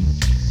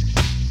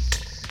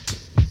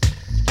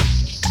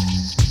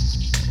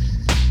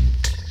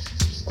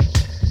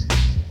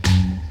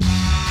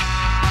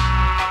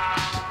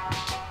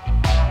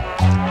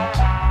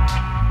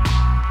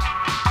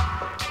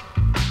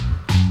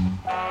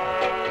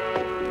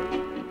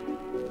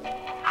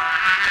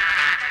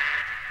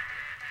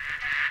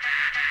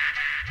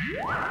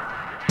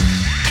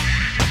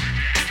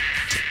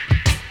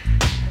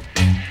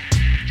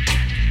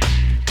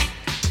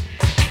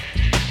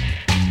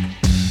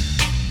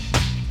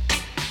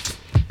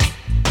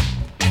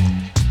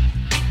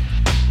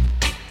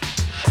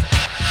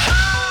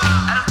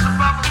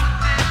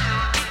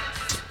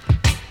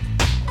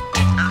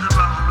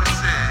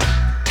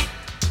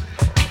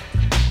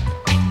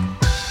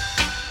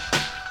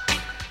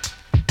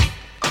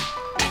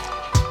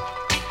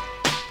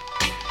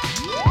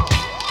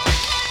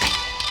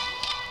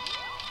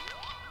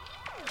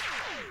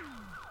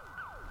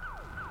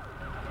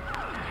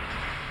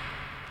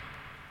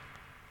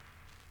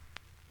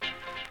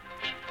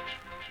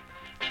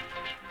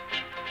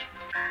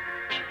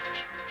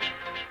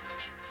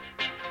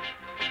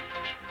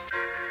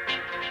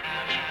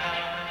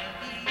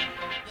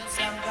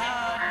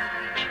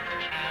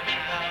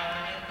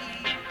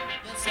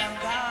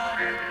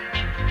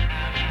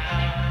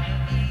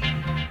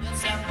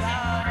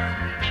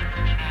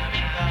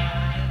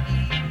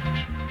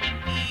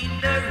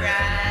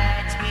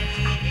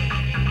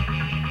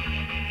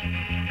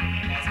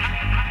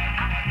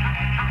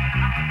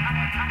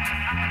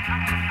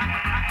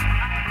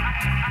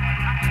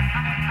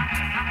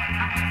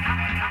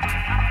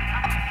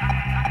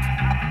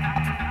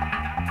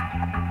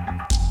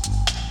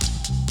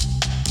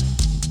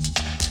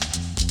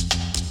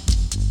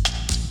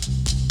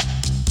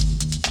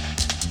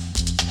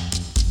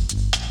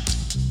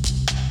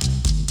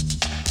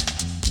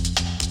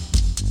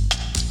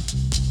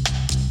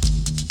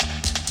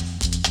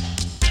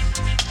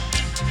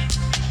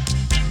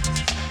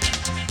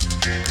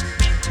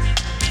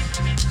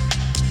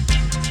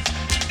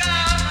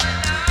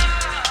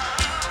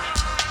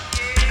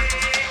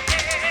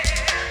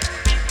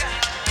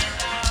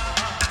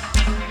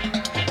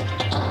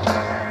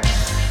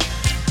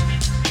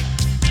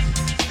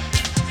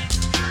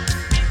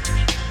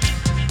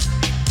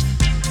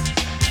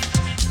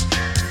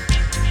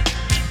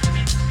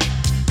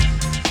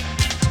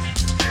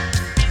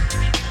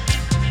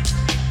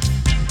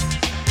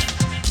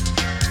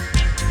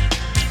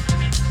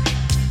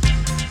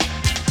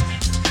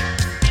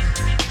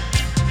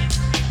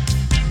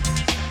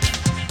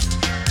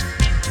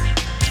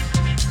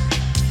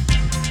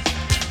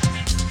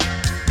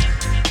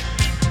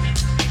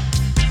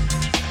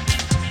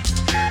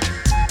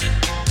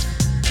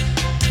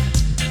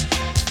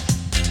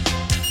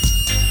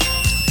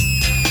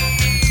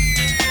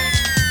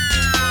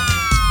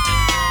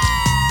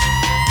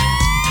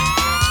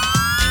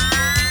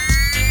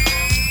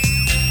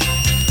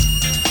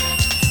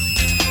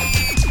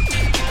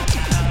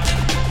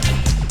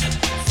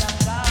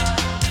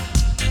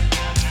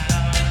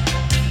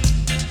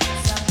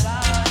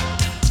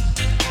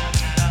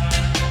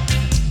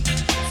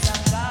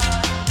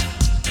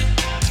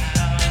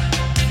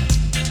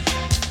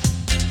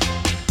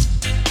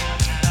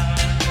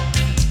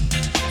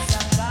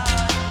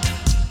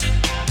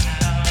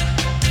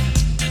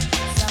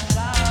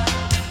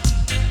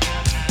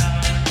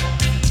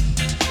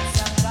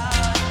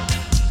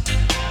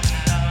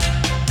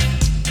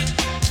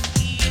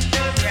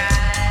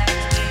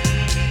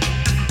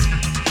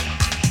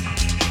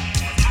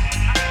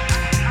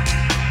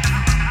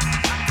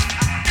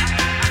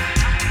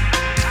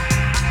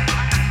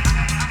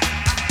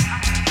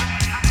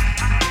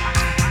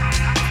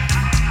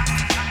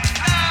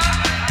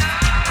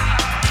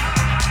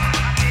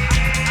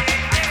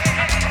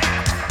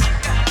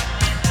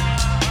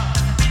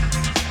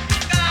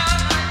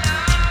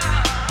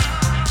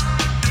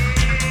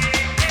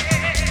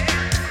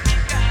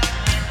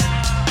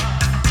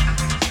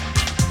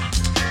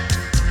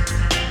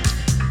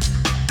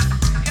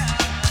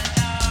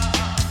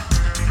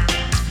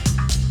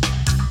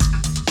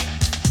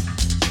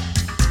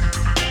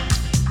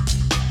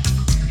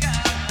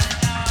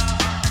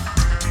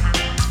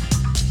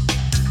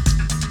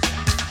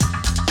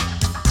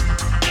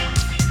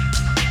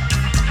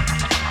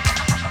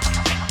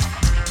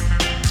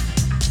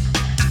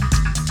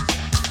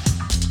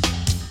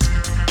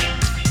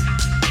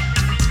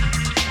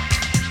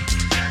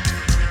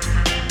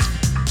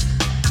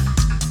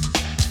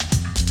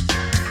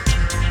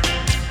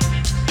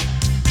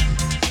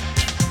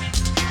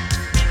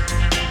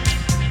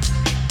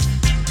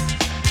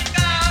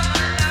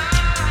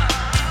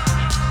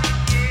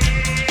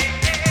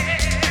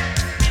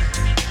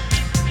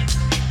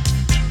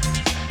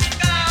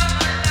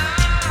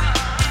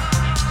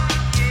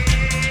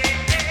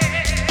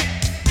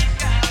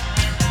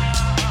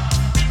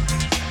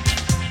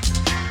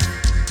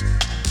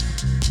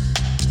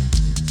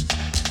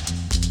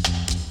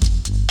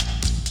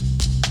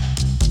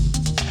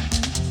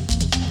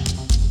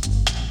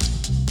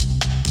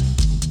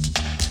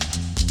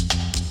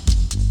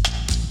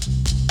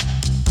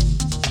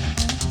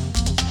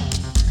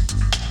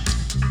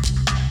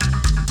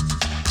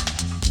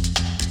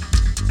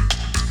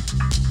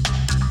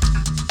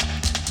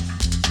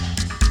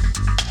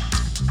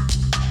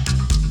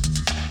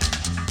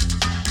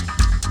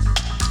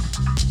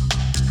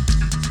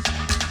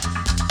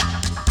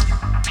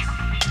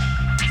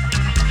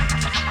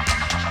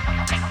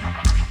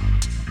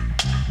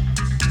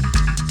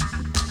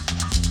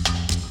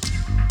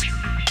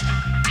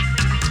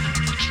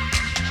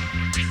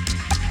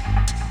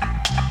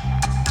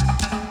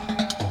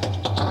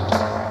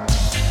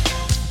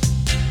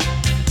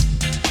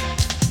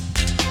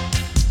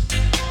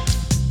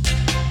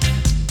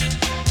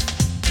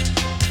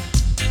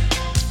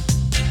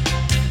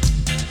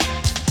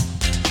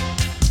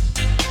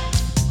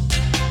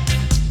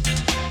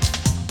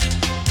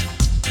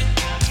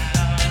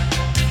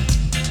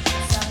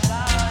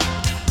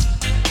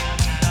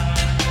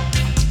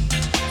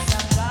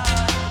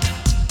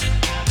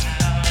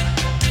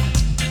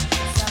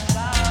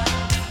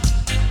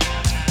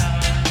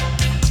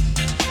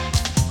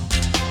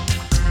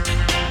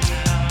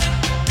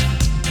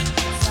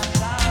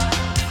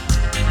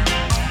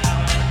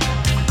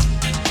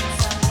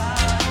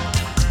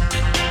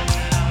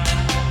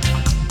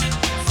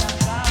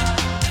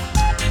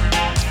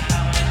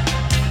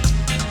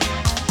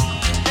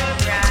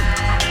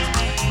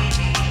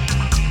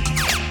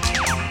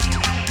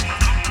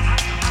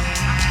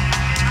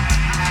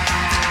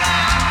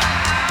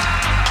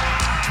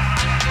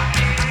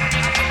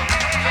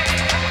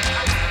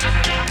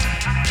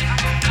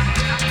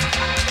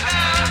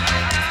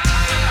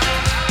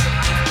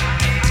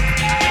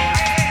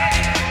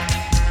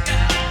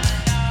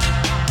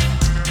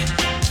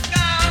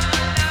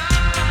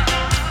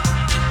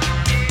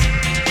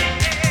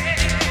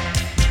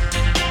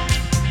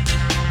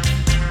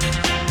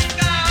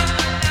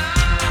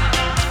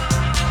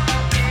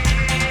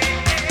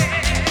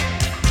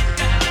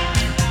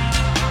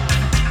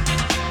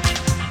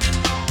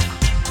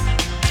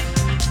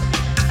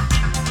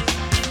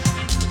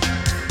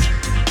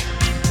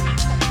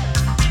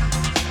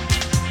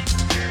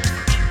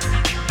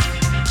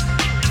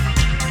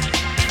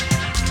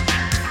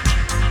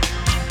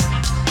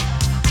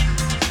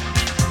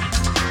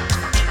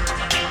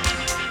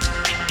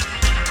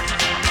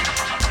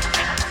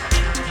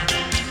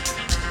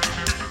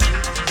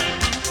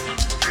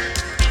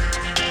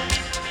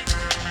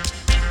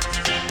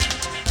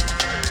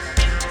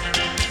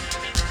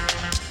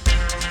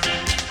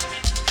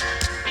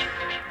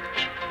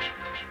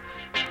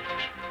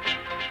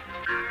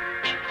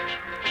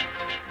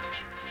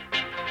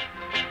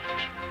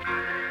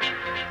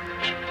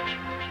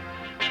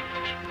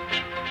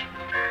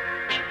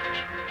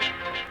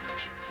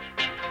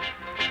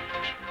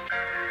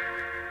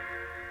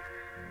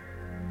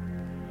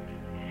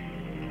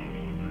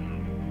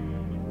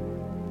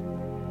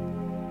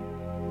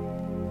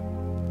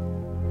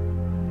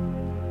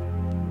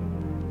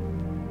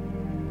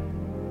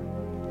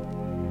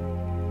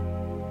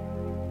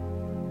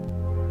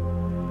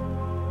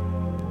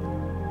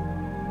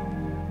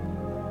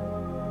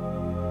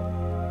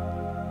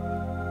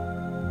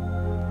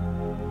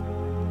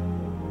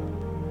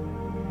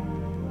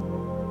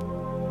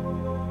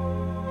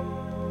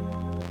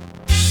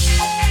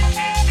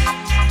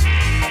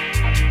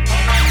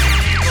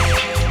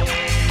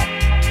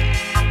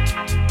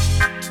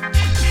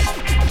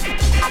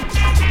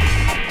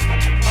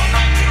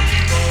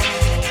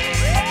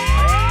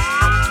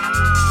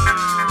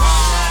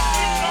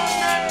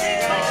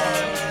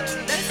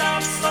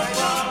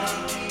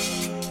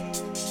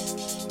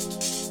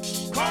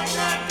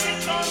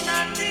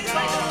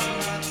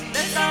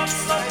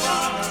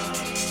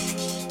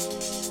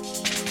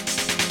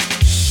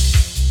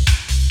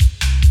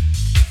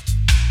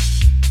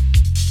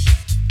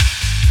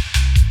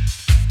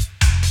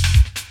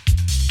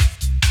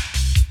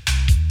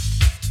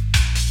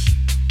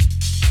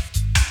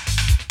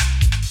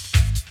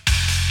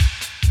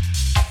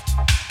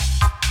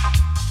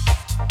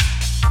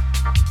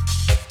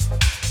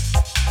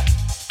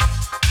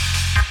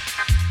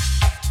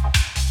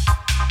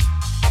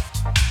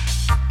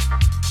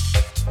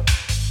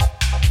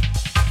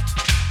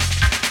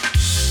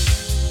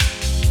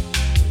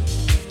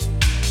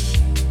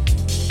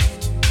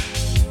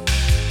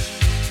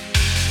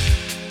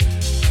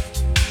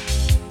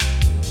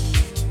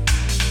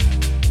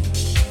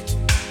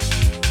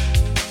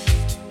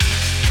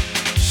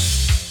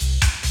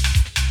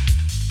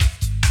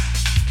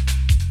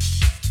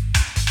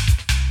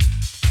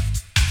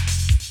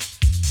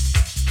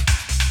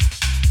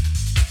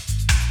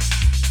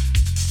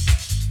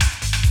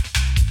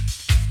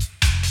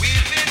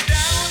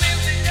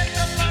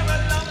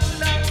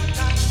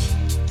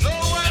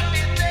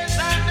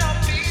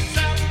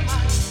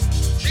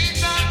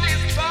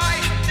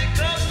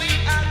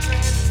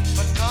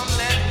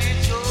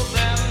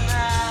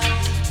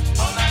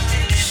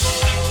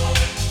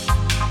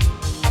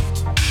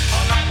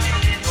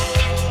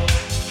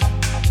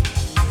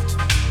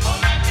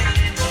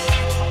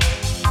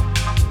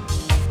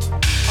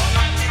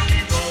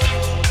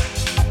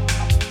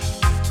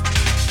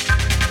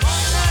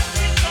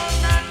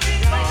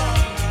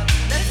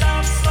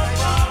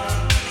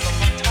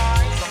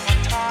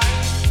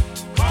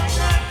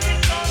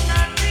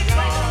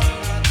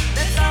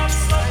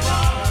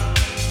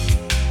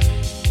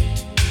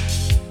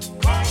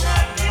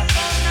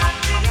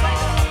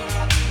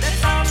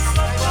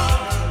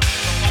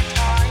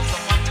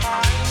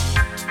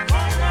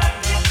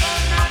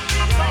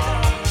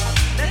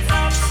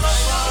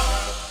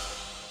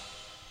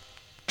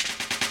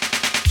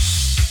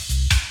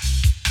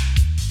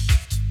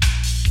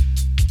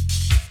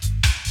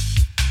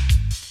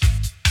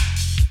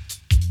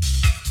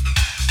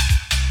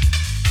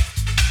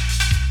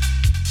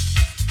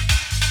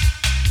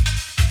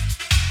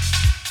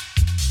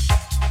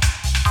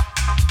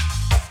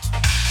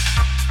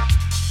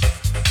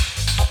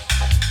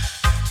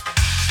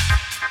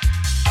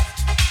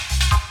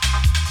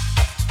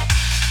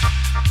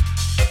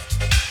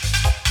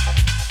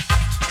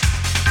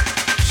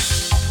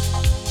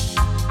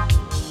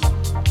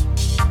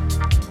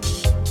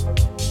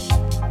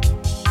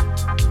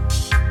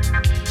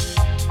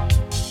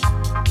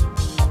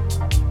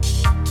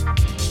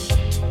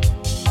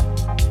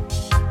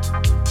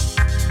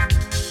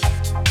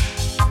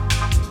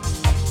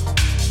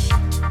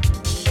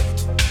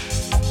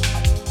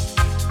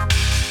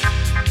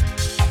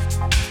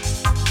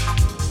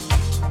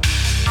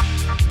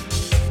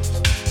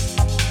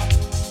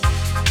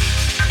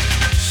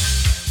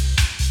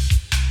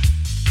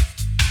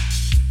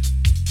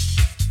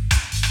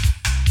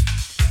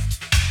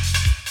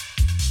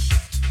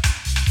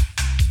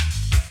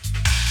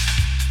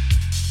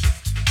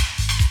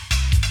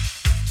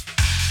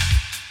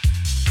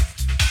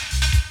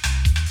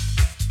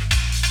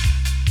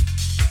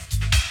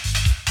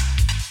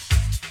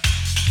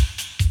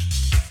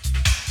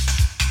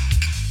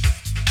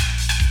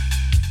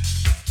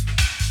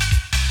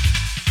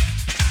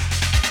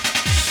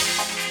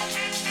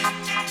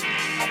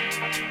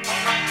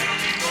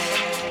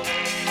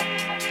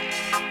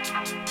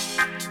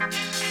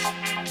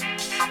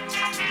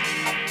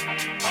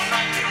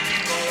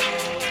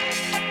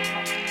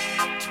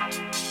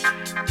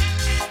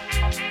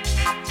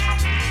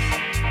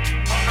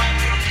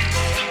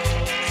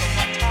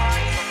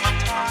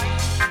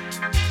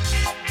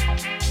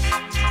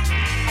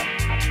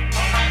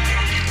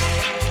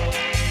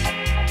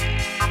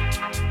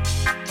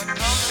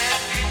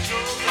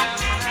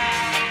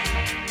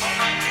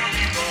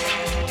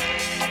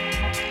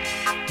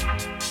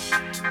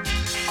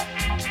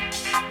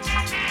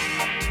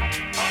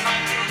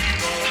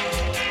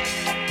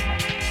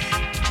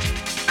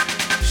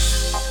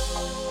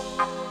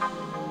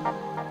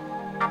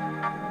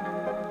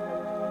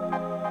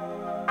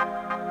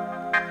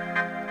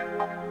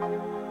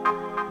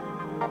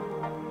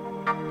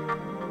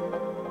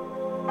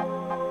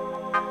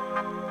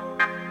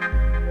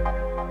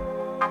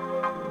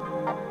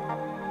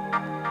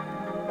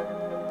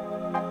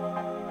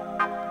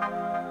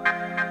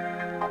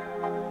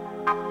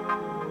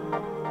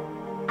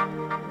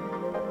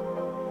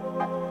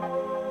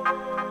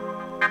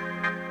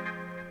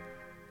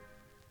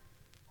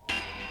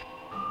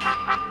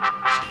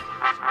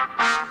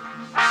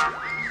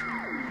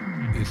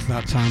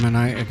 time of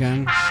night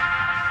again.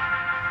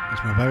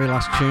 It's my very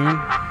last tune.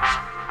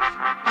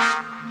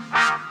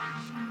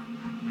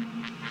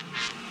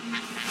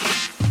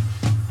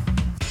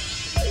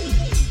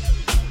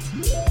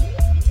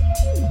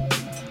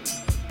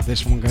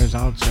 This one goes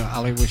out to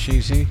Ali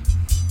Washizi.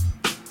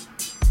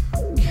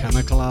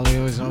 Chemical Ali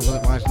is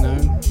otherwise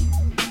known.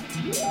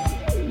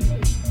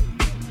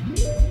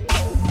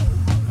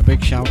 A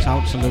big shout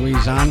out to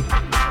Louise Anne,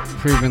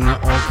 proving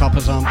that all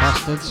coppers aren't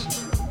bastards.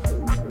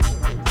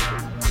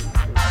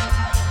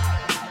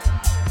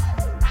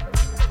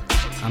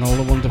 And all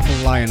the wonderful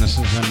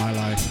lionesses in my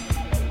life.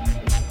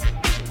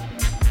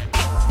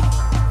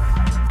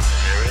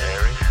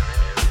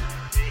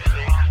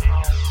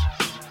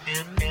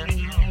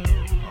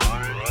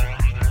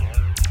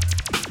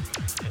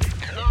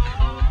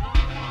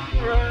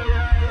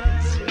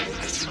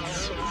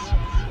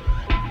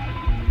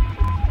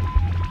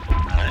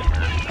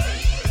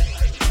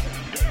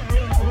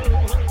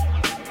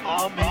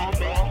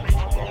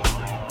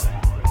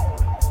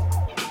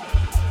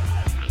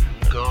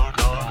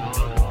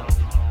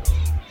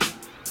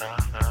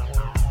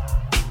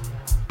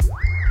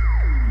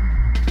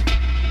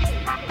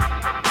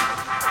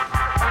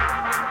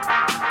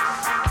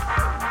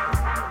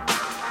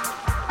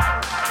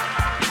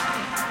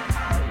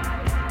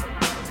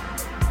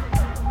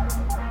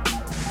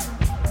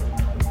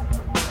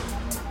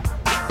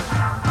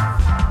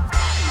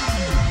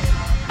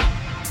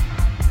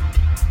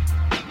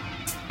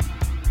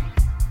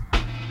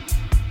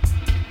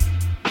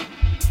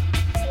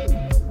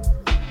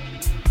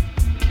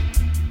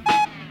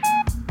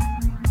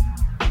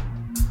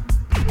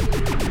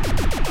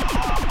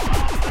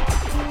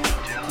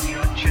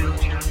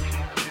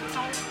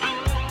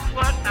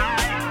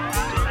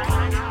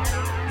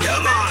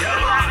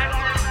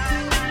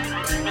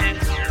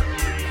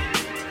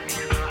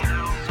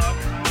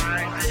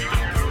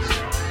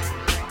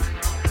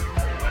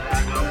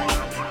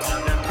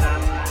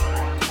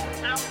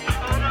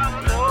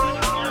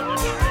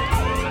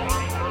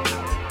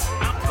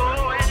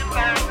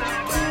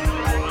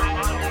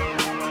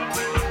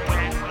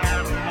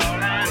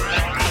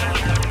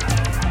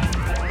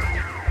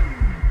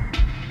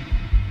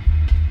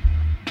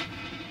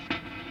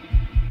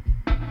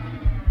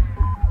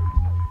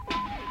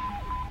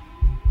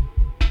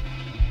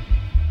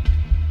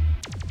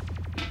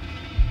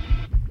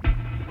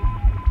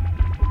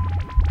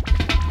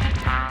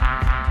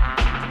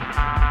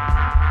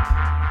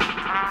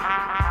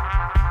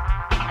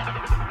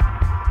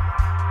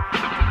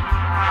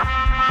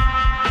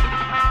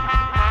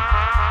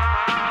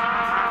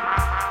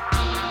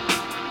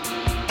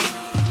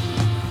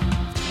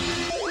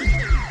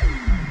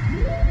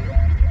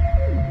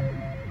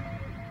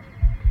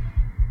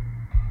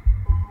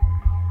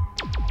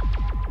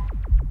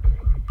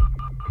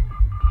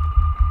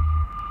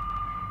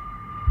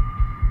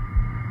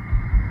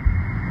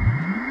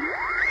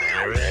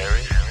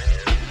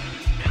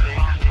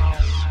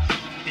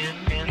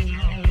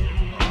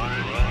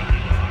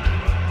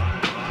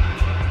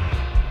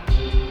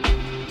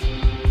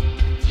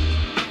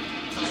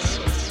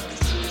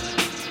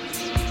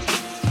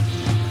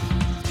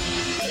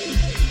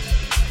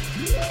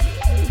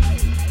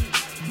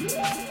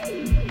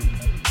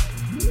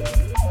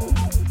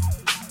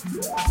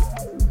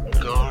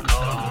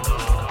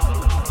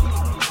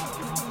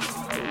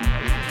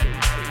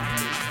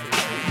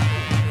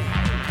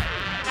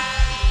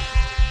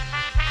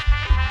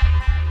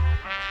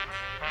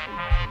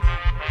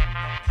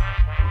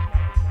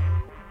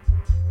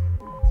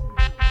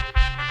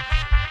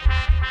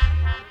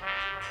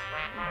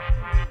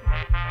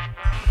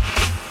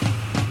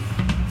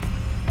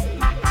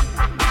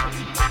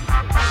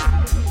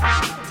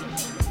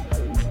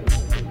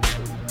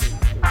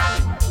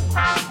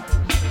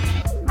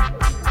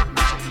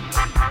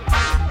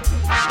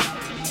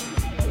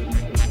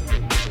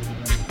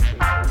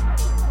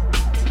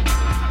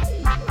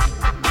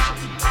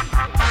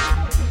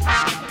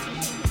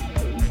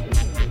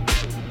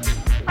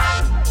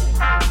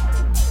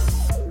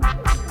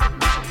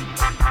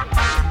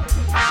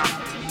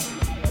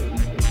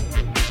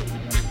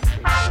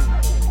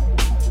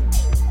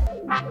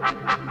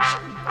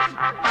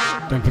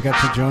 Don't forget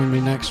to join me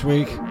next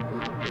week,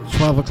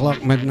 12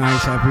 o'clock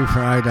midnight every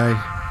Friday,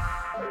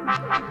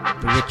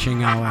 the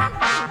witching hour.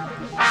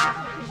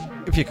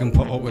 If you can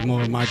put up with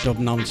more of my dub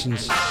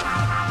nonsense.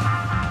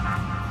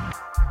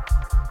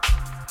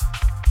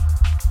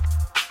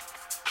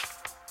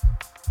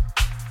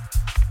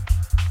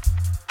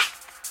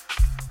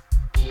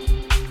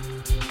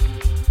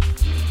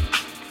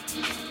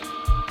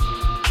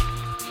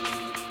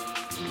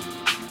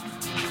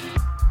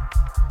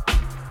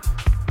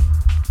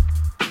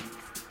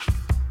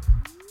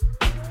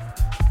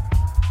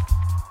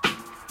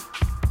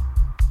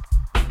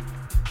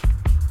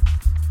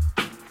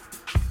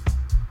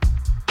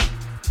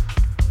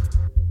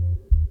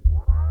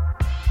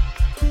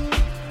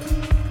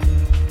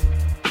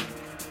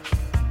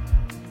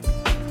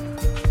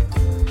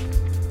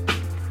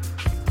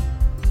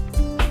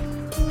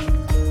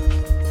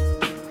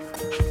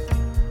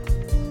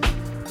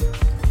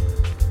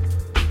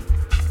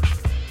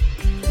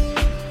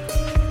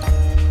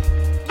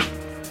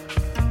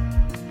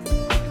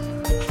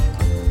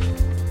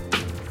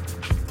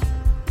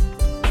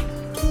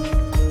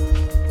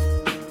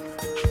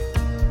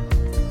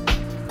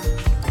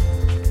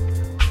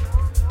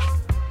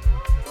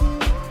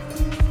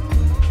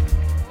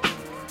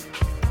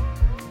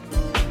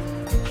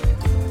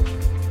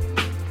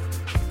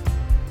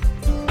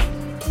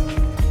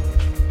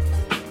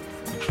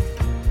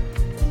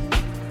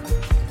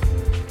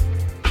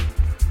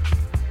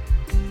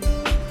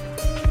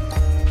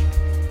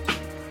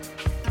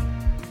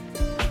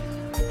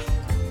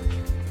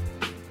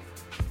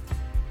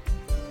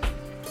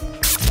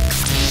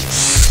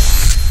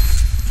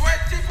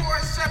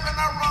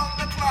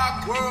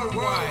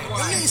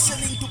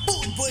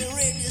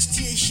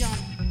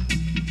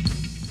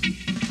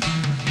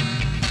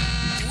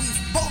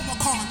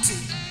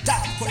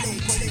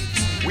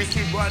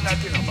 Wicked one that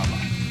you know, Baba.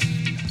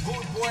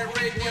 Good boy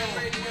radio,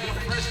 the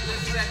first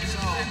sex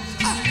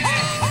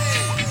song.